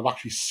if I'd have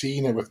actually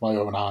seen it with my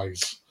own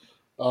eyes,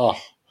 oh,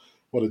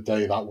 what a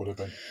day that would have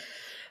been.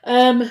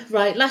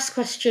 Right, last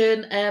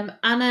question.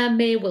 Anna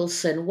May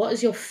Wilson, what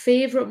is your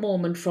favourite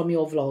moment from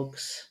your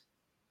vlogs?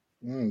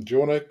 Do you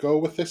want to go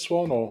with this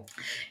one, or?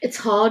 It's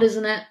hard,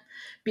 isn't it?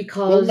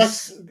 Because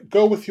let's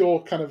go with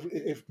your kind of,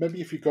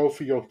 if you go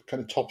for your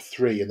kind of top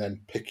three and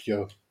then pick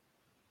your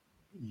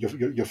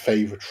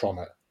favourite from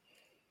it.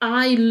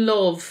 I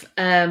love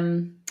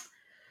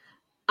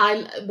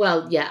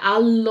I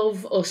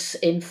love us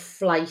in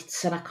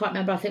flights, and I can't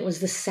remember, I think it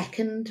was the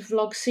second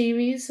vlog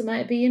series it might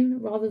have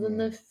been, rather than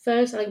the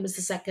first. I think it was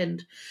the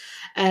second.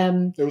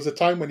 There was a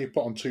time when you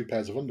put on 2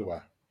 pairs of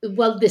underwear.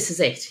 Well, this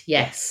is it,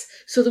 yes.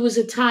 So there was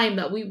a time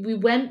that we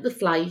went the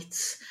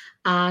flights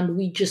and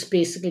we just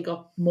basically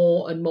got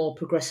more and more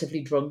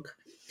progressively drunk.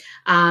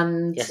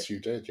 And yes, you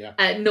did,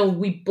 yeah. No,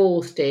 we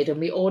both did, and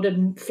we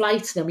ordered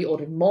flights, then we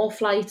ordered more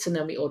flights, and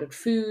then we ordered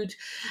food,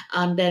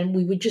 and then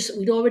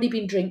we'd already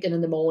been drinking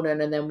in the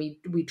morning, and then we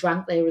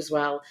drank there as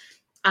well.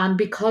 And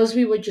because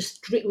we were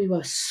we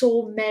were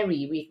so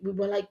merry, we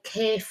were like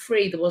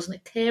carefree. There wasn't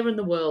a care in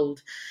the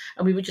world,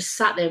 and we were just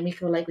sat there and we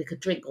could we could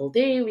drink all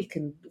day, we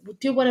can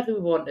do whatever we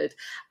wanted,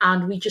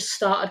 and we just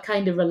started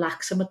kind of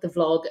relaxing with the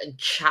vlog and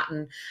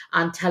chatting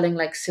and telling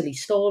like silly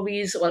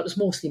stories. Well, it was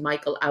mostly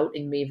Michael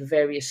outing me for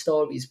various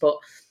stories, but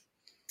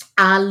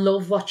I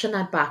love watching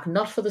that back,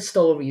 not for the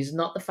stories,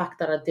 not the fact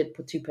that I did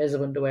put two pairs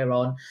of underwear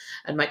on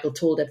and Michael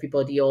told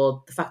everybody,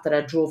 or the fact that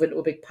I drove into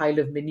a big pile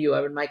of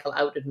manure and Michael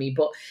outed me,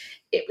 but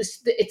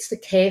it's the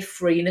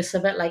carefreeness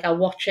of it. Like I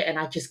watch it and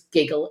I just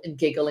giggle and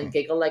giggle and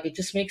giggle. Like it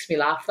just makes me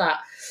laugh that,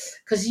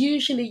 because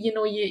usually, you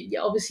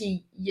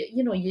obviously,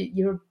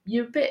 you're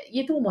a bit,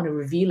 you don't want to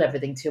reveal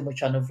everything too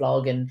much on a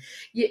vlog, and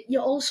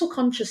you're also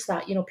conscious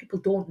that, people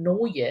don't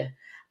know you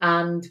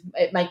and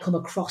it might come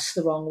across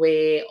the wrong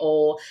way,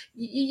 or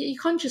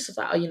you're conscious of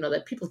that, or,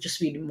 that people are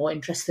just really more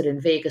interested in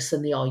Vegas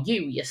than they are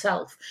you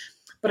yourself.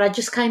 But I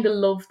just kind of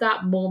love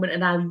that moment,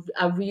 and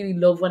I really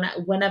love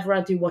whenever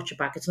I do watch it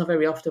back. It's not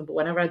very often, but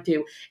whenever I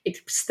do, it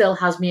still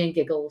has me in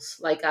giggles.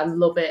 Like I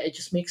love it. It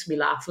just makes me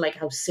laugh, like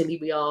how silly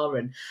we are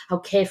and how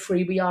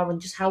carefree we are,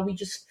 and just how we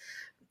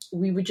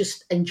were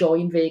just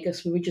enjoying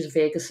Vegas. We were just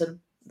Vegas,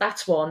 and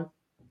that's one.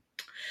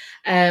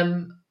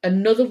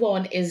 Another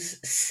one is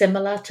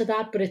similar to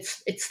that, but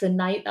it's the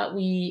night that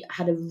we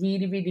had a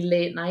really, really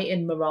late night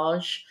in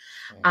Mirage,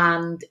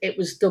 and it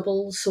was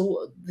double.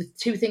 So the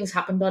two things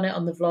happened on it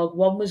on the vlog.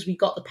 One was we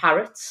got the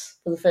parrots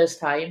for the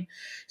first time.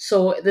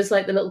 So there's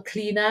like the little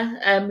cleaner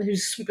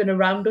who's sweeping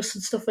around us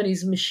and stuff on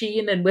his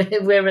machine, and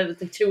we're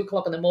at like 2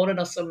 o'clock in the morning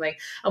or something,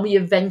 and we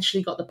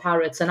eventually got the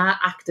parrots, and I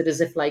acted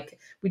as if like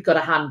we'd got a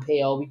hand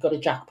pay or we'd got a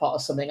jackpot or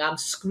something. I'm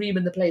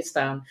screaming the place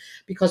down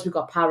because we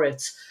got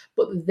parrots.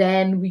 But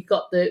then we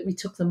took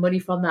the money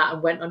from that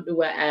and went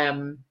onto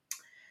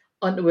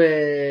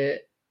a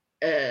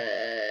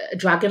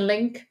Dragon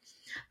Link,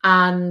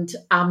 and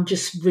I'm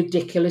just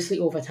ridiculously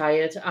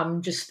overtired.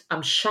 I'm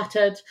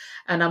shattered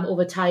and I'm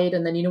overtired.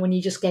 And then, when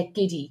you just get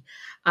giddy,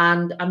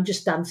 and I'm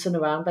just dancing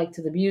around like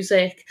to the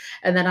music.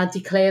 And then I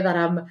declare that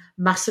I'm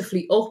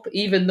massively up,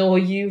 even though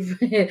you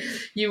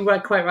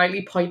quite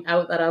rightly point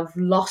out that I've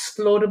lost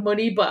a load of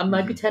money, but I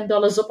might be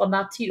 $10 up on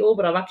that Tito,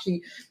 but I'm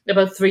actually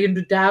about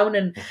 300 down,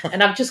 and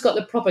I've just got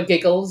the proper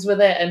giggles with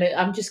it, and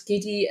I'm just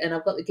giddy and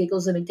I've got the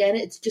giggles. And again,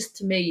 it's just,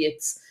 to me,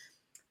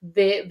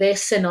 they're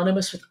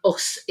synonymous with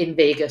us in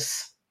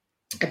Vegas.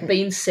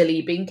 Being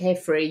silly, being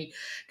carefree,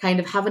 kind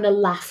of having a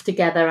laugh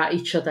together at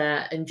each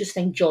other and just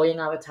enjoying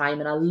our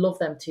time. And I love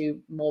them two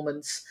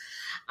moments.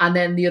 And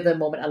then the other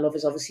moment I love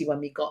is obviously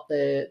when we got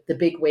the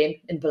big win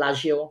in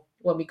Bellagio.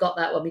 When we got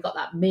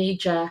that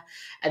major,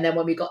 and then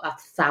when we got that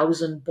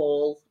 1,000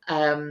 ball.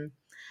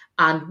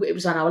 And it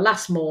was on our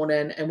last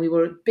morning, and we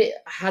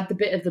had the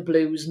bit of the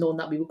blues, knowing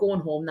that we were going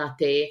home that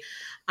day,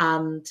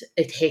 and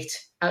it hit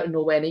out of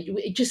nowhere. And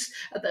it just,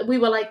 we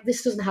were like,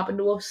 this doesn't happen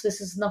to us. This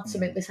is not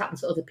something, this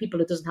happens to other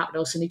people. It doesn't happen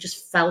to us. And it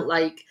just felt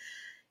like,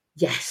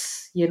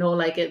 yes,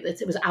 like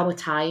it was our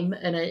time.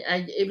 And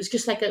it was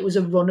just like, it was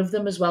a run of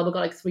them as well. We got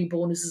like 3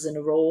 bonuses in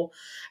a row,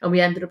 and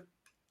we ended up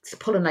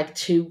pulling like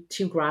two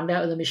grand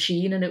out of the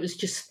machine. And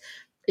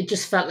it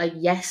just felt like,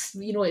 yes,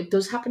 it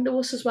does happen to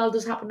us as well. It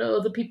does happen to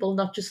other people,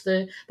 not just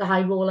the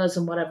high rollers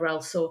and whatever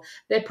else. So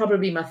they're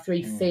probably my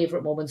 3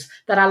 favourite moments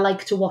that I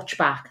like to watch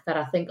back, that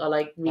I think are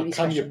like really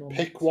Can special you moments.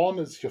 pick one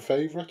as your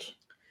favourite?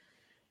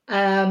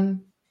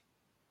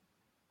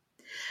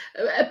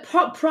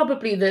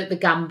 Probably the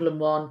gambling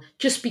one,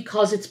 just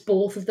because it's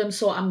both of them.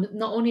 So I'm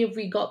not only have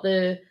we got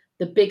the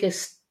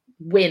biggest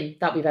win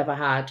that we've ever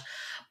had,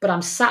 but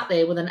I'm sat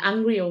there with an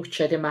Angry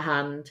Orchard in my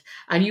hand,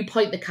 and you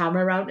point the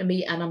camera around to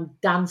me, and I'm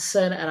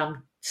dancing and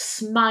I'm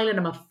smiling,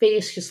 and my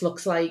face just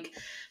looks like,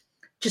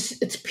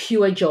 it's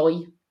pure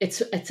joy.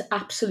 It's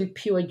absolute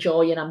pure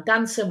joy, and I'm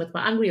dancing with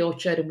my Angry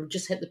Orchard, and we've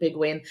just hit the big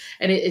win,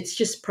 and it's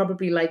just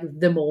probably like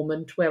the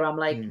moment where I'm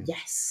like,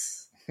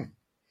 yes.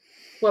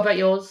 What about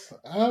yours?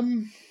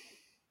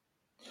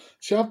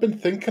 See, I've been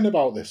thinking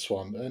about this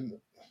one, and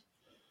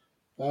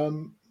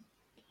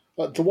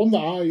the one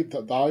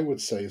that I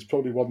would say is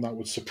probably one that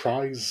would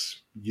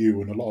surprise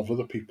you and a lot of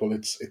other people.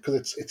 It's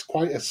because it's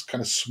quite a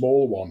kind of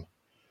small one.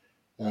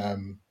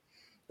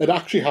 It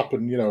actually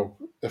happened,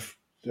 if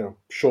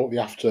shortly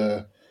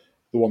after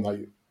the one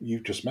that you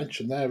just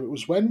mentioned there. It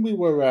was when we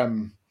were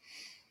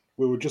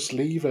just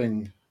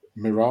leaving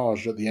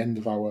Mirage at the end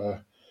of our,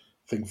 I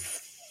think,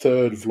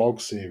 3rd vlog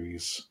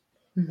series,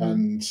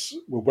 and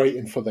we're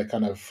waiting for the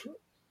kind of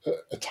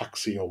a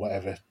taxi or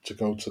whatever to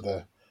go to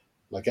the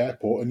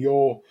airport, and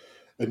you're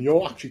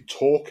actually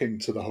talking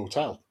to the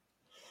hotel,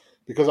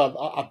 because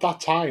at that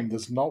time we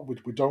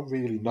don't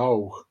really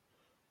know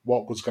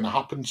what was going to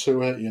happen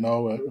to it,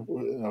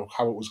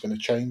 how it was going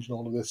to change and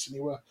all of this, and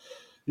you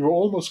were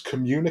almost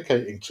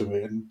communicating to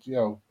it, and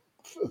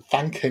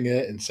thanking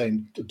it and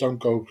saying don't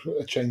go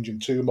changing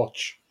too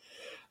much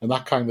and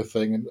that kind of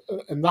thing,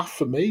 and that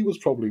for me was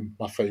probably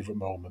my favourite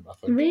moment, I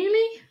think.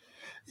 Really?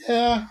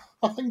 Yeah,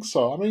 I think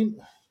so. I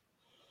mean,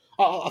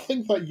 I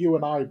think that you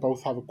and I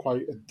both have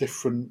quite a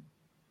different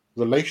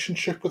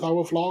relationship with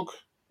our vlog.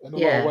 in a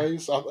lot of Yeah.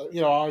 ways.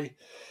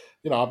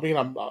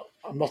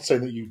 I'm not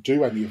saying that you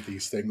do any of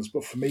these things,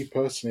 but for me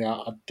personally,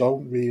 I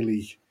don't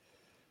really.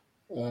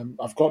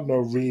 I've got no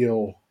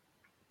real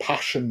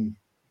passion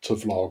to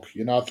vlog.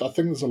 I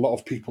think there's a lot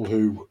of people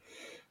who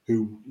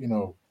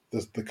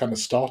they kind of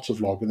start a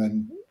vlog and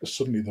then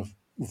suddenly they're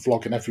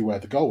vlogging everywhere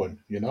they're going.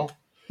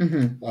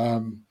 Hmm.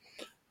 Um,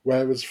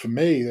 Whereas for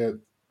me, the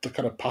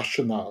kind of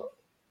passion that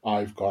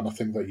I've got, and I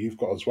think that you've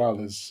got as well,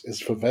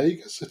 is for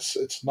Vegas.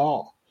 It's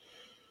not.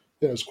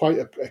 It's quite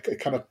a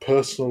kind of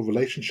personal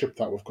relationship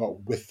that we've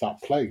got with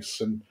that place,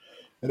 and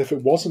if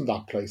it wasn't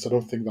that place, I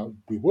don't think that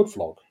we would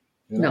vlog.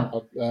 You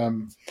No.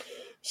 know,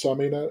 so I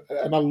mean,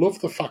 and I love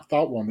the fact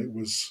that one. It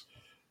was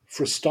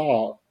for a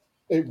start.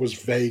 It was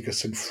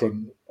Vegas in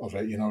front of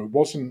it. It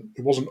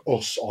wasn't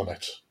us on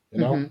it.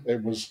 Hmm.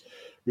 It was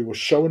we were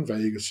showing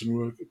Vegas, and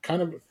we were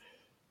kind of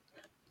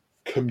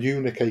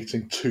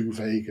communicating to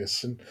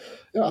Vegas. And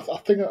I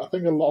think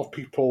a lot of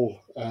people,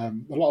 a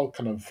lot of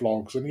kind of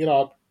vlogs, and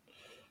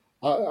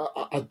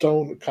I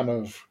don't kind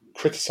of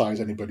criticize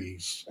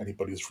anybody's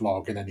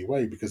vlog in any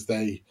way, because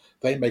they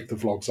make the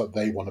vlogs that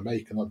they want to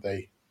make and that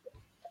they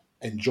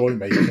enjoy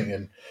making,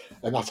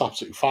 and that's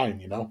absolutely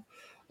fine.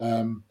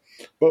 Um,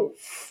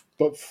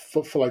 but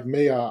for like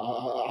me,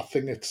 I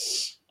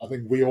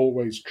think we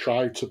always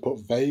try to put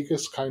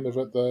Vegas kind of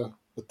at the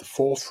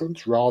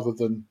forefront rather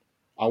than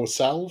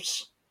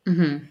ourselves.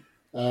 Hmm.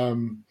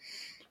 Um,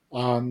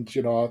 and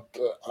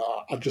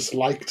I just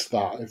liked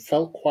that. It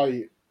felt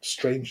quite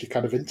strangely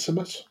kind of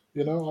intimate.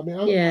 I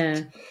mean,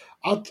 Yeah.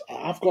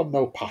 I've got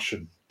no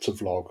passion to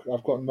vlog.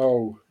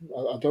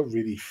 I don't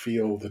really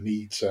feel the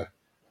need to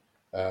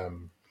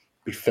um,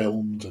 be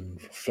filmed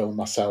and film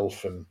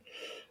myself and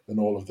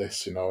all of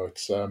this.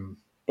 But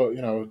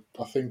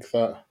I think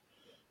that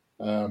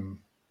um,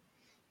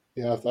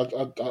 yeah,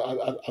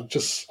 I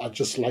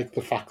just like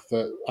the fact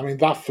that, I mean,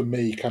 that for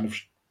me kind of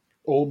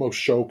almost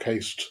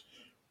showcased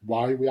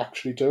why we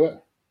actually do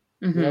it.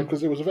 Hmm.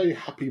 Because it was a very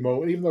happy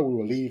moment. Even though we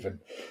were leaving,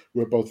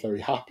 we were both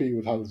very happy.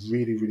 We'd had a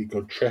really, really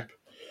good trip.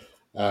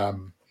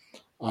 Um,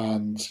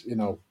 and,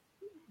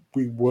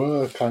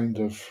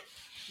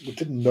 we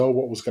didn't know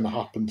what was going to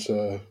happen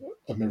to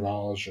a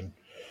Mirage. And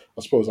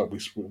I suppose that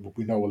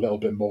we know a little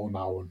bit more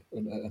now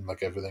and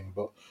like everything,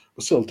 but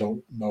we still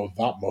don't know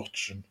that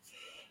much.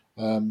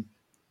 And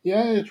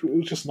yeah, it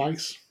was just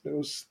nice. It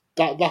was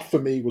that for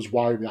me was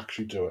why we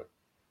actually do it.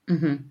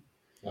 Hmm.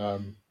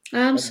 Um,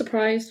 I'm and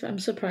surprised. I'm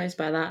surprised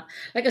by that.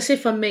 Like I say,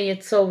 for me,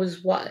 it's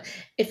always what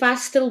if I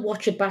still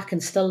watch it back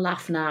and still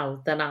laugh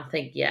now, then I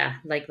think, yeah,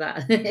 like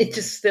that. It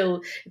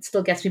still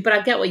gets me. But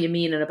I get what you're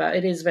meaning about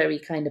it. Is very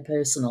kind of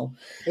personal.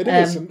 it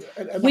is, Um,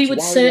 and we that's would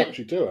why we say,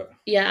 actually do it.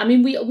 yeah. I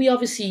mean, we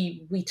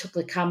obviously we took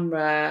the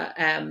camera.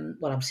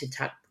 Well, I'm saying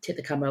take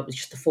the camera out with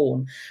just the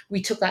phone.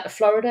 We took that to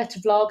Florida to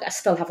vlog. I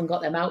still haven't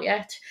got them out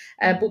yet.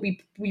 Mm. But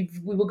we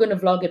were going to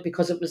vlog it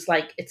because it was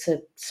like it's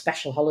a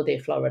special holiday,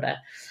 Florida.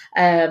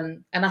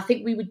 And I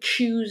think we would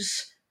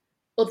choose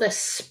other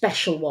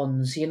special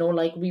ones,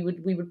 like we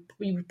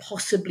would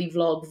possibly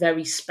vlog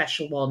very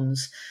special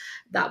ones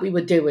that we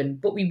were doing,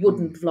 but we Mm.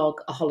 wouldn't vlog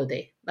a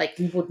holiday. Like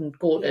we wouldn't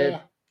go to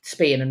Yeah,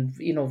 Spain and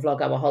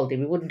vlog our holiday.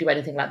 We wouldn't do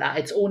anything like that.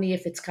 It's only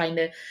if it's kind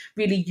of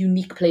really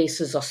unique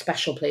places or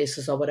special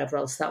places or whatever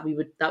else that we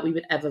would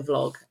ever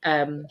vlog.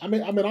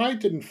 I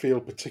didn't feel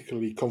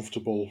particularly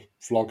comfortable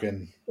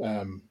vlogging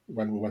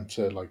when we went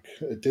to like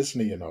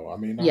Disney. I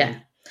mean, Yeah.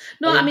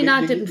 No, I I mean, mean you,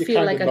 I you, didn't you feel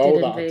kind like of I did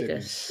know that in I didn't,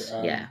 Vegas.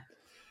 Yeah.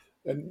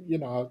 and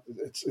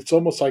it's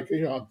almost like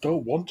I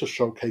don't want to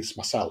showcase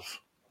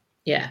myself,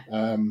 Yeah.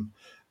 um,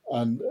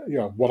 and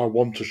what I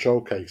want to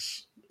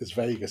showcase is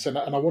Vegas, and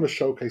I want to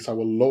showcase our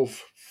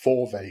love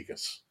for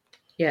Vegas.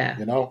 Yeah.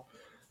 You know,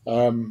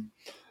 um,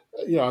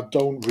 I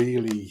don't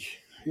really.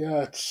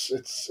 Yeah,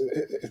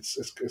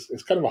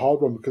 it's kind of a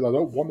hard one, because I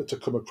don't want it to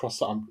come across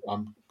that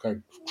I'm kind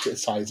of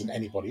criticizing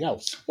anybody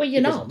else, Well,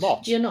 you're because I'm not.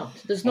 not. You're not.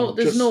 There's no. I'm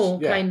There's just, no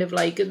yeah. kind of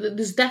like.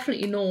 There's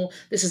definitely no.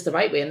 This is the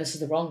right way and this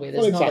is the wrong way.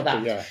 Well, There's none of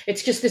exactly, that. yeah.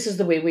 It's just this is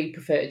the way we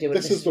prefer to do it. And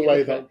This this is is the the way I way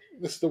look at that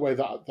it. this is the way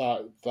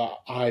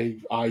that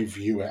I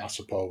view it, I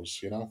suppose.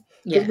 Because I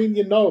Yeah. mean,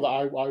 that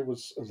I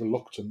was a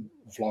reluctant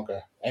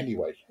vlogger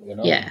anyway.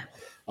 And Yeah.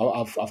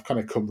 I've kind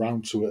of come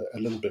round to it a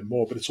little bit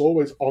more, but it's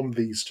always on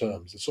these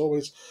terms. It's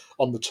always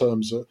on the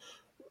terms that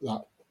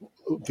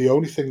the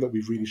only thing that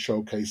we really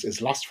showcase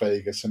is Las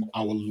Vegas and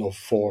our love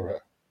for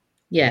it.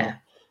 You Yeah. know,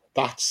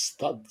 that's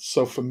that.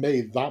 So for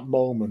me, that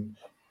moment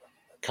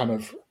kind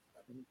of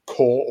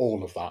caught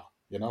all of that.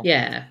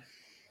 Yeah.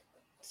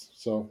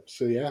 So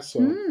yeah. So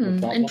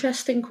with that one,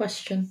 Interesting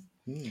question.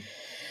 hmm.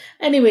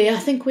 Anyway, I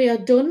think we are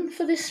done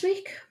for this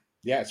week.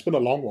 Yeah, it's been a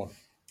long one.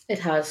 It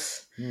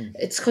has. Hmm.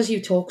 It's because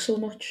you talk so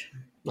much.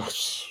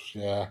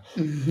 Yeah.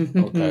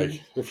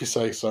 Okay. If you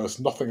say so, it's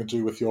nothing to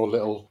do with your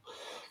little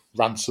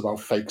rants about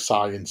fake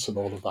science and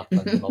all of that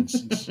kind of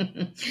nonsense.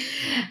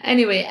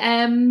 Anyway,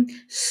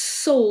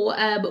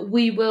 so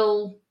we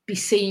will be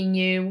seeing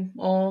you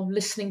or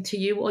listening to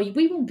you, or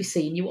we won't be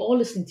seeing you or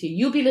listening to you.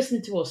 You'll be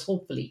listening to us,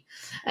 hopefully,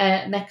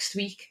 next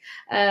week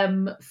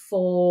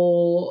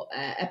for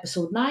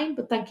episode 9.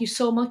 But thank you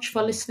so much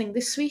for listening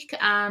this week,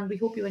 and we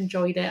hope you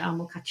enjoyed it, and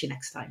we'll catch you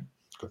next time.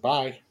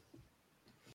 Goodbye.